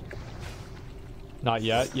events. Not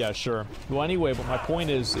yet? Yeah, sure. Well, anyway, but my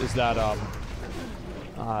point is that,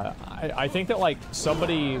 I think that, like,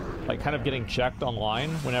 somebody, like, kind of getting checked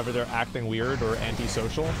online whenever they're acting weird or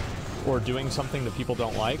antisocial or doing something that people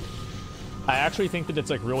don't like, I actually think that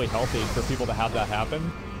it's, like, really healthy for people to have that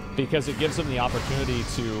happen because it gives them the opportunity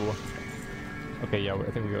to... Okay, yeah,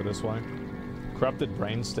 I think we go this way. Corrupted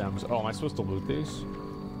brain stems. Oh, am I supposed to loot these?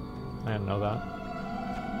 I didn't know that.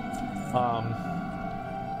 I'll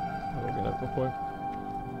get it real quick.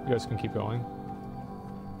 You guys can keep going.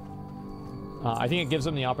 I think it gives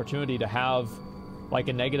them the opportunity to have, like,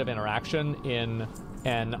 a negative interaction in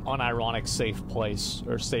an unironic safe place,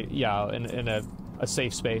 or in a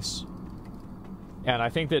safe space. And I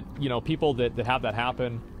think that, you know, people that have that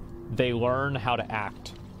happen, they learn how to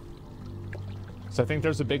act. So I think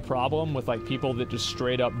there's a big problem with, like, people that just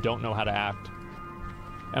straight up don't know how to act.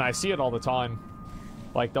 And I see it all the time.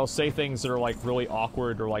 Like, they'll say things that are, like, really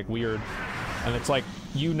awkward or, like, weird. And it's like,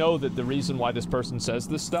 you know that the reason why this person says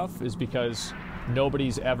this stuff is because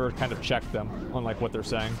nobody's ever kind of checked them on, like, what they're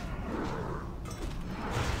saying.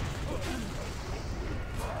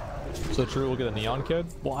 So true, we'll get a Neon Kid?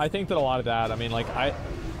 Well, I think that a lot of that, I mean, like, I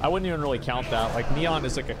wouldn't even really count that. Like, Neon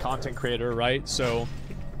is, like, a content creator, right? So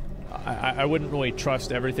I wouldn't really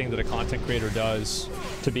trust everything that a content creator does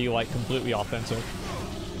to be, like, completely authentic.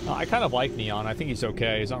 I kind of like Neon. I think he's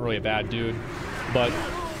okay. He's not really a bad dude. But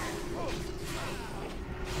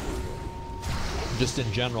just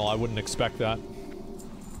in general, I wouldn't expect that.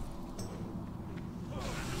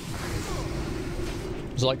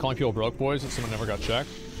 Is it like calling people broke boys if someone never got checked?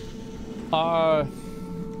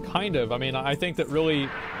 Kind of. I mean, I think that really...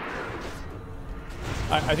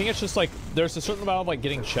 I think it's just like, there's a certain amount of like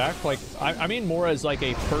getting checked. Like, I mean more as like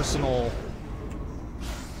a personal...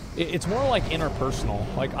 It's more like interpersonal.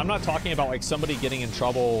 Like, I'm not talking about like somebody getting in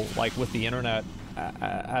trouble like with the internet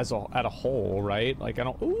as at a whole, right? Like, I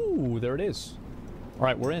don't... Ooh, there it is. All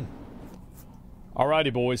right, we're in.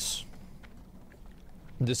 Alrighty, boys.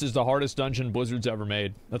 This is the hardest dungeon Blizzard's ever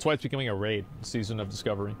made. That's why it's becoming a raid, Season of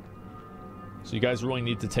Discovery. So you guys really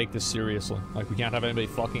need to take this seriously. Like, we can't have anybody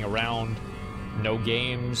fucking around. No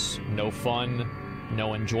games, no fun,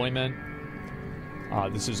 no enjoyment.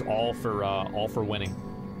 This is all for winning.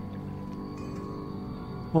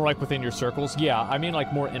 More like within your circles. Yeah, I mean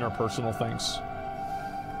like more interpersonal things.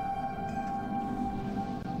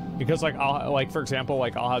 Because like for example,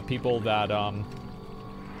 like I'll have people that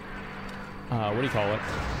what do you call it?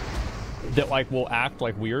 That like will act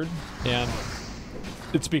like weird, and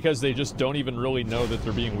it's because they just don't even really know that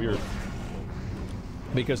they're being weird.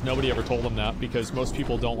 Because nobody ever told them that, because most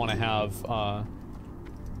people don't want to have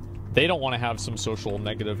they don't want to have some social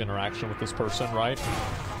negative interaction with this person, right?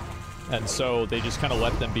 And so they just kind of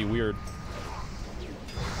let them be weird.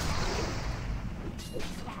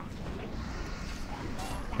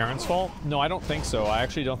 Parents' fault? No, I don't think so. I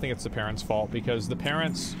actually don't think it's the parents' fault, because the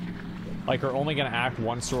parents like are only going to act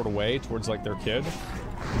one sort of way towards like their kid,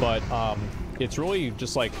 but it's really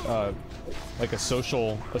just like a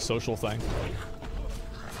social thing.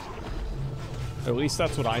 At least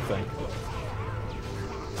that's what I think.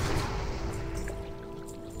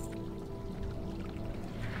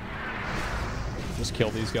 Just kill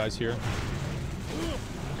these guys here.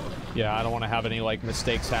 Yeah, I don't want to have any like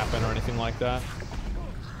mistakes happen or anything like that.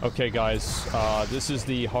 Okay, guys, this is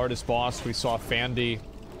the hardest boss. We saw Fandy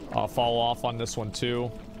fall off on this one too.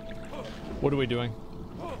 What are we doing?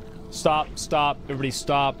 Stop, stop, everybody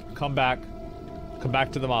stop. Come back. Come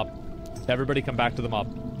back to the mob. Everybody come back to the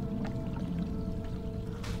mob.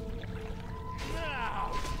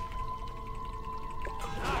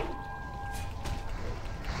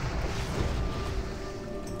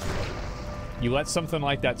 You let something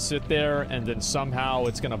like that sit there, and then somehow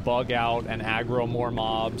it's gonna bug out and aggro more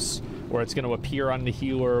mobs, or it's gonna appear on the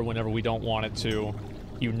healer whenever we don't want it to.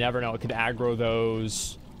 You never know, it could aggro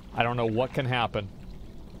those. I don't know what can happen.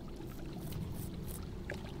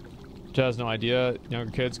 Jay has no idea.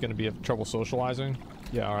 Younger kid's gonna be having trouble socializing.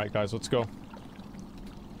 Yeah, alright guys, let's go.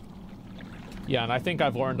 Yeah, and I think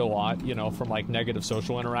I've learned a lot, you know, from like negative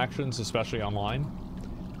social interactions, especially online.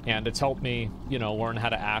 And it's helped me, you know, learn how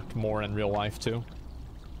to act more in real life, too.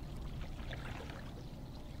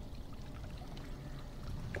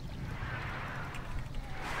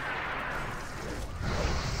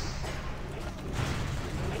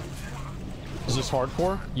 Is this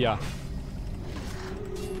hardcore? Yeah.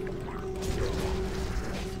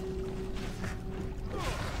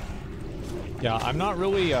 Yeah, I'm not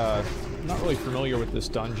really familiar with this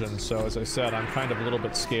dungeon, so as I said, I'm kind of a little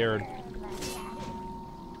bit scared.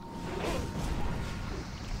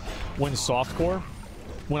 When softcore,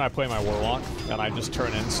 when I play my warlock and I just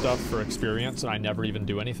turn in stuff for experience and I never even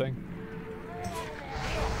do anything.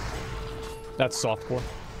 That's softcore.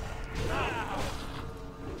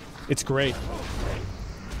 It's great.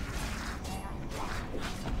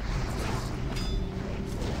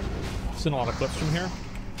 Seen a lot of clips from here.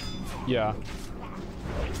 Yeah.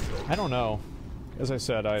 I don't know. As I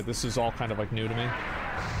said, this is all kind of like new to me.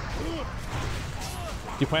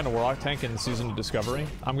 Do you plan a Warlock tank in Season of Discovery?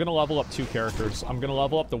 I'm gonna level up 2 characters. I'm gonna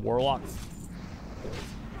level up the Warlock.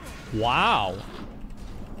 Wow.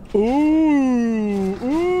 Ooh.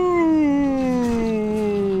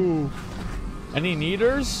 Ooh. Any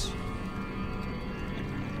needers?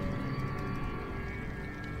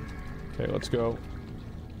 Okay, let's go.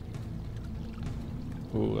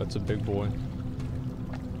 Ooh, that's a big boy.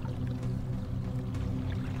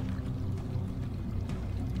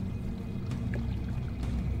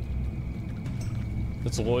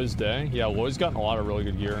 It's Loy's day. Yeah, Loy's gotten a lot of really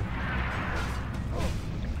good gear.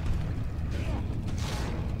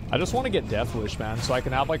 I just want to get Death Wish, man, so I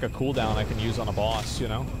can have like a cooldown I can use on a boss, you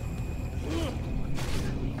know?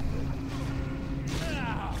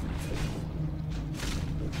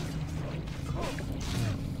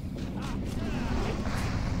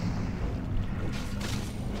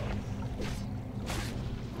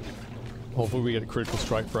 Hopefully we get a critical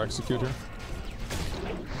strike for Executor.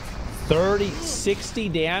 60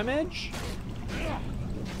 damage?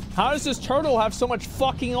 How does this turtle have so much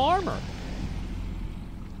fucking armor?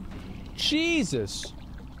 Jesus.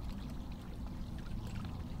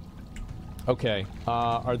 Okay,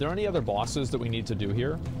 are there any other bosses that we need to do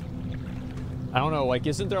here? I don't know, like,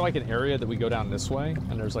 isn't there like an area that we go down this way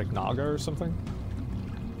and there's like Naga or something?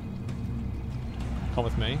 Come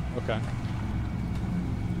with me? Okay.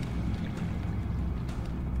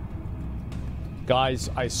 Guys,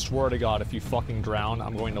 I swear to God, if you fucking drown,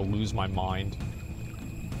 I'm going to lose my mind.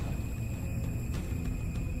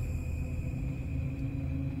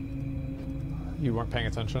 You weren't paying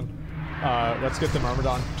attention. Let's get the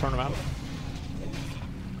Myrmidon. Turn around.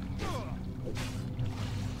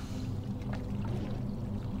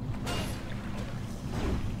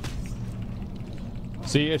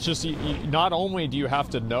 See, it's just, not only do you have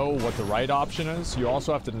to know what the right option is, you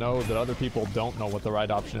also have to know that other people don't know what the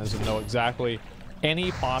right option is and know exactly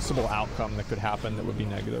any possible outcome that could happen that would be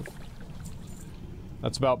negative.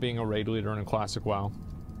 That's about being a raid leader in a classic WoW.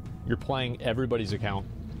 You're playing everybody's account.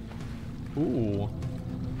 Ooh.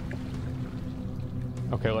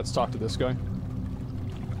 Okay, let's talk to this guy.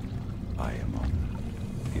 I am on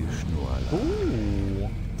Ishnuala. Ooh.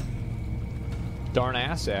 Darn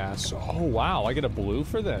ass. Oh, wow. I get a blue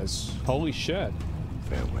for this. Holy shit.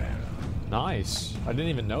 Farewell. Nice. I didn't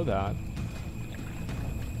even know that.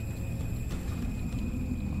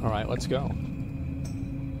 Alright, let's go.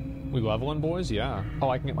 We leveling, boys? Yeah. Oh,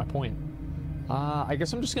 I can get my point. I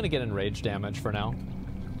guess I'm just gonna get enraged damage for now.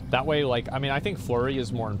 That way, like, I mean, I think flurry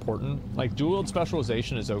is more important. Like, dual-wield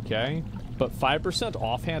specialization is okay, but 5%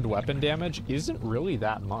 offhand weapon damage isn't really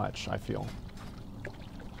that much, I feel.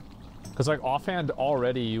 Because, like, offhand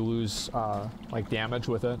already you lose, like, damage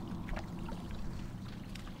with it.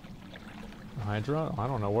 Hydra? I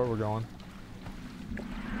don't know where we're going.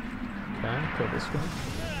 Okay, kill this guy.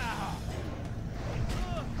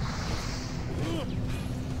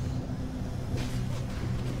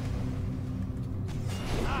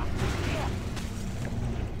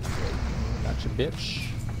 Gotcha, bitch.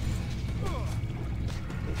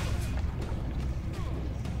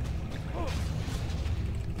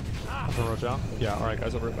 Nothing wrote down? Yeah, alright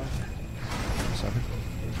guys, I'll be right back. One second.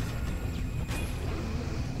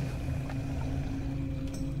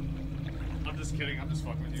 I'm just kidding, I'm just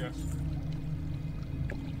fucking with you guys.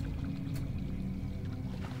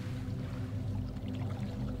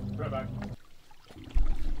 Right back.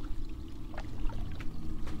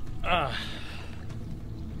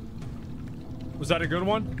 Was that a good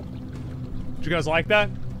one? Did you guys like that?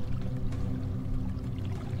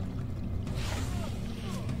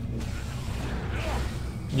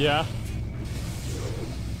 Yeah.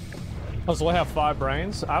 Oh, so I have 5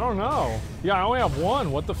 brains? I don't know. Yeah, I only have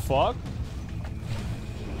 1. What the fuck?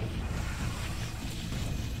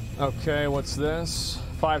 Okay, what's this?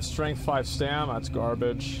 5 strength, 5 stam. That's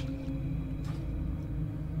garbage.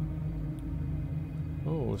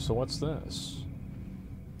 Oh, so what's this?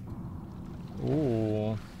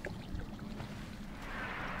 Ooh.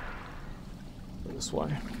 Go this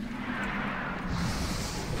way.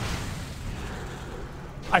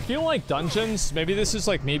 I feel like dungeons, maybe this is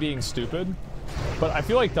like me being stupid, but I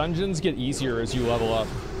feel like dungeons get easier as you level up.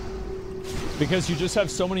 Because you just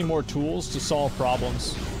have so many more tools to solve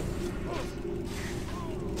problems.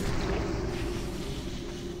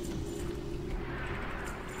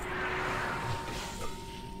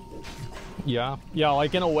 Yeah,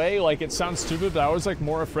 like in a way, like it sounds stupid, but I was like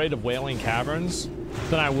more afraid of Wailing Caverns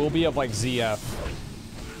than I will be of like ZF.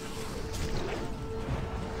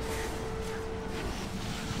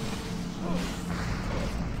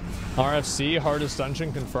 RFC, hardest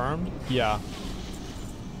dungeon confirmed? Yeah.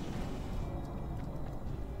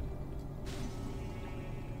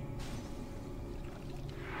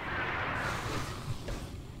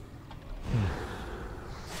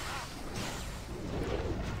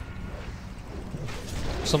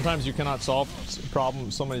 Sometimes you cannot solve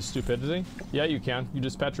somebody's stupidity. Yeah, you can. You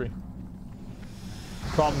just Petri.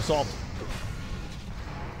 Problem solved.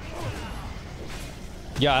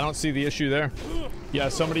 Yeah, I don't see the issue there. Yeah,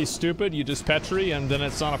 somebody's stupid, you just Petri, and then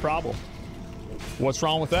it's not a problem. What's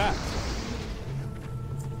wrong with that?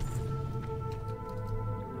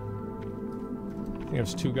 I think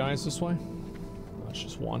there's 2 guys this way. That's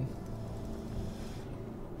just 1.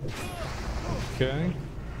 Okay.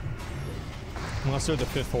 Unless they're the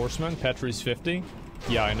 5th horseman, Petri's 50.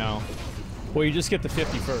 Yeah, I know. Well, you just get the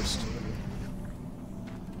 50 first.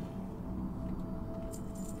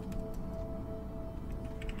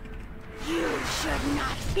 You should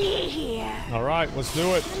not be here. All right, let's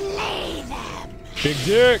do it. Slay them. Big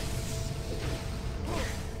dick.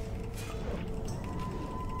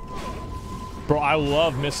 Bro, I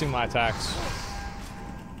love missing my attacks.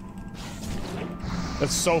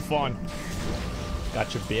 That's so fun.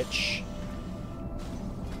 Gotcha, bitch.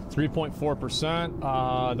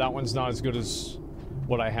 3.4%. That one's not as good as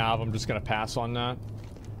what I have. I'm just gonna pass on that.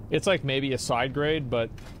 It's like maybe a side grade, but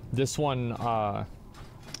this one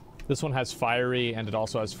has fiery, and it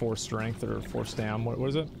also has 4 strength or 4 stam. What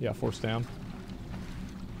is it? Yeah, 4 stam.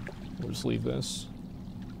 We'll just leave this.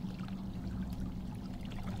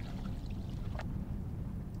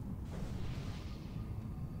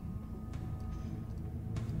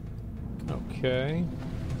 Okay.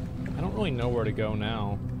 I don't really know where to go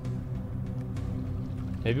now.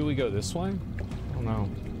 Maybe we go this way? I don't know.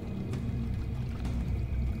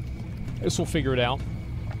 I guess we'll figure it out.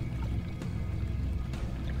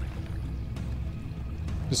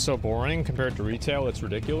 It's so boring compared to retail, it's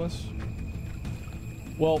ridiculous.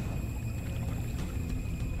 Well,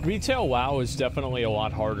 retail WoW is definitely a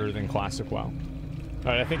lot harder than classic WoW.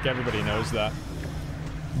 I think everybody knows that.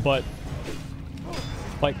 But,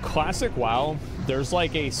 like, classic WoW there's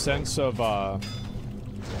like a sense of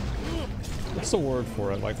what's the word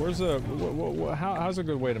for it? Like, where's the how's a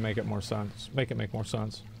good way to make it more sense? Make more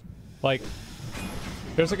sense. Like,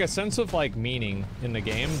 there's like a sense of like meaning in the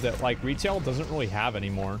game that like retail doesn't really have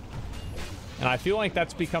anymore, and I feel like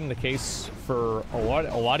that's become the case for a lot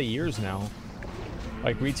of years now.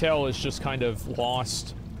 Like, retail has just kind of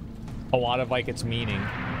lost a lot of like its meaning.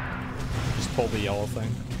 Just pull the yellow thing.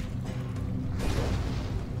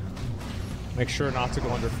 Make sure not to go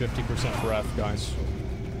under 50% breath, guys.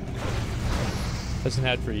 Hasn't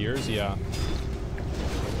had for years, yeah.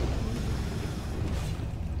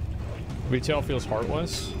 Retail feels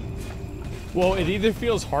heartless. Well, it either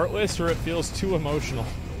feels heartless or it feels too emotional.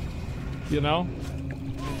 You know?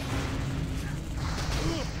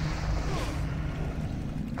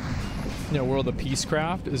 You know, World of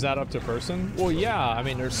Peacecraft, is that up to person? Well, yeah, I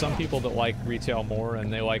mean, there's some people that like retail more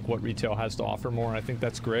and they like what retail has to offer more. I think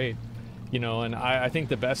that's great. You know, and I think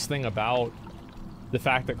the best thing about the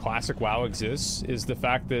fact that Classic WoW exists is the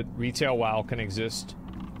fact that retail WoW can exist.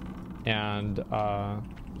 And,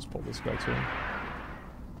 let's pull this guy too.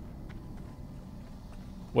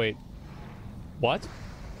 Wait. What?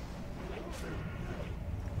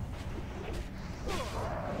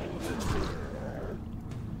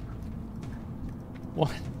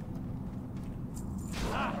 What?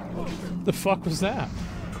 The fuck was that?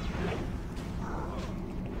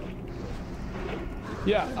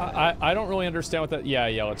 Yeah, I don't really understand what that... Yeah,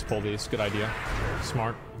 let's pull these. Good idea.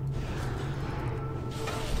 Smart.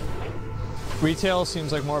 Retail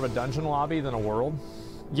seems like more of a dungeon lobby than a world.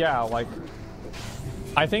 Yeah, like...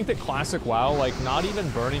 I think that Classic WoW, like, not even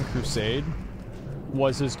Burning Crusade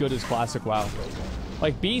was as good as Classic WoW.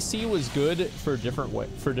 Like, BC was good for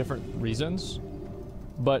different reasons.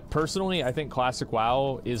 But personally, I think Classic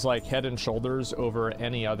WoW is like head and shoulders over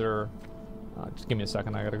any other... just give me a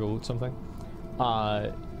second, I gotta go loot something.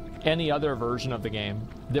 Any other version of the game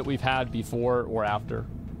that we've had before or after.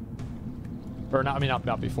 Or not, I mean,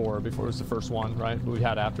 not before. Before was the first one, right? But we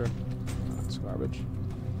had after. That's garbage.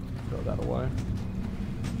 Throw that away.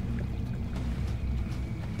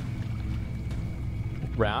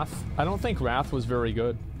 Wrath? I don't think Wrath was very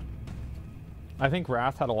good. I think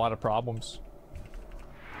Wrath had a lot of problems.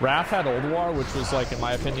 Wrath had Old War, which was, like, in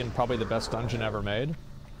my opinion, probably the best dungeon ever made.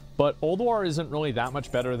 But Old War isn't really that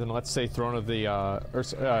much better than, let's say, Throne of the,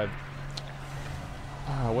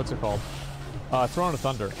 what's it called? Throne of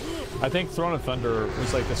Thunder. I think Throne of Thunder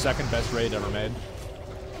was, like, the second best raid ever made.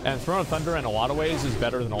 And Throne of Thunder, in a lot of ways, is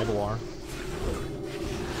better than Old War.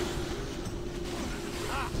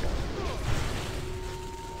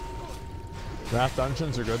 Wrath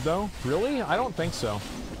dungeons are good, though? Really? I don't think so.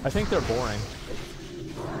 I think they're boring.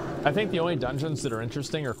 I think the only dungeons that are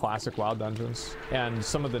interesting are Classic WoW dungeons, and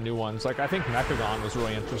some of the new ones. Like, I think Mechagon was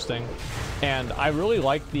really interesting, and I really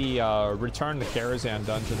like the Return to Karazhan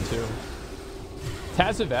dungeon, too.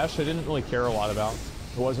 Tazavesh, I didn't really care a lot about.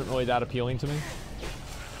 It wasn't really that appealing to me.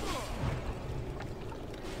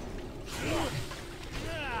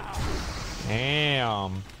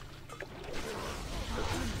 Damn.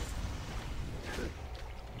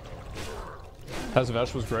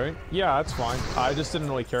 Tazavesh was great. Yeah, that's fine. I just didn't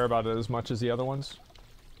really care about it as much as the other ones.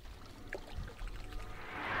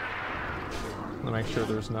 Let me make sure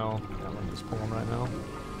there's no... Yeah, I'm gonna just pull them right now.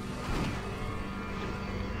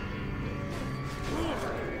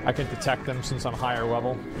 I can detect them since I'm higher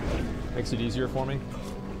level. Makes it easier for me.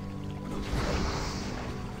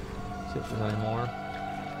 See if there's any more.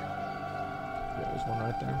 Yeah, there's one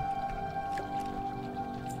right there.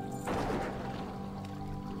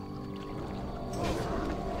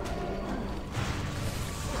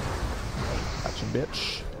 Gotcha,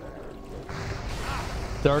 bitch.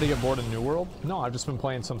 Did I already get bored of New World? No, I've just been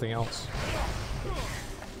playing something else.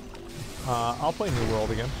 I'll play New World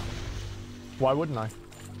again. Why wouldn't I?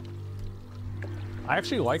 I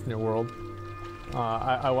actually like New World.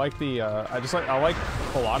 I like the, I like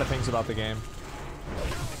a lot of things about the game.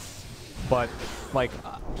 But, like,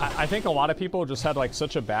 I think a lot of people just had, like,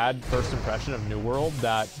 such a bad first impression of New World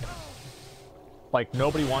that, like,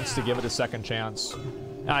 nobody wants to give it a second chance.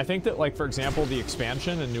 And I think that, like, for example, the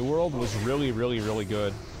expansion in New World was really, really, really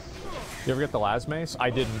good. You ever get the Las Mace?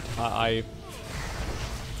 I didn't.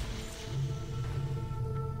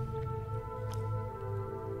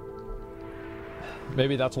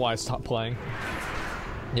 Maybe that's why I stopped playing.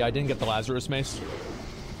 Yeah, I didn't get the Lazarus Mace.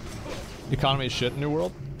 The economy is shit in New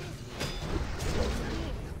World.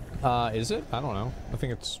 Is it? I don't know. I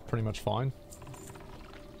think it's pretty much fine.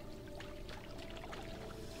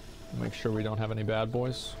 Make sure we don't have any bad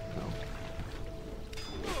boys. No.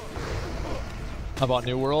 I bought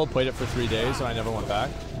New World, played it for 3 days, and I never went back.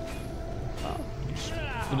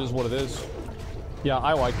 It is what it is. Yeah,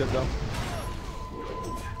 I liked it though.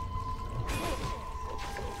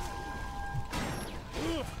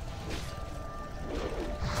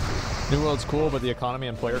 New World's cool, but the economy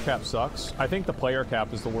and player cap sucks. I think the player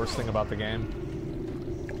cap is the worst thing about the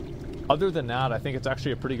game. Other than that, I think it's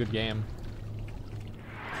actually a pretty good game.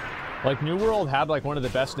 Like, New World had like one of the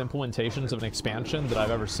best implementations of an expansion that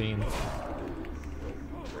I've ever seen.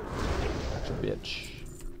 Such a bitch.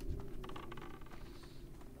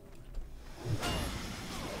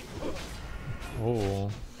 Oh,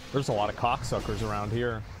 there's a lot of cocksuckers around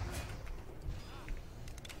here.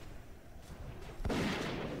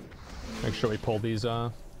 Make sure we pull these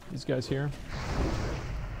guys here.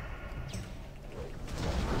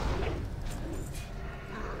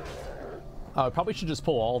 Probably should just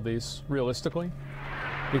pull all of these, realistically.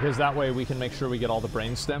 Because that way we can make sure we get all the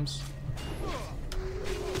brain stems.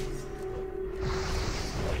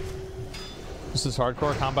 This is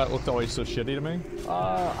hardcore. Combat looked always so shitty to me.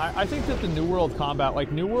 I think that the New World combat,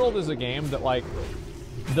 like, New World is a game that, like,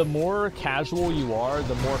 the more casual you are,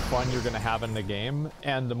 the more fun you're going to have in the game.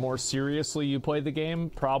 And the more seriously you play the game,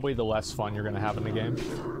 probably the less fun you're going to have in the game.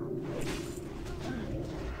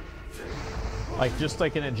 Like, just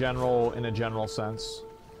like in a general sense.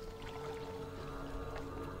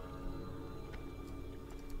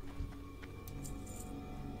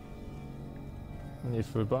 I need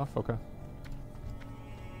food buff? Okay.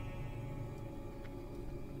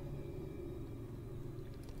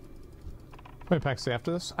 How many packs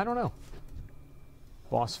after this? I don't know.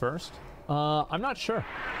 Boss first? I'm not sure.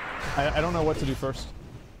 I don't know what to do first.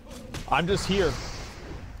 I'm just here.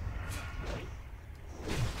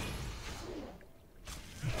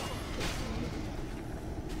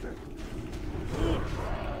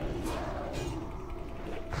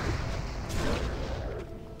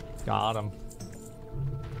 Got him.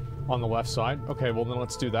 On the left side? Okay, well then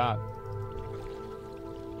let's do that.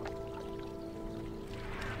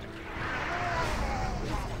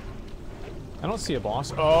 I don't see a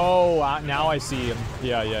boss. Oh, now I see him.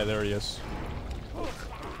 Yeah, there he is.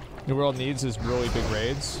 New World needs his really big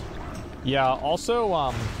raids. Yeah,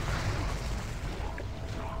 also,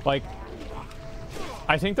 like,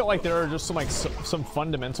 I think that, like, there are just some, like, some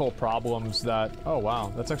fundamental problems that... Oh,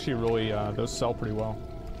 wow. That's actually really, those sell pretty well.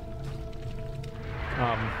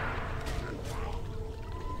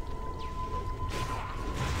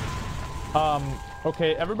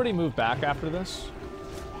 Okay, everybody move back after this.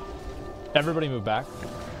 Everybody move back.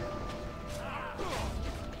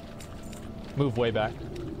 Move way back.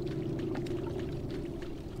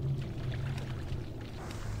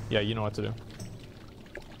 Yeah, you know what to do.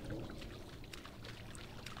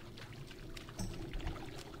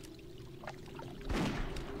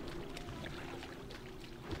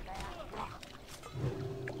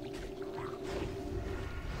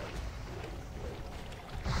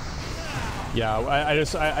 Yeah,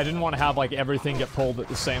 I didn't want to have, like, everything get pulled at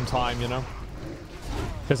the same time, you know?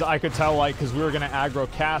 Because I could tell, like, because we were going to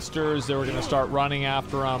aggro casters, they were going to start running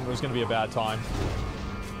after them, it was going to be a bad time.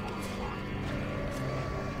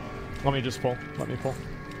 Let me just pull. Let me pull.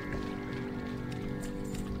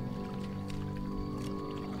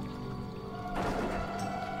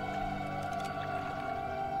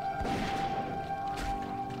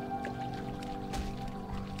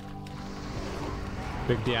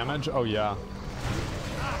 Big damage? Oh, yeah.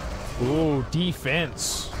 Ooh,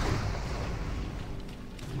 defense.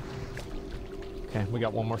 Okay, we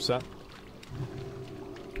got one more set.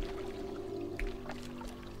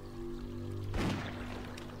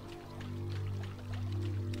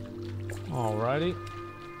 Alrighty.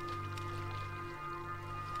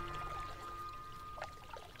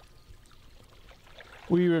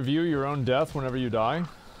 Will you review your own death whenever you die?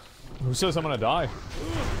 Who says I'm gonna die?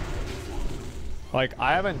 Like,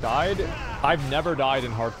 I haven't died. I've never died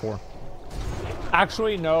in hardcore.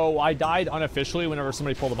 Actually, no, I died unofficially whenever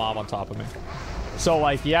somebody pulled a mob on top of me. So,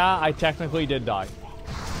 like, yeah, I technically did die.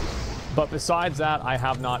 But besides that, I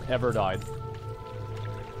have not ever died.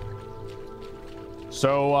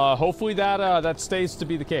 So, hopefully that, that stays to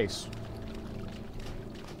be the case.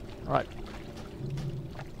 Alright.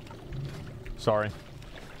 Sorry.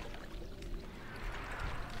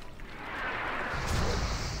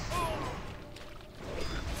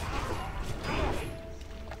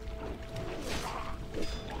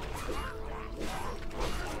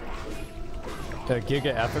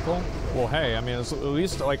 Giga ethical? Well, hey, I mean, it's at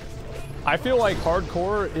least, like, I feel like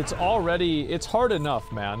hardcore, it's hard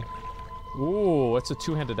enough, man. Ooh, it's a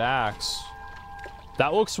two-handed axe.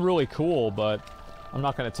 That looks really cool, but I'm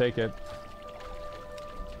not gonna take it.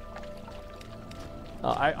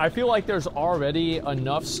 I feel like there's already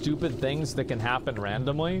enough stupid things that can happen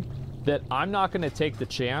randomly that I'm not going to take the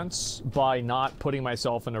chance by not putting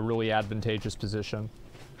myself in a really advantageous position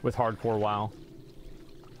with hardcore WoW.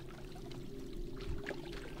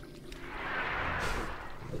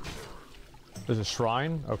 There's a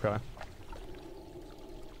shrine? Okay.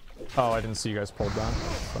 Oh, I didn't see you guys pulled that.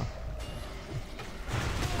 Okay.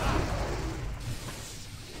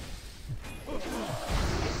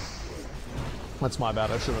 That's my bad,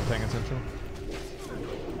 I should have been paying attention.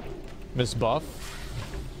 Miss Buff?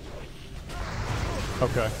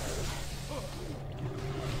 Okay.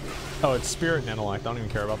 Oh, it's Spirit and Intellect. I don't even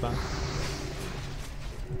care about that.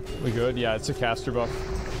 We good? Yeah, it's a caster buff.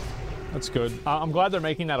 That's good. I'm glad they're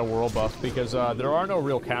making that a world buff because there are no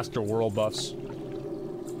real caster world buffs.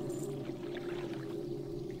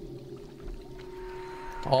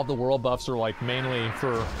 All the world buffs are like mainly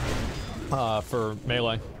for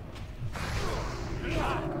melee.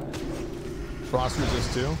 Frost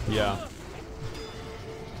resist too? Yeah.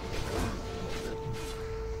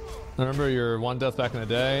 Remember your one death back in the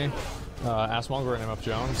day? Asmongold and MF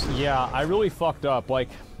Jones? Yeah, I really fucked up. Like,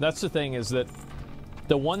 that's the thing is that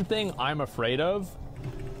the one thing I'm afraid of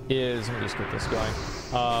is... Let me just get this guy.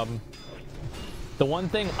 The one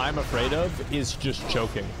thing I'm afraid of is just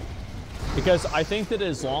choking. Because I think that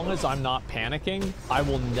as long as I'm not panicking, I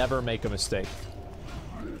will never make a mistake.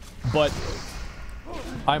 But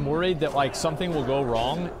I'm worried that, like, something will go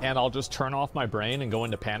wrong and I'll just turn off my brain and go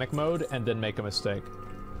into panic mode and then make a mistake.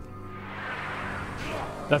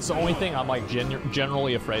 That's the only thing I'm, like,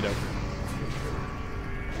 generally afraid of.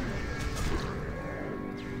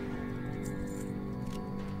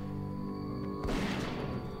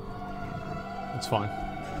 It's fine.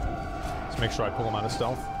 Let's make sure I pull him out of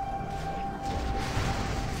stealth.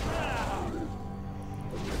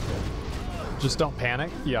 Just don't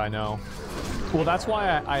panic. Yeah, I know. Well, that's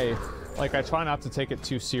why I try not to take it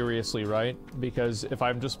too seriously, right? Because if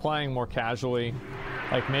I'm just playing more casually,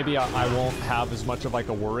 like, maybe I won't have as much of, like,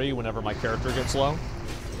 a worry whenever my character gets low.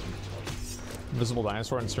 Invisible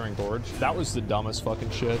Dinosaur and Stirring Gorge. That was the dumbest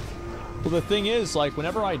fucking shit. Well, the thing is, like,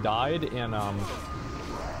 whenever I died in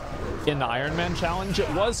the Iron Man challenge, it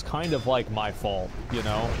was kind of, like, my fault, you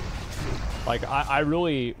know? Like, I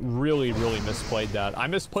really, really, really misplayed that. I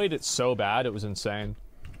misplayed it so bad, it was insane.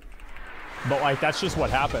 But, like, that's just what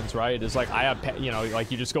happens, right? Is, like, I have, you know,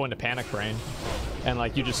 like, you just go into panic brain. And,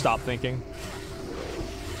 like, you just stop thinking.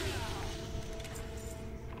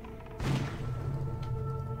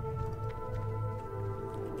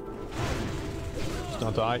 Just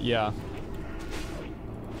don't die? Yeah.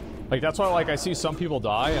 Like, that's why, like, I see some people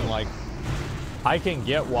die, and, like, I can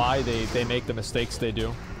get why they make the mistakes they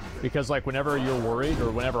do. Because, like, whenever you're worried, or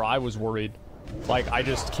whenever I was worried, like, I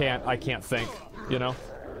can't think, you know?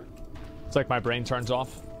 It's like my brain turns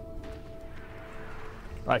off.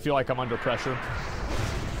 I feel like I'm under pressure.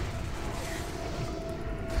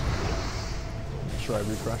 Make sure I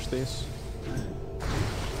refresh these.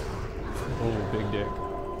 Oh, big dick.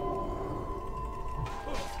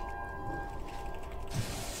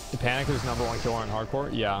 The panic is #1 killer in hardcore?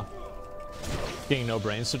 Yeah. Getting no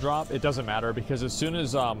brains to drop? It doesn't matter because as soon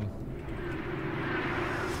as,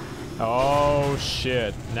 oh,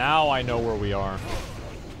 shit. Now I know where we are.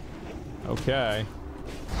 Okay.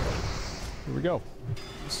 Here we go.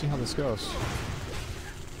 Let's see how this goes.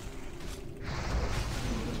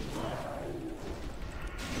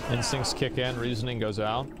 Instincts kick in, reasoning goes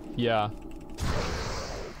out. Yeah.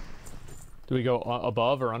 Do we go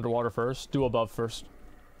above or underwater first? Do above first.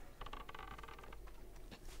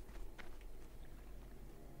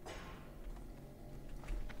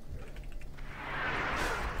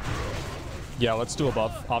 Yeah, let's do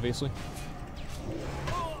above, obviously.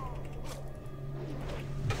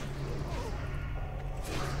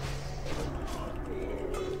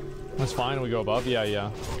 That's fine, we go above. Yeah, yeah.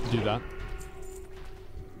 Do that.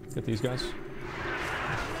 Get these guys.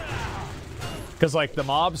 Because, like, the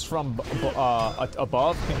mobs from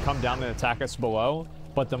above can come down and attack us below,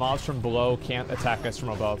 but the mobs from below can't attack us from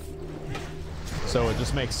above. So it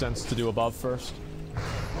just makes sense to do above first.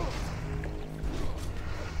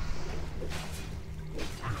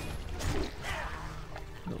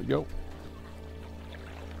 There we go.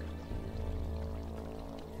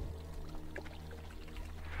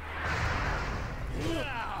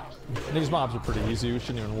 These mobs are pretty easy. We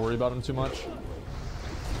shouldn't even worry about them too much.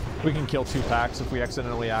 We can kill 2 packs if we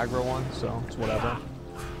accidentally aggro one, so it's whatever.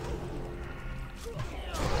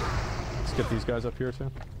 Let's get these guys up here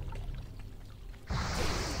too.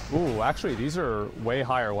 Ooh, actually, these are way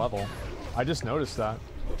higher level. I just noticed that.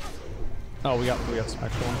 Oh, we got some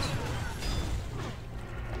extra ones.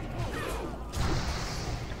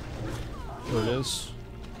 There it is.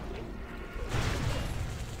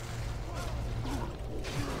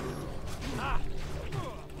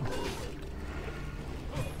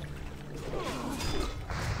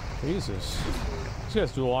 Jesus. These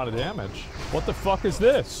guys do a lot of damage. What the fuck is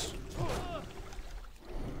this?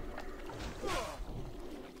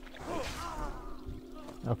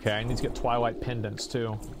 Okay, I need to get Twilight Pendants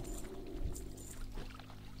too.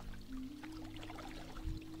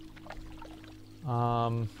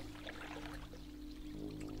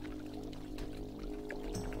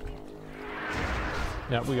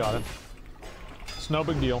 Yeah, we got it. It's no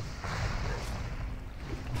big deal.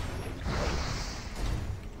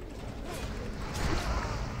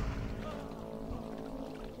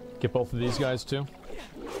 Get both of these guys too.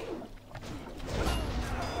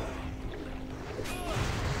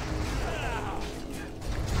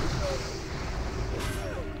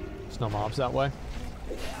 There's no mobs that way.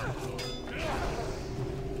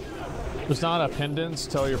 There's not a pendants.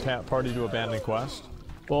 Tell your party to abandon quest.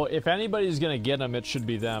 Well, if anybody's gonna get them, it should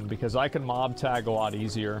be them, because I can mob tag a lot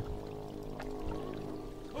easier.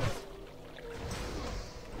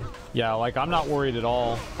 Yeah, like, I'm not worried at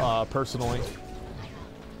all, personally.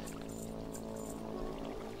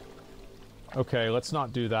 Okay, let's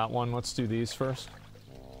not do that one. Let's do these first.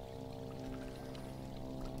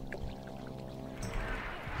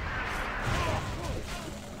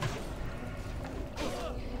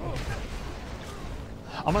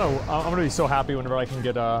 I'm gonna be so happy whenever I can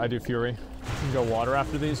get I do Fury. I can go water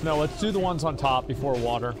after these. No, let's do the ones on top before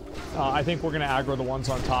water. I think we're gonna aggro the ones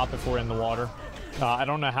on top if we're in the water. I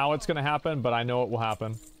don't know how it's gonna happen, but I know it will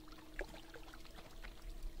happen.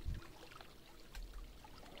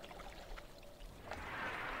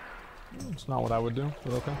 It's not what I would do,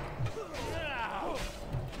 but okay.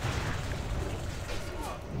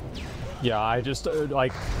 Yeah, I just,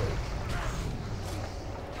 like...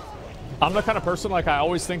 I'm the kind of person, like, I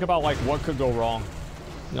always think about, like, what could go wrong.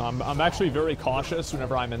 You know, I'm actually very cautious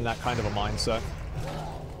whenever I'm in that kind of a mindset.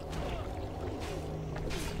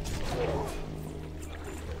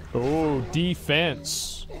 Oh,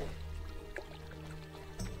 defense.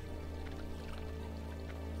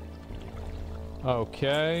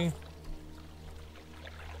 Okay.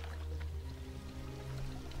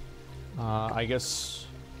 I guess...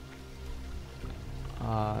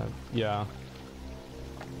 yeah.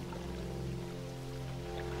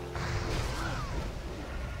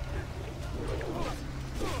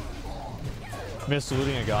 Missed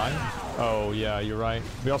looting a guy. Oh, yeah, you're right.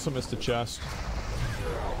 We also missed a chest.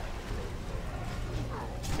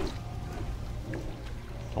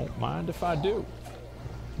 Don't mind if I do.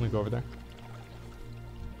 Let me go over there.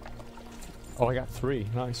 Oh, I got 3.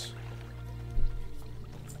 Nice.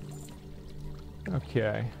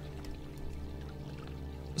 Okay.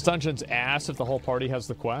 This dungeon's ass if the whole party has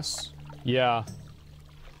the quests. Yeah.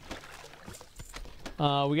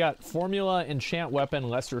 We got Formula, Enchant Weapon,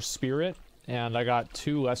 Lesser Spirit. And I got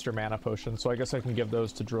 2 Lesser Mana Potions, so I guess I can give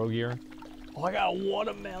those to Drogear. Oh, I got a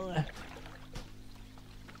watermelon.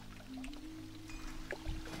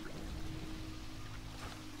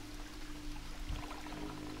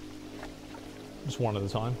 Just one at a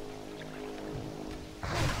time.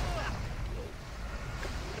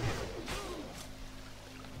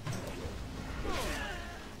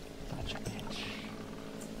 Gotcha, bitch.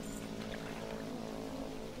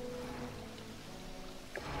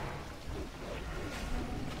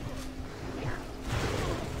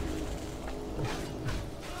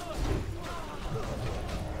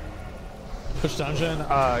 Push dungeon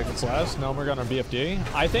gets less. Nomergon or BFD.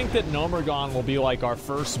 I think that Nomergon will be like our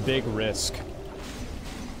first big risk.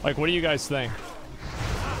 Like, what do you guys think?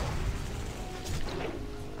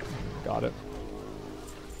 Got it.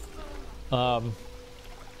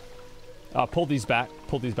 Pull these back.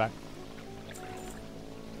 Pull these back.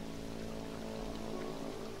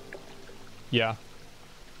 Yeah.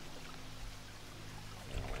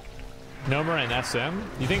 Nomer and SM?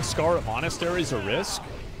 You think Scarlet Monastery's a risk?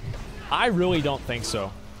 I really don't think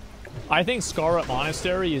so. I think Scarlet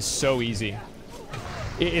Monastery is so easy.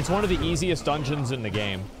 It's one of the easiest dungeons in the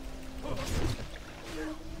game.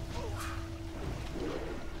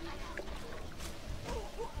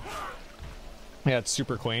 Yeah, it's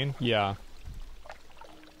super clean. Yeah.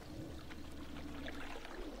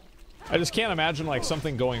 I just can't imagine, like,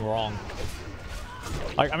 something going wrong.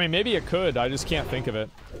 Like, I mean, maybe it could. I just can't think of it.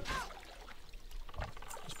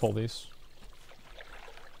 Just pull these.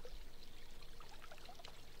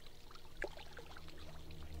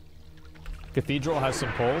 Cathedral has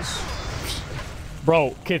some pulls.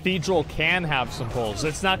 Bro, Cathedral can have some pulls.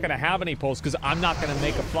 It's not going to have any pulls because I'm not going to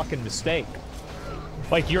make a fucking mistake.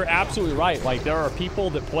 Like, you're absolutely right. Like, there are people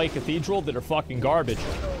that play Cathedral that are fucking garbage.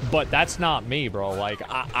 But that's not me, bro. Like,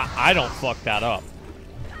 I don't fuck that up.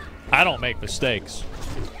 I don't make mistakes.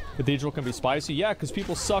 Cathedral can be spicy? Yeah, because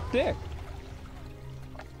people suck dick.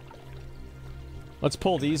 Let's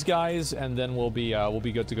pull these guys, and then we'll be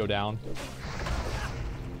good to go down.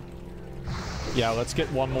 Yeah, let's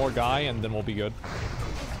get one more guy, and then we'll be good.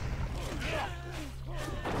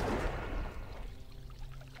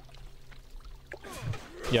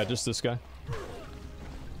 Yeah, just this guy.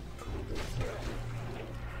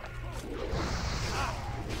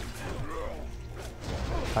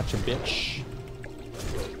 Gotcha, bitch.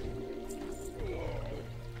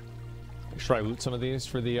 Should I loot some of these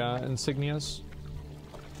for the insignias?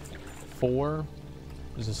 4.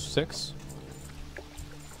 Is this 6?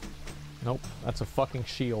 Nope, that's a fucking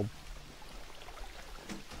shield.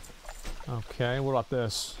 Okay, what about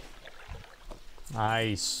this?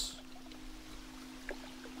 Nice.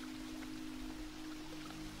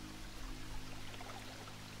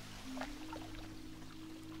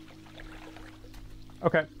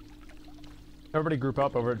 Okay. Everybody group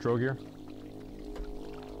up over at Drogear.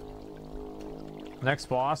 Next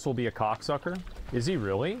boss will be a cocksucker. Is he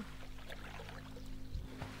really?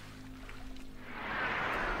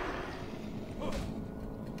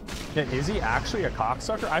 Yeah, is he actually a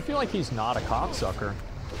cocksucker? I feel like he's not a cocksucker.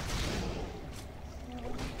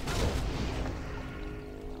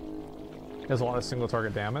 He has a lot of single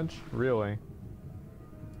target damage? Really?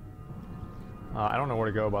 I don't know where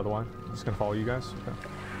to go, by the way. I'm just gonna follow you guys. Okay.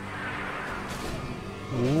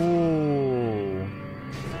 Ooh.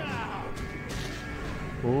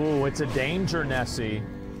 Ooh, it's a danger, Nessie.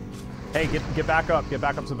 Hey, get back up. Get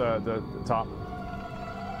back up to the top.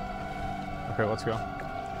 Okay, let's go.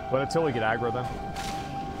 Let Attila get aggro then.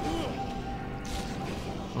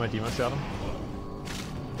 I'm gonna demon shot him.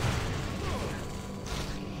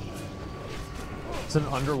 It's an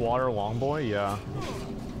underwater longboy? Yeah.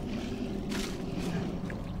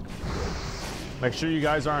 Make sure you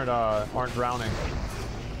guys aren't drowning.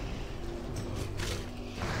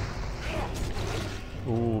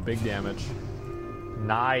 Ooh, big damage.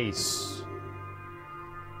 Nice.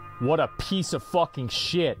 What a piece of fucking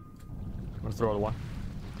shit. I'm gonna throw it away.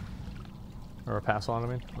 Or pass on, I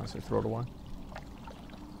mean. I say throw it away.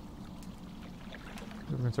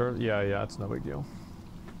 Yeah, it's no big deal.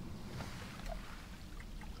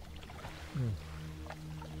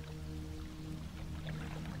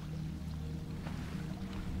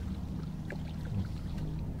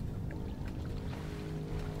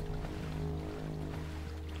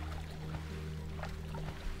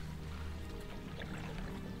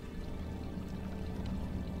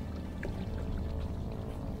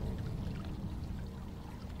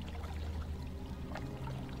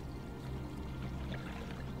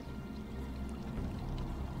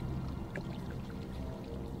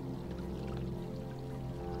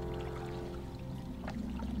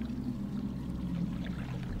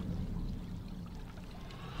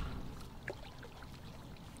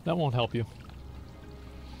 That won't help you.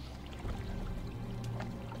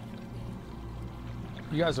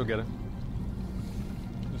 You guys will get it.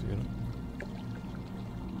 You guys will get it.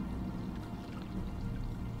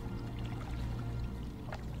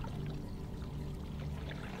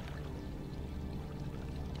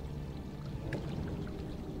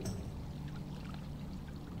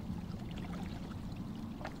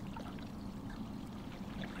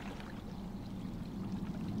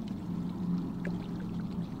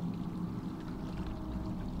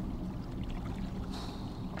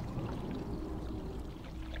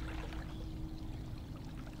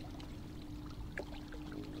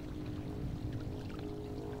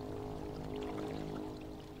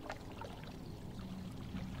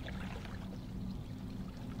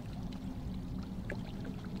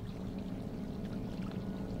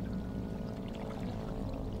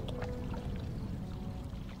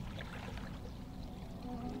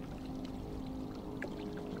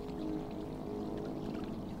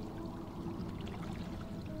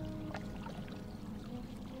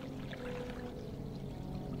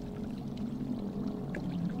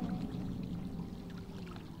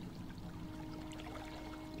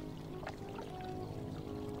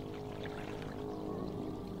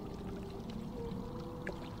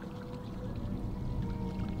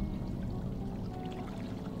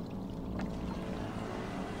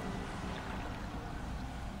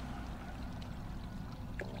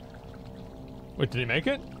 Wait, did he make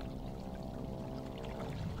it?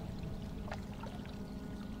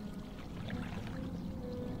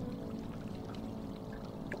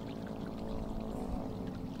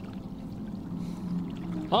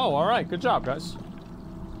 Oh, alright. Good job, guys.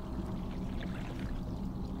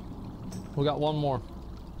 We got one more.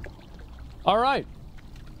 All right.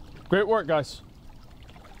 Great work, guys.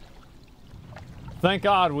 Thank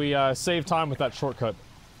God we saved time with that shortcut.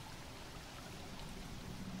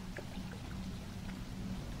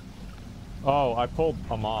 Oh, I pulled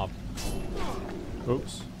a mob.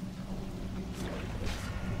 Oops.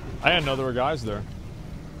 I didn't know there were guys there.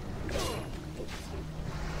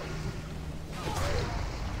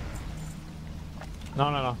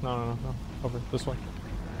 No. Over this way.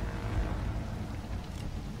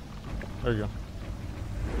 There you go.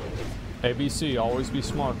 ABC, always be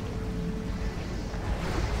smart.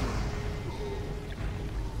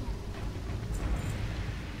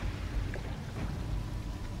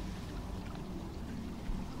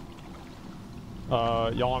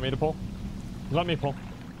 Y'all want me to pull? Let me pull.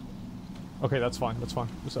 Okay, that's fine. That's fine.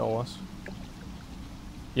 Just LOS.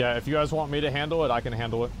 Yeah, if you guys want me to handle it, I can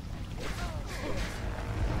handle it.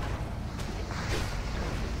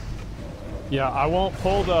 Yeah, I won't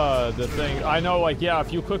pull the thing. I know, like, yeah,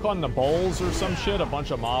 if you click on the bowls or some shit, a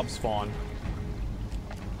bunch of mobs spawn.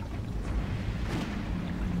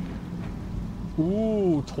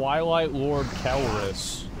 Ooh, Twilight Lord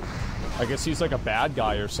Kelris. I guess he's like a bad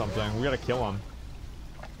guy or something. We gotta kill him.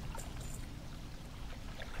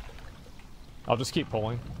 I'll just keep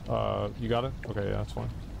pulling. You got it? Okay, yeah, that's fine.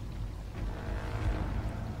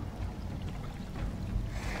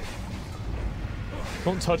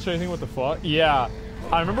 Don't touch anything, what the fuck? Yeah.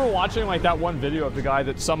 I remember watching like that one video of the guy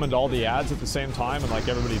that summoned all the ads at the same time and like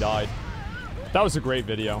everybody died. That was a great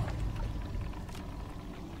video.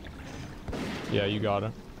 Yeah, you got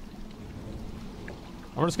it.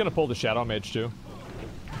 I'm just gonna pull the Shadow Mage too.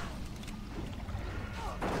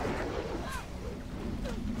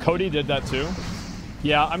 Cody did that too.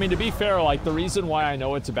 Yeah, I mean, to be fair, like, the reason why I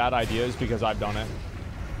know it's a bad idea is because I've done it.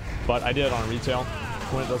 But I did it on retail,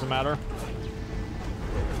 when it doesn't matter.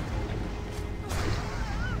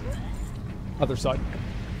 Other side.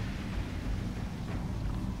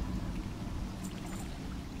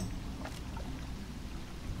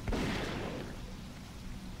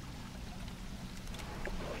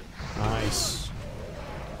 Nice.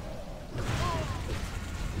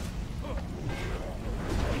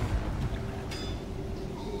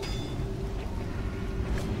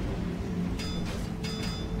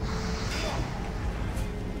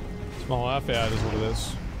 Small F, yeah, it is what it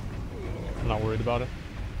is. I'm not worried about it.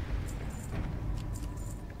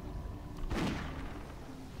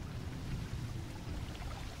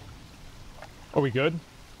 Are we good?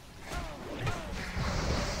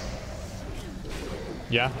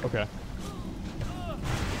 Yeah? Okay.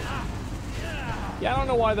 Yeah, I don't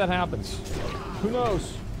know why that happens. Who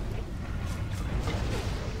knows?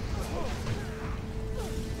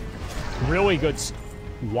 Really good.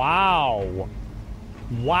 Wow.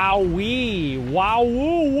 Wowee. Wow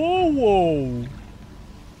woo woo woo.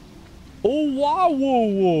 Oh wow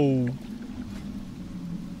woo woo.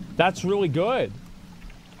 That's really good.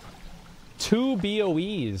 2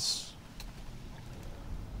 BOEs.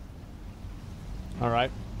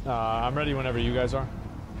 Alright. I'm ready whenever you guys are.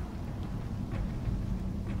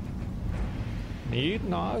 Need?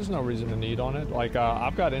 No, there's no reason to need on it. Like,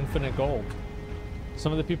 I've got infinite gold.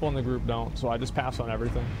 Some of the people in the group don't, so I just pass on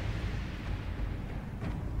everything.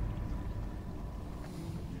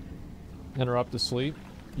 Interrupt to sleep?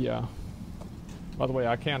 Yeah. By the way,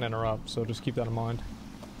 I can't interrupt, so just keep that in mind.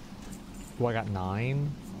 Oh, I got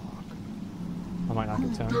 9? Fuck. I might not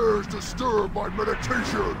get 10. Who dares disturb my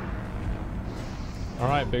meditation?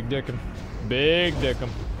 Alright, big dickin'. Big dickin'.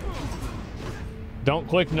 Don't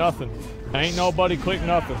click nothing. Ain't nobody click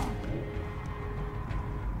nothing.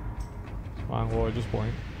 It's fine, Lloyd, just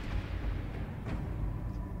blink.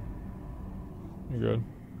 You're good.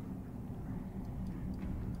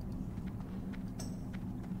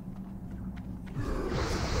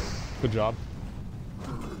 Good job.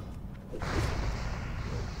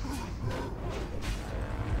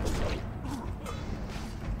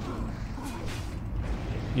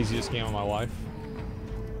 Easiest game of my life.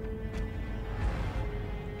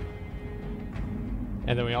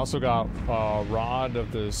 And then we also got Rod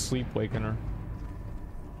of the Sleep Wakener.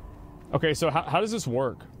 Okay, so how does this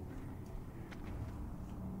work?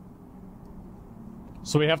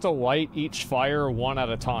 So we have to light each fire one at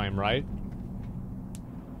a time, right?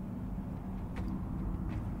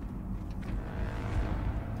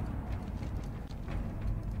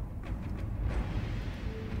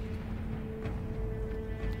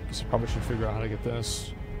 So probably should figure out how to get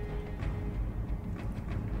this.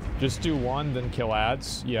 Just do one, then kill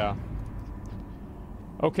ads? Yeah.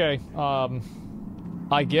 Okay,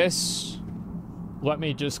 I guess... Let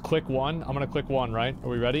me just click one. I'm gonna click one, right? Are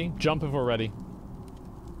we ready? Jump if we're ready.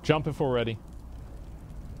 Jump if we're ready.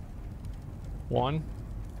 1.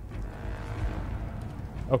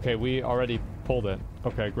 Okay, we already pulled it.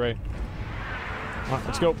 Okay, great. All right,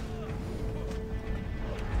 let's go.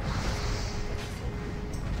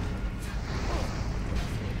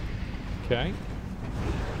 Okay.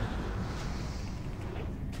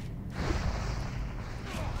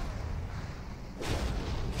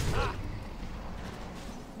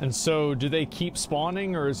 And so, do they keep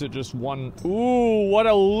spawning, or is it just one? Ooh, what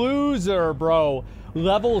a loser, bro.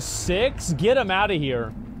 Level 6? Get him out of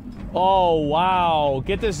here. Oh, wow.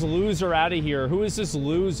 Get this loser out of here. Who is this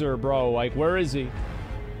loser, bro? Like, where is he?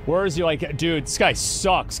 Where is he? Like, dude, this guy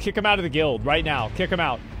sucks. Kick him out of the guild right now. Kick him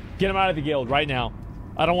out. Get him out of the guild right now.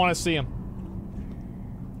 I don't want to see him.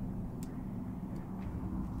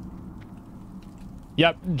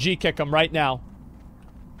 Yep, G-kick him right now.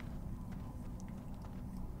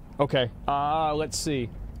 Okay, let's see.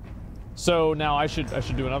 So now I should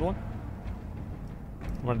do another one.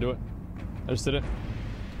 I'm gonna do it. I just did it.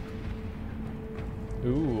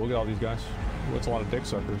 Ooh, look at all these guys. Ooh, that's a lot of dick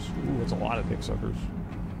suckers. Ooh, that's a lot of dick suckers.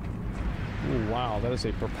 Ooh, wow, that is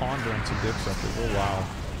a preponderance of dick suckers. Oh, wow.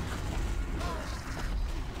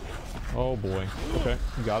 Oh, boy. Okay,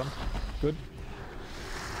 you got him. Good.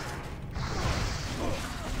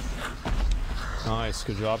 Nice,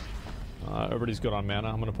 good job. Everybody's good on mana.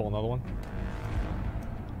 I'm gonna pull another one.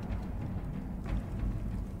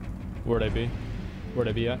 Where'd I be? Where'd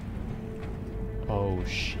I be at? Oh,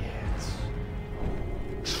 shit.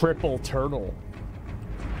 Triple turtle.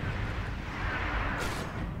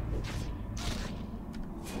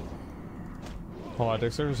 A lot of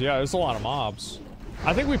Dixers? Yeah, there's a lot of mobs.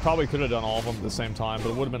 I think we probably could have done all of them at the same time,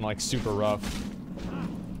 but it would have been like super rough.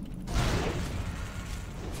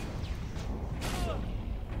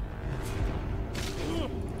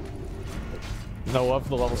 No love for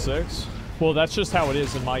the level 6? Well, that's just how it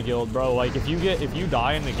is in my guild, bro. Like, if you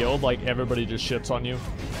die in the guild, like, everybody just shits on you.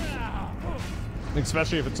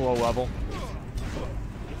 Especially if it's low level.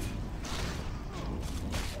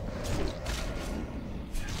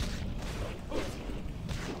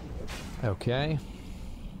 Okay.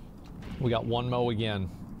 We got one mo again.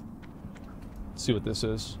 Let's see what this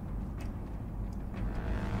is.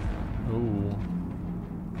 Ooh.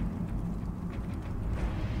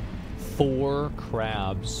 4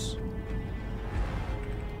 crabs.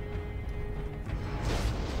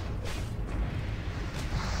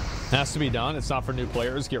 Has to be done. It's not for new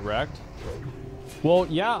players. Get wrecked. Well,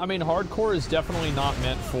 yeah, I mean, hardcore is definitely not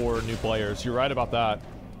meant for new players. You're right about that.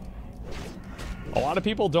 A lot of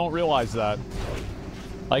people don't realize that.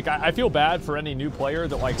 Like, I feel bad for any new player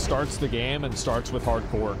that, like, starts the game and starts with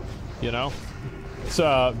hardcore, you know? It's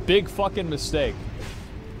a big fucking mistake.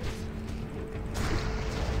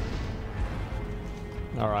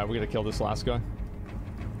 Alright, we gotta kill this last guy.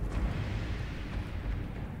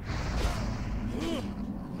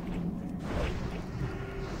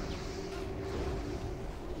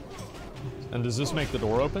 And does this make the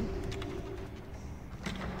door open?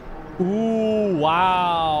 Ooh,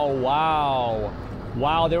 wow, wow.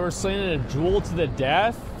 Wow, they were sending a duel to the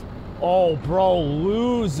death? Oh, bro,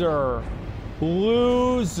 loser.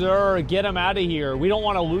 Loser. Get him out of here. We don't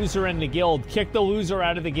want a loser in the guild. Kick the loser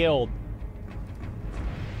out of the guild.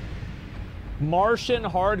 Martian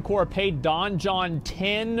Hardcore paid Don John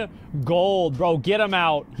 10 gold. Bro, get him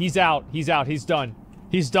out. He's out. He's out. He's done.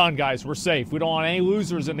 He's done, guys. We're safe. We don't want any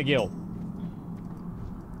losers in the guild.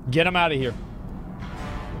 Get him out of here.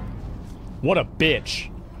 What a bitch.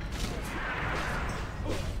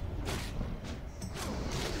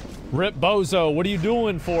 Rip Bozo, what are you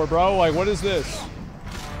doing for, bro? Like, what is this?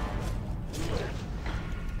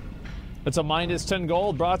 It's a minus 10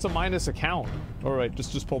 gold, bro. It's a minus account. All right,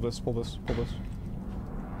 just pull this, pull this, pull this.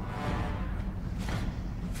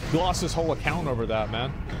 You lost his whole account over that,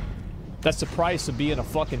 man. That's the price of being a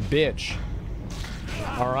fucking bitch.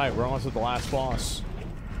 All right, we're almost at the last boss.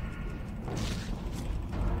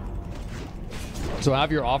 So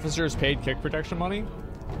have your officers paid kick protection money?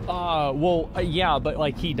 Well, yeah, but,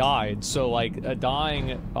 like, he died, so, like,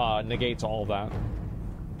 dying, negates all of that.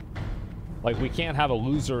 Like, we can't have a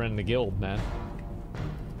loser in the guild, man.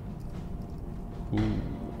 Ooh.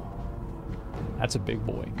 That's a big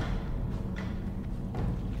boy.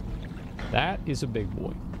 That is a big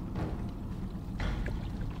boy.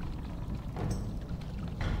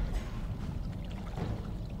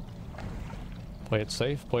 Play it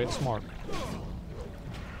safe, play it smart.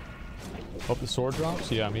 Hope the sword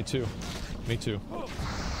drops? Yeah, me too. Me too.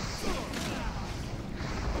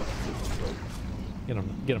 Get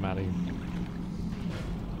him out of here.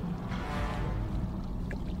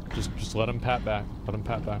 Just let him pat back. Let him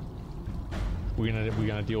pat back. we're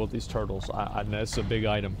gonna deal with these turtles. And that's a big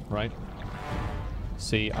item, right?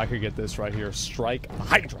 See, I could get this right here. Strike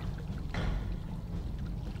Hydra.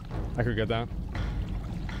 I could get that.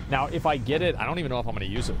 Now, if I get it, I don't even know if I'm gonna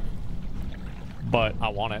use it, but I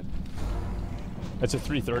want it. It's a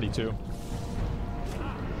 332.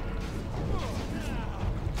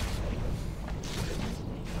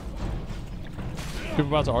 People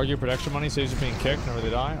about to argue protection money saves you being kicked whenever they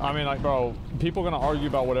die. I mean, like, bro, people gonna argue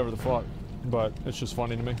about whatever the fuck, but it's just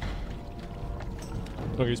funny to me.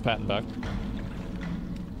 Look, he's patting back.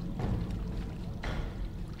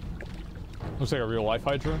 Looks like a real life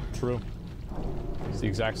Hydra. True. It's the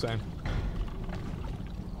exact same.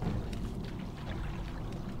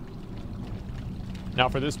 Now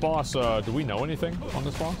for this boss, do we know anything on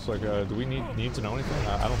this boss? Like, do we need to know anything?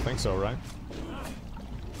 I don't think so, right?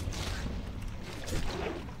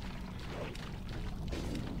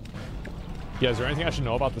 Yeah, is there anything I should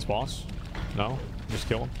know about this boss? No? Just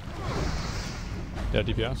kill him? Yeah,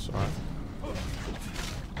 DPS? Alright.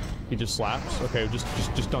 He just slaps? Okay,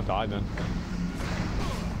 just don't die then.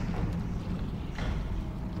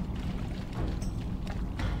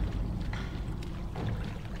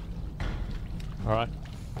 Alright.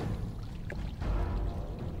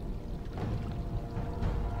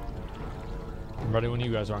 I'm ready when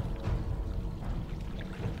you guys are.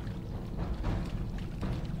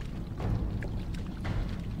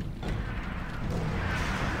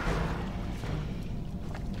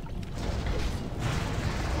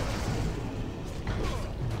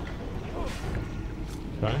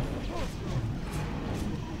 Okay.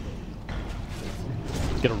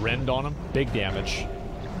 Get a rend on him. Big damage.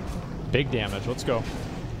 Big damage. Let's go.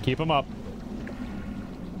 Keep him up.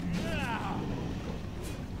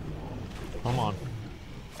 Come on.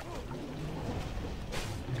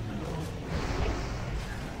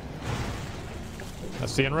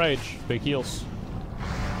 That's the enrage. Big heals.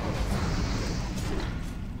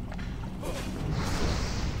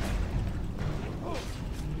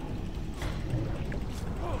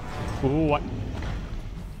 Ooh, what?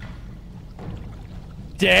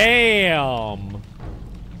 Damn!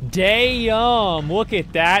 Damn! Look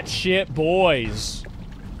at that shit, boys.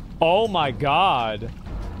 Oh my god.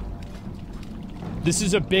 This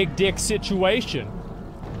is a big dick situation.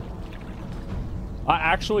 I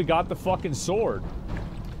actually got the fucking sword.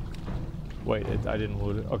 Wait, I didn't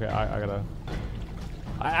loot it. Okay, I gotta...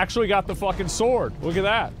 I actually got the fucking sword. Look at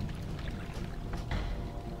that.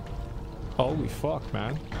 Holy fuck,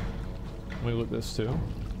 man. Let me loot this too.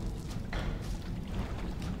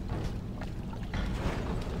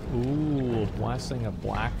 Ooh, blessing of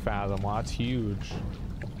Blackfathom. Wow, that's huge.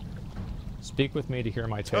 Speak with me to hear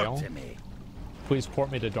my tale. Talk to me. Please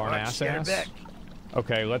port me to Darnassus.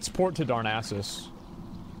 Okay, let's port to Darnassus.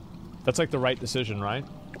 That's like the right decision, right?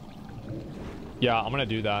 Yeah, I'm gonna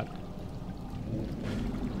do that.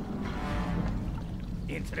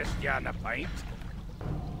 Interest you on a pint?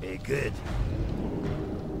 Be good.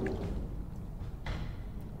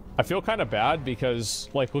 I feel kind of bad because,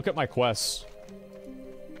 like, look at my quests.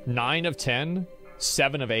 9 of 10,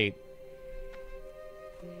 7 of 8.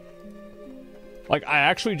 Like, I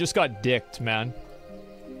actually just got dicked, man.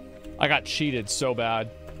 I got cheated so bad.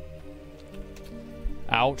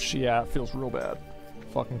 Ouch, yeah, it feels real bad.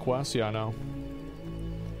 Fucking quest, yeah, I know.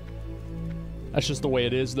 That's just the way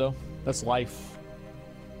it is, though. That's life.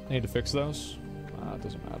 I need to fix those. It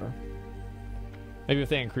doesn't matter. Maybe if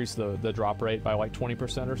they increase the drop rate by like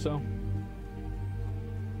 20% or so.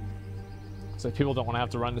 It's like people don't want to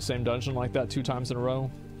have to run the same dungeon like that 2 times in a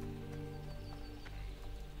row.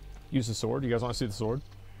 Use the sword. You guys want to see the sword?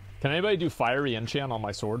 Can anybody do fiery enchant on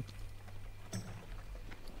my sword?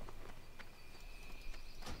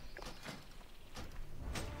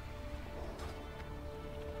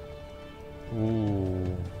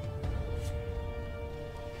 Ooh.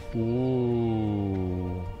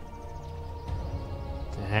 Ooh.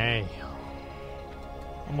 Dang.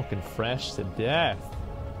 I'm looking fresh to death.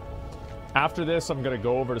 After this, I'm gonna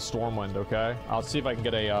go over to Stormwind, okay? I'll see if I can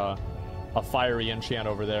get a fiery enchant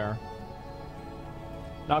over there.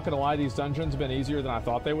 Not gonna lie, these dungeons have been easier than I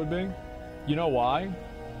thought they would be. You know why?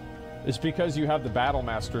 It's because you have the Battle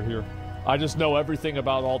Master here. I just know everything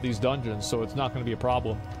about all these dungeons, so it's not gonna be a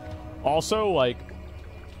problem. Also, like,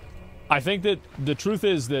 I think that the truth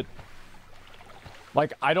is that,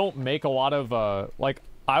 like, I don't make a lot of, like,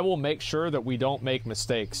 I will make sure that we don't make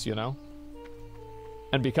mistakes, you know?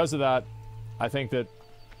 And because of that, I think that,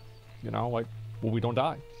 you know, like, well, we don't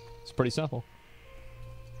die. It's pretty simple.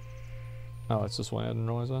 Oh, it's this way. I didn't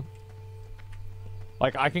realize that.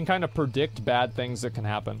 Like, I can kind of predict bad things that can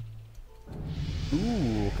happen.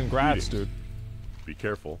 Ooh, congrats, dude. Be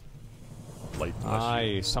careful. Light bless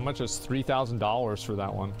you. Nice. How much is $3,000 for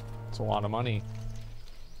that one? It's a lot of money.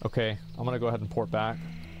 Okay, I'm gonna go ahead and port back.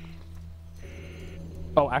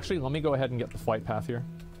 Oh, actually, let me go ahead and get the flight path here.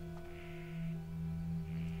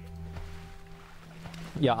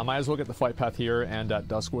 Yeah, I might as well get the flight path here and at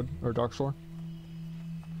Duskwood, or Darkshore.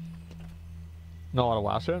 Not a lot of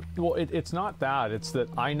WoW shit. Well, it's not that. It's that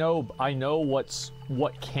I know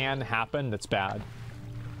what can happen that's bad.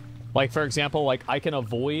 Like, for example, like, I can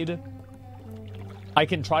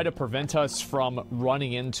try to prevent us from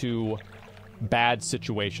running into bad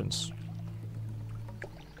situations.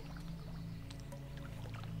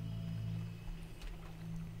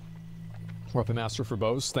 Weapon Master for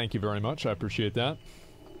bows, thank you very much. I appreciate that.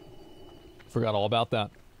 Forgot all about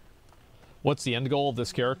that. What's the end goal of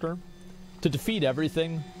this character? To defeat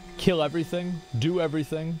everything, kill everything, do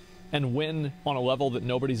everything, and win on a level that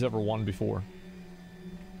nobody's ever won before.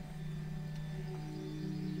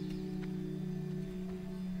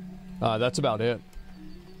 That's about it.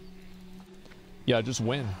 Yeah, just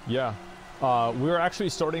win. Yeah. We're actually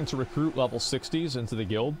starting to recruit level 60s into the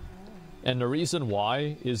guild. And the reason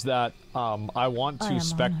why is that I want to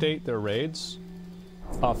spectate their raids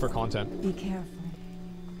for content. Be careful.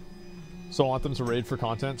 So I want them to raid for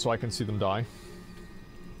content so I can see them die.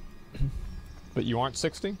 But you aren't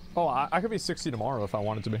 60? Oh, I could be 60 tomorrow if I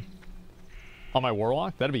wanted to be. On my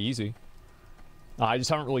Warlock? That'd be easy. I just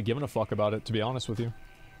haven't really given a fuck about it, to be honest with you.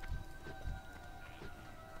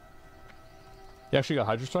 You actually got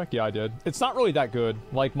Hydra Strike? Yeah, I did. It's not really that good.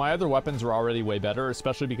 Like, my other weapons are already way better,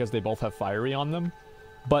 especially because they both have Fiery on them.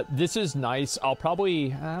 But this is nice. I'll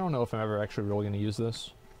probably... I don't know if I'm ever actually really going to use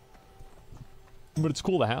this. But it's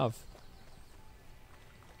cool to have.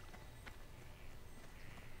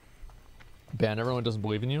 Ban everyone doesn't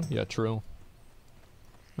believe in you? Yeah, true.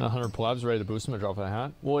 100 plebs ready to boost them and drop a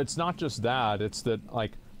hat? Well, it's not just that. It's that,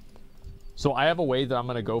 like... So I have a way that I'm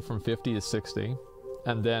going to go from 50 to 60.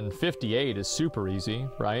 And then 58 is super easy,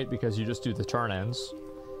 right? Because you just do the turn ends.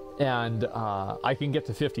 And I can get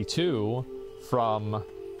to 52 from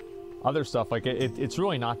other stuff. Like, it's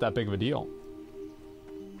really not that big of a deal.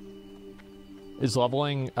 Is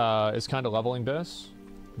leveling, is kind of leveling Biss?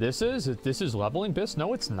 This is leveling Biss?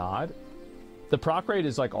 No, it's not. The proc rate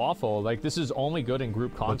is, like, awful. Like, this is only good in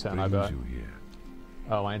group content, I bet.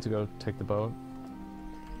 Oh, I need to go take the boat.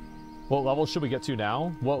 What level should we get to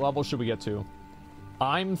now? What level should we get to?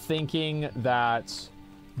 I'm thinking that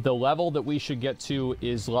the level that we should get to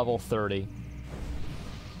is level 30.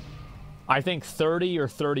 I think 30 or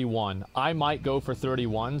 31. I might go for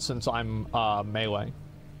 31 since I'm melee.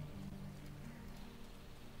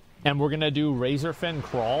 And we're going to do Razorfin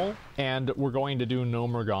Crawl, and we're going to do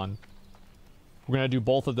Nomergon. We're going to do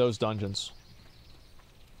both of those dungeons.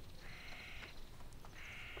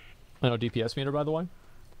 I know DPS meter, by the way.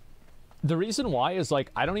 The reason why is, like,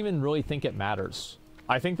 I don't even really think it matters.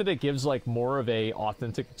 I think that it gives, like, more of a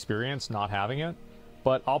authentic experience not having it.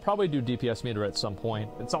 But I'll probably do DPS meter at some point.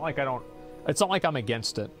 It's not like I don't... It's not like I'm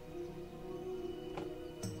against it.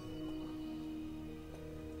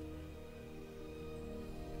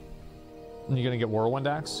 You gonna get Whirlwind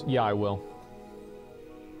Axe? Yeah, I will.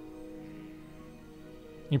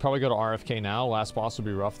 You probably go to RFK now. Last boss would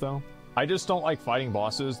be rough, though. I just don't like fighting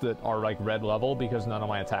bosses that are, like, red level because none of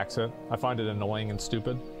my attacks hit. I find it annoying and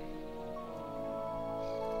stupid.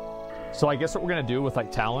 So I guess what we're gonna do with,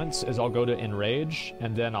 like, talents is I'll go to Enrage,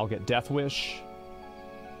 and then I'll get Death Wish.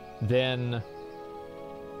 Then...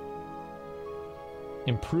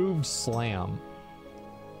 Improved Slam.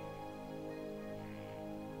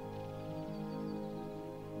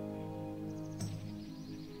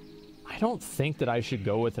 I don't think that I should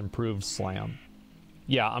go with Improved Slam.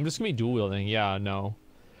 Yeah, I'm just gonna be dual wielding. Yeah, no.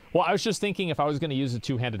 Well, I was just thinking if I was gonna use a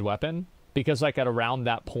two-handed weapon, because, like, at around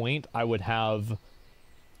that point, I would have...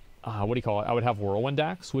 what do you call it? I would have Whirlwind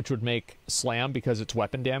Axe, which would make Slam, because it's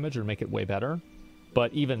weapon damage, or make it way better.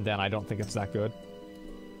 But even then, I don't think it's that good.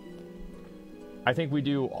 I think we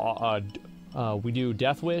do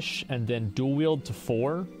Death Wish, and then Dual Wield to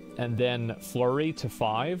 4, and then Flurry to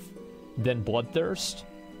 5, then Bloodthirst,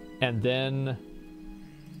 and then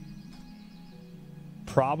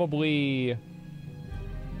probably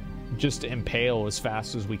just Impale as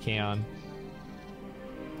fast as we can.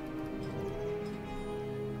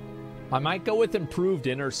 I might go with Improved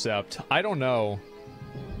Intercept. I don't know.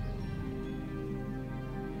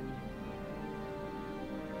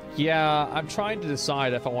 Yeah, I'm trying to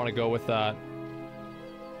decide if I want to go with that.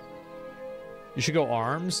 You should go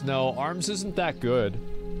Arms? No, Arms isn't that good.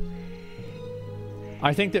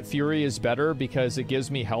 I think that Fury is better because it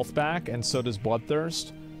gives me health back, and so does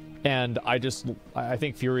Bloodthirst. And I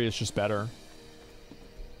think Fury is just better.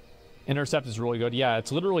 Intercept is really good. Yeah,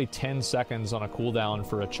 it's literally 10 seconds on a cooldown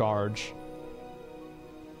for a charge.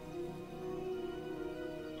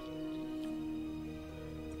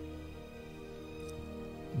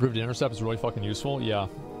 Improved Intercept is really fucking useful. Yeah.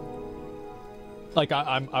 Like,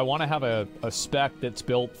 I want to have a spec that's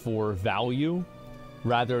built for value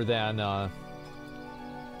rather than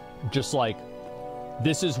just like,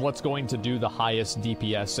 this is what's going to do the highest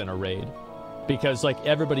DPS in a raid. Because, like,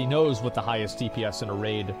 everybody knows what the highest DPS in a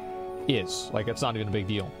raid is. Like, it's not even a big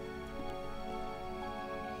deal.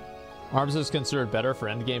 Arms is considered better for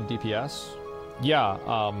endgame DPS?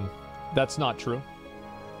 Yeah, that's not true.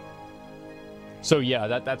 So yeah,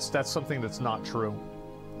 that's something that's not true.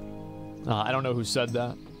 I don't know who said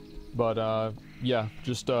that, but yeah,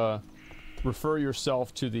 just refer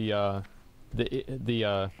yourself to the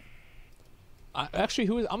actually,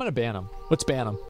 I'm gonna ban him. Let's ban him.